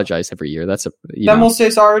we apologize every year. That's a... We'll say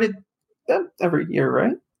sorry to them every year,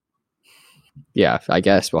 right? Yeah, I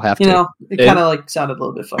guess we'll have to. You know, it kind of like sounded a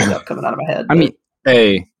little bit fucked up coming out of my head. I mean,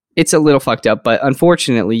 hey... It's a little fucked up, but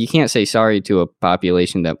unfortunately, you can't say sorry to a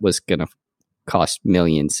population that was going to cost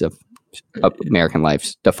millions of American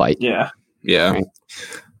lives to fight. Yeah. Yeah. Right?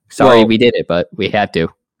 Sorry, we did it, but we had to.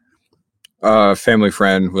 A family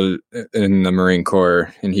friend was in the Marine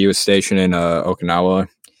Corps, and he was stationed in Okinawa,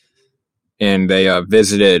 and they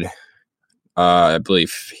visited, I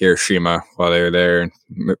believe, Hiroshima while they were there, and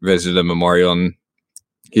visited the memorial, and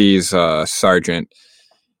he's a sergeant.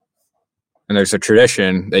 And there's a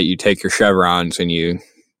tradition that you take your chevrons and you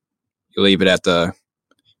leave it at the,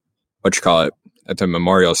 at the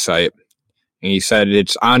memorial site. And he said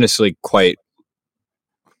it's honestly quite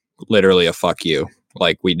literally a fuck you.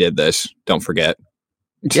 Like, we did this. Don't forget.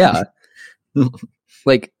 Yeah.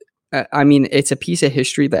 Like, I mean, it's a piece of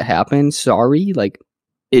history that happened. Sorry. Like,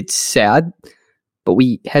 it's sad, but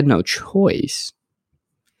we had no choice.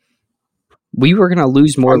 We were going to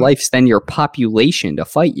lose more lives than your population to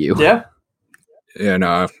fight you. Yeah. Yeah,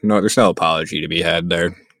 no, there's no apology to be had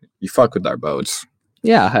there. You fuck with our boats.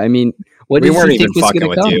 Yeah, I mean, what did you think was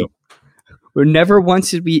going to come? You. Never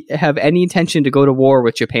once did we have any intention to go to war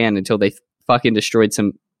with Japan until they fucking destroyed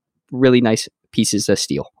some really nice pieces of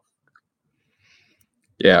steel.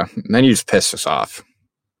 Yeah, and then you just piss us off.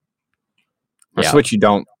 That's what you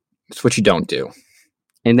don't. That's what you don't do.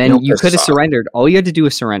 And then you could have surrendered. All you had to do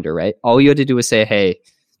was surrender, right? All you had to do was say, "Hey,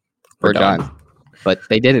 we're done." But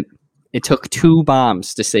they didn't. It took 2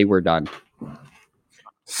 bombs to say we're done.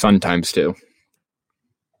 Sometimes 2.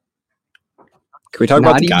 Can we talk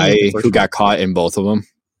about the guy who got caught in both of them?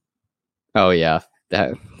 Oh yeah,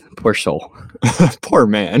 that poor soul. Poor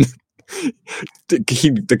man.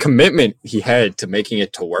 The commitment he had to making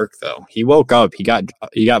it to work, though. He woke up, he got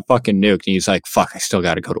fucking nuked, and he's like, "Fuck, I still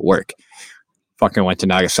got to go to work." Fucking went to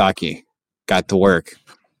Nagasaki, got to work,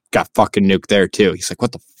 got fucking nuked there too. He's like,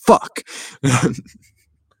 "What the fuck?"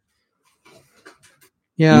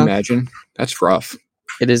 Yeah, can you imagine? That's rough.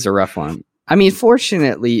 It is a rough one. I mean,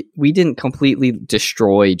 fortunately, we didn't completely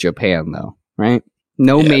destroy Japan, though, right?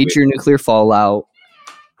 No major nuclear fallout.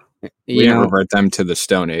 We didn't revert them to the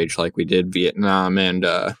Stone Age like we did Vietnam and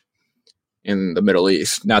in the Middle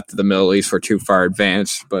East. Not that the Middle East were too far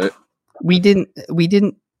advanced, but we didn't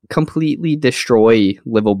completely destroy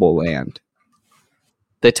livable land.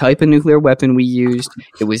 The type of nuclear weapon we used,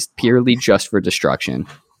 it was purely just for destruction.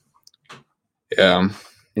 Yeah.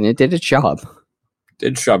 And it did its job.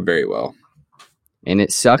 Did job very well. And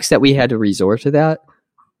it sucks that we had to resort to that.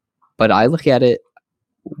 But I look at it,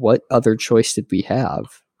 what other choice did we have?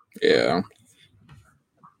 Yeah.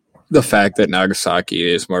 The fact that Nagasaki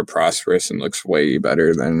is more prosperous and looks way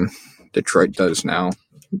better than Detroit does now.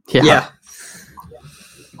 Yeah.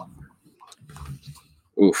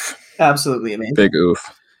 Oof. Absolutely amazing. Big oof.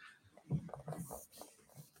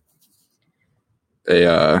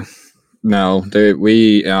 I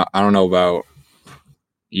don't know about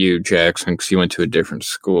you, Jackson, because you went to a different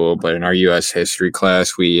school, but in our U.S. history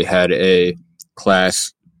class, we had a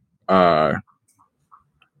class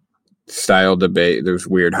style debate. It was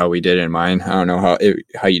weird how we did it in mine. I don't know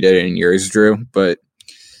how you did it in yours, Drew, but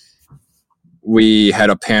we had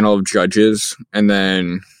a panel of judges and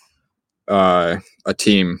then a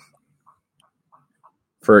team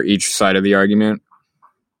for each side of the argument,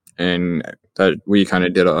 and that we kind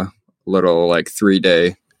of did a little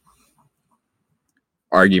 3-day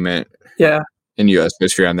argument in U.S.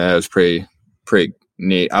 history on that. It was pretty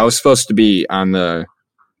neat. I was supposed to be on the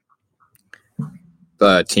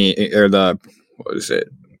team, or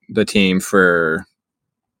the team for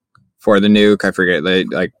the nuke. I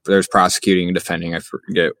forget. There's prosecuting and defending. I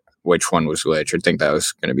forget which one was which. I think that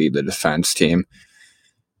was going to be the defense team.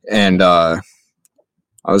 And I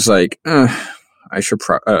was like, I should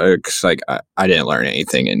because I didn't learn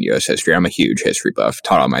anything in U.S. history. I'm a huge history buff.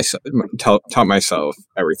 Taught myself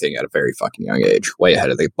everything at a very fucking young age. Way ahead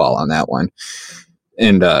of the ball on that one.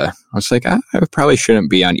 And I was like, I probably shouldn't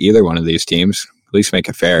be on either one of these teams. At least make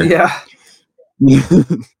it fair. Yeah.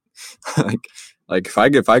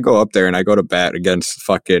 if I go up there and I go to bat against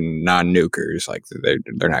fucking non-nukers,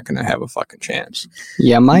 they're not going to have a fucking chance.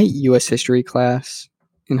 Yeah, my U.S. history class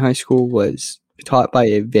in high school was taught by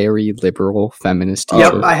a very liberal feminist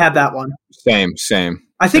teacher. Yep, I had that one. Same.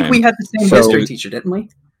 I think we had the same history teacher, didn't we?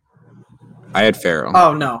 I had Farrell.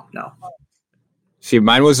 Oh, no. See,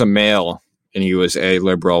 mine was a male, and he was a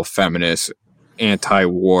liberal, feminist,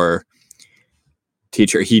 anti-war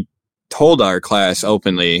teacher. He told our class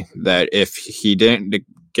openly that if he didn't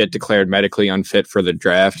get declared medically unfit for the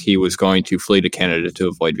draft, he was going to flee to Canada to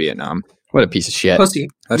avoid Vietnam. What a piece of shit. Pussy.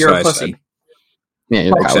 That's You're what a pussy. I said. Yeah,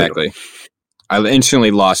 you're exactly. I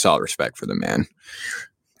instantly lost all respect for the man.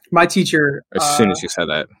 My teacher, as soon as you said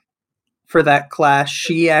that, for that class,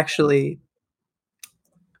 she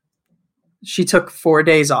took 4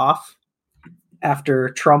 days off after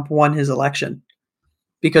Trump won his election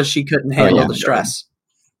because she couldn't handle the stress.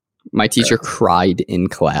 My teacher cried in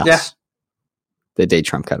class the day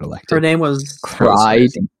Trump got elected. Her name was... Cried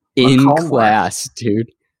in class,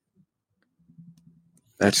 dude.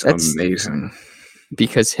 That's amazing.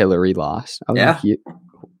 Because Hillary lost. I was like,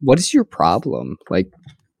 what is your problem? Like,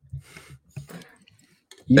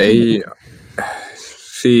 when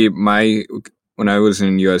I was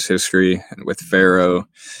in U.S. history with Pharaoh,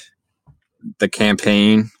 the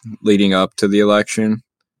campaign leading up to the election,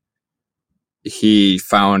 he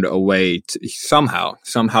found a way to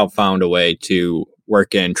somehow found a way to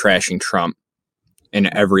work in trashing Trump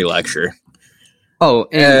in every lecture. Oh,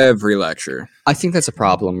 every lecture. I think that's a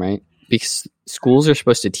problem, right? Because schools are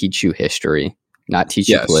supposed to teach you history, not teach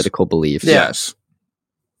you political beliefs. Yes.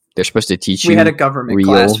 They're supposed to teach you We had a government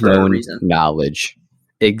class for a reason. Knowledge.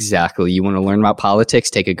 Exactly. You want to learn about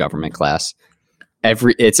politics? Take a government class.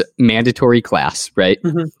 It's a mandatory class, right?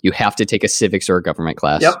 Mm-hmm. You have to take a civics or a government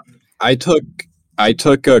class. Yep. I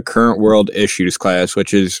took a current world issues class,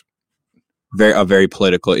 which is a very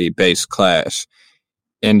politically based class,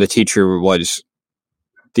 and the teacher was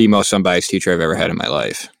the most unbiased teacher I've ever had in my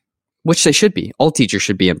life. Which they should be. All teachers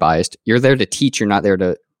should be unbiased. You're there to teach. You're not there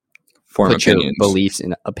to form put opinions. Your beliefs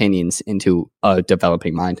and opinions into a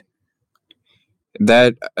developing mind.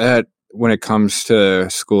 That when it comes to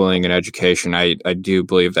schooling and education, I do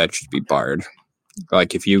believe that should be barred.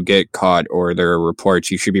 Like, if you get caught or there are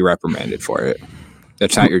reports, you should be reprimanded for it.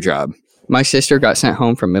 That's not your job. My sister got sent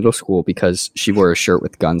home from middle school because she wore a shirt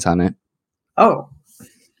with guns on it. Oh.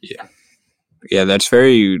 Yeah, that's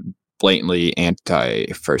very blatantly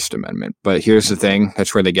anti-First Amendment. But here's the thing.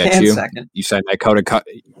 That's where they get you. Second. You sign that code of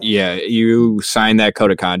you sign that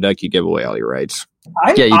code of conduct, you give away all your rights.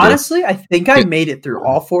 I think I made it through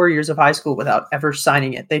all 4 years of high school without ever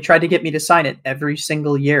signing it. They tried to get me to sign it every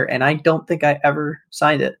single year, and I don't think I ever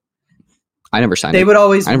signed it. I never signed it. They would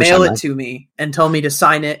always mail it to me and tell me to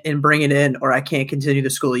sign it and bring it in, or I can't continue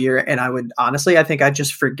the school year. And I think I'd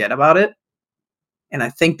just forget about it. And I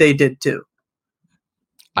think they did too.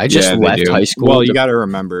 I just left high school. Well, you got to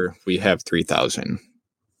remember, we have 3,000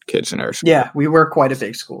 kids in our school. Yeah, we were quite a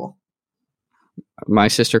big school. My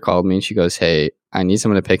sister called me and she goes, "Hey, I need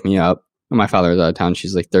someone to pick me up." And my father was out of town.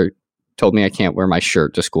 She's like, "They told me I can't wear my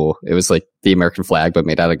shirt to school." It was like the American flag, but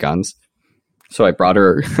made out of guns. So I brought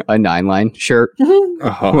her a 9-line shirt.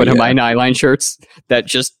 One of my 9-line shirts that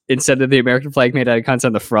just, instead of the American flag made out of guns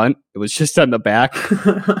on the front, it was just on the back.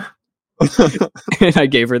 And I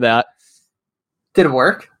gave her that. Did it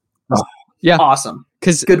work? Yeah. Awesome.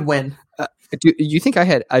 Good win. You think I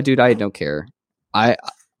had no care.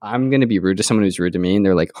 I'm going to be rude to someone who's rude to me. And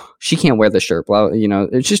they're like, "Oh, she can't wear the shirt." Well,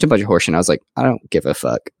 it's just a bunch of horseshit. I was like, I don't give a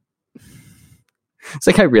fuck. It's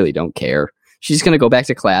like, I really don't care. She's going to go back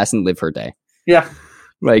to class and live her day. Yeah.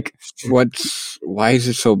 Like, why is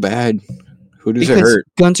it so bad? Who does it hurt?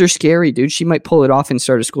 Guns are scary, dude. She might pull it off and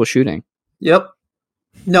start a school shooting. Yep.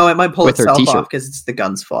 No, it might pull itself off because it's the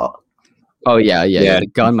gun's fault. Oh, yeah. The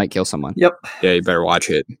gun might kill someone. Yep. Yeah, you better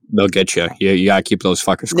watch it. They'll get you. You got to keep those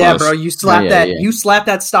fuckers close. Yeah, bro. You slap you slap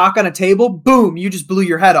that stock on a table, boom, you just blew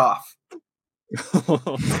your head off.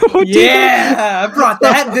 Yeah, I brought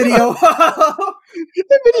that video.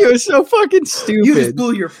 That video is so fucking stupid. You just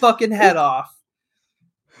blew your fucking head off.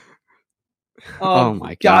 Oh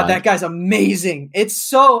my God. That guy's amazing. It's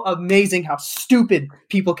so amazing how stupid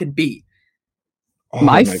people can be.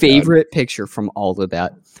 My favorite picture from all of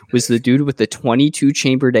that was the dude with the 22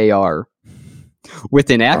 chambered AR with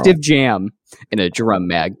an active jam and a drum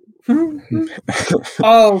mag. From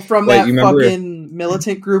that fucking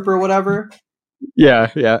militant group or whatever.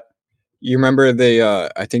 Yeah. You remember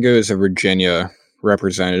I think it was a Virginia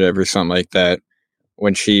representative or something like that,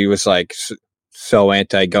 when she was like so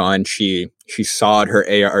anti-gun, she sawed her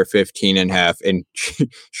AR-15 in half and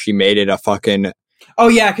she made it a fucking... Oh,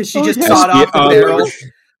 yeah, because she just sawed off the barrel.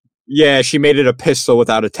 Yeah, she made it a pistol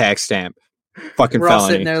without a tax stamp. Fucking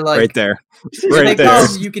felony. There like, right there. Right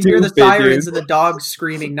there. You can hear the sirens and the dogs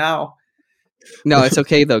screaming now. No, it's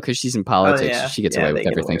okay, though, because she's in politics. She gets away with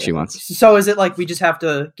everything she wants. So is it like we just have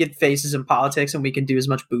to get faces in politics and we can do as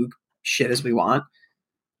much boog shit as we want?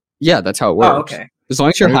 Yeah, that's how it works. Oh, okay. As long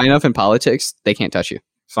as you're high enough in politics, they can't touch you.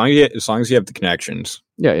 As long as you have the connections.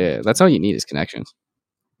 Yeah. That's all you need is connections.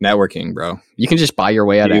 Networking, bro. You can just buy your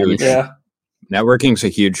way out of anything. Yeah. Networking's a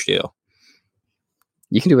huge deal.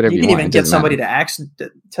 You can do whatever you want. You can even get somebody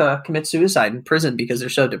to commit suicide in prison because they're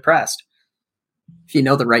so depressed. If you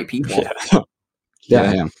know the right people.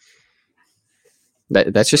 Yeah.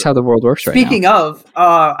 That's just how the world works right now. Speaking of,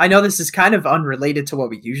 I know this is kind of unrelated to what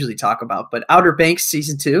we usually talk about, but Outer Banks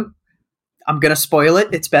Season 2, I'm going to spoil it.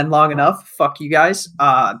 It's been long enough. Fuck you guys.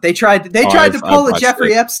 They tried to pull a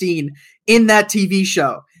Jeffrey Epstein in that TV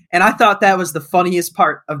show. And I thought that was the funniest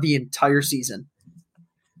part of the entire season.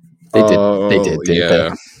 They did.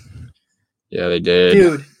 Yeah. Yeah, they did.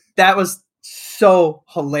 Dude, that was so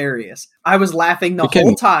hilarious. I was laughing the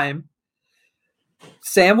whole time.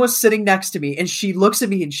 Sam was sitting next to me and she looks at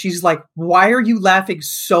me and she's like, "Why are you laughing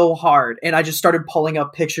so hard?" And I just started pulling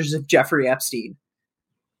up pictures of Jeffrey Epstein.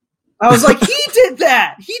 I was like, he did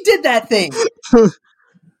that. He did that thing.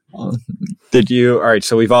 Did you? All right.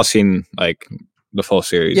 So we've all seen like the full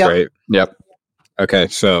series, right? Yep. Okay.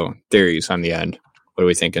 So theories on the end. What are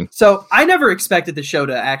we thinking? So I never expected the show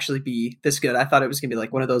to actually be this good. I thought it was going to be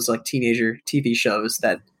like one of those like teenager TV shows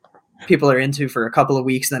that people are into for a couple of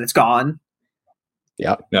weeks and then it's gone.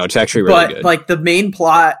 Yeah. No, it's actually really good. Like the main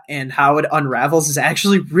plot and how it unravels is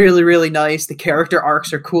actually really, really nice. The character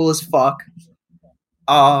arcs are cool as fuck.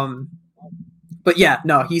 But yeah,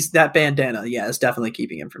 no, he's that bandana. Yeah, is definitely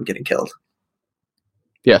keeping him from getting killed.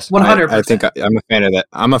 Yes, 100%. I think I'm a fan of that.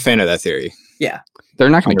 I'm a fan of that theory. Yeah, they're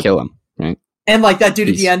not going to kill him, right? And like that dude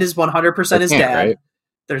at the end is 100% his dad. Right?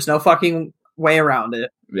 There's no fucking way around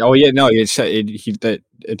it. Oh yeah, no, it said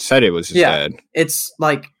it was his dad. It's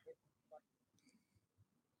like,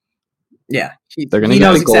 yeah, he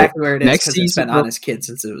knows exactly where it is next because it's been on his kid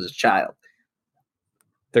since it was a child.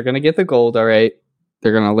 They're going to get the gold, all right.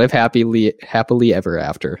 They're going to live happily ever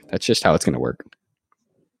after. That's just how it's going to work.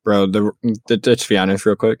 Bro, let's be honest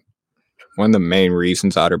real quick. One of the main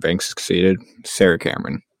reasons Outer Banks succeeded, Sarah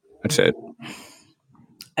Cameron. That's it.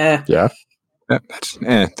 Yeah.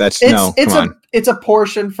 It's a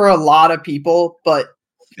portion for a lot of people, but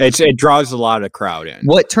it draws a lot of crowd in.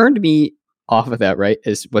 What turned me off of that, right,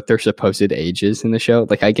 is what their supposed age is in the show.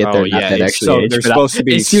 Like, I get they're not that actually age, they're supposed to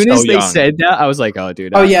be as soon as they young. said that, I was like, oh,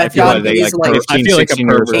 dude. I feel like I feel like a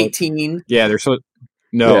pervert. 18. Yeah, they're so...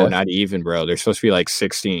 No, not even, bro. They're supposed to be like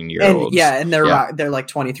 16-year-olds. And they're like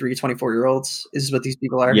 23, 24-year-olds is what these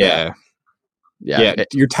people are. Yeah.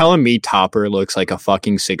 You're telling me Topper looks like a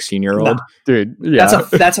fucking 16-year-old? No. Dude, yeah.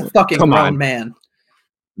 That's a fucking grown man.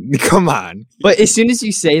 Come on. But as soon as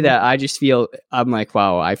you say that, I'm like,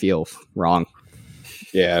 wow, I feel wrong.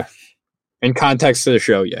 Yeah. In context to the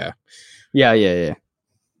show, yeah. Yeah.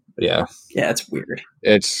 Yeah, it's weird.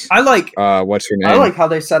 I like what's her name? I like how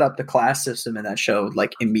they set up the class system in that show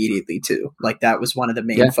like immediately too. Like that was one of the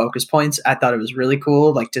main focus points. I thought it was really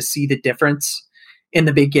cool, like to see the difference in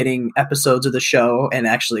the beginning episodes of the show and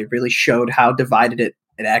actually really showed how divided it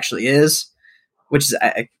actually is, which is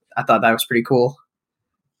I thought that was pretty cool.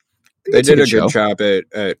 They did a good job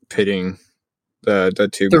at pitting the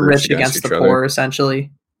two the groups rich against the other. poor,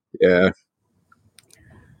 essentially. Yeah,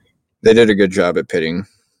 they did a good job at pitting.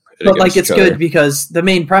 But like it's good because the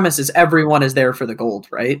main premise is everyone is there for the gold,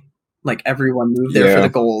 right? Like everyone moved there for the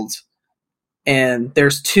gold. And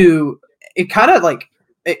there's two, it kind of like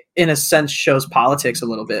it, in a sense shows politics a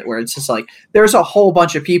little bit where it's just like there's a whole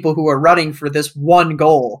bunch of people who are running for this one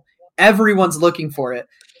goal. Everyone's looking for it,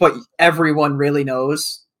 but everyone really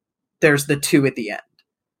knows there's the two at the end.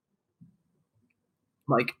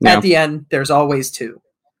 Like at the end, there's always two.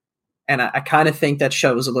 And I kind of think that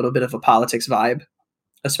shows a little bit of a politics vibe.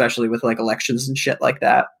 Especially with like elections and shit like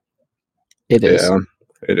that. It is. Yeah,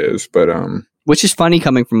 it is. But which is funny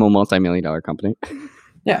coming from a multi-million-dollar company.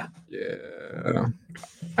 Yeah. Yeah.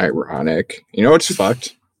 Ironic. You know what's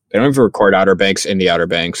fucked? They don't even record Outer Banks in the Outer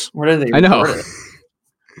Banks. Where do they record it?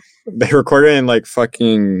 They recorded in like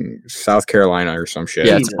fucking South Carolina or some shit.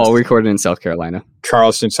 Yeah, it's all recorded in South Carolina.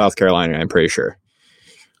 Charleston, South Carolina, I'm pretty sure.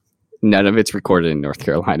 None of it's recorded in North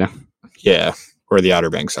Carolina. Yeah. Or the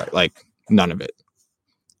Outer Banks side. Like, none of it.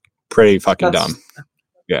 Pretty fucking dumb.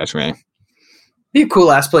 Yeah, that's me. Be a cool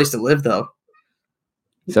ass place to live, though.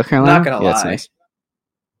 South Carolina, not gonna lie. That's nice.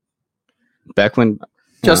 Back when,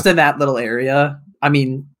 just in that little area. I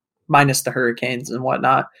mean, minus the hurricanes and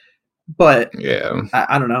whatnot. But yeah,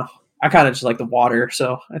 I don't know. I kind of just like the water,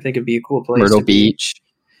 so I think it'd be a cool place. Myrtle Beach,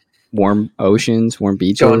 warm oceans, warm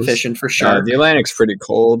beaches. Going fishing for sure. The Atlantic's pretty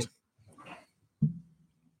cold.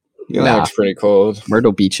 Atlantic's pretty cold.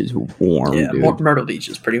 Myrtle Beach is warm. Yeah, dude. Myrtle Beach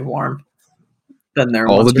is pretty warm. Been there.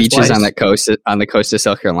 All the beaches on the coast of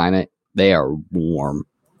South Carolina, they are warm.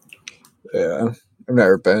 Yeah, I've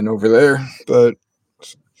never been over there, but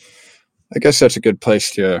I guess that's a good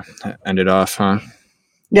place to end it off, huh?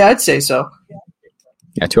 Yeah, I'd say so.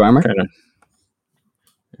 Yeah, 2 armor. Kinda.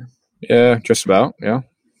 Yeah, just about. Yeah,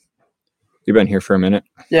 you've been here for a minute.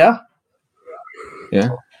 Yeah. Yeah.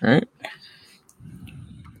 All right.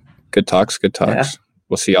 Good talks. Yeah.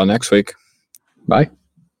 We'll see y'all next week. Bye.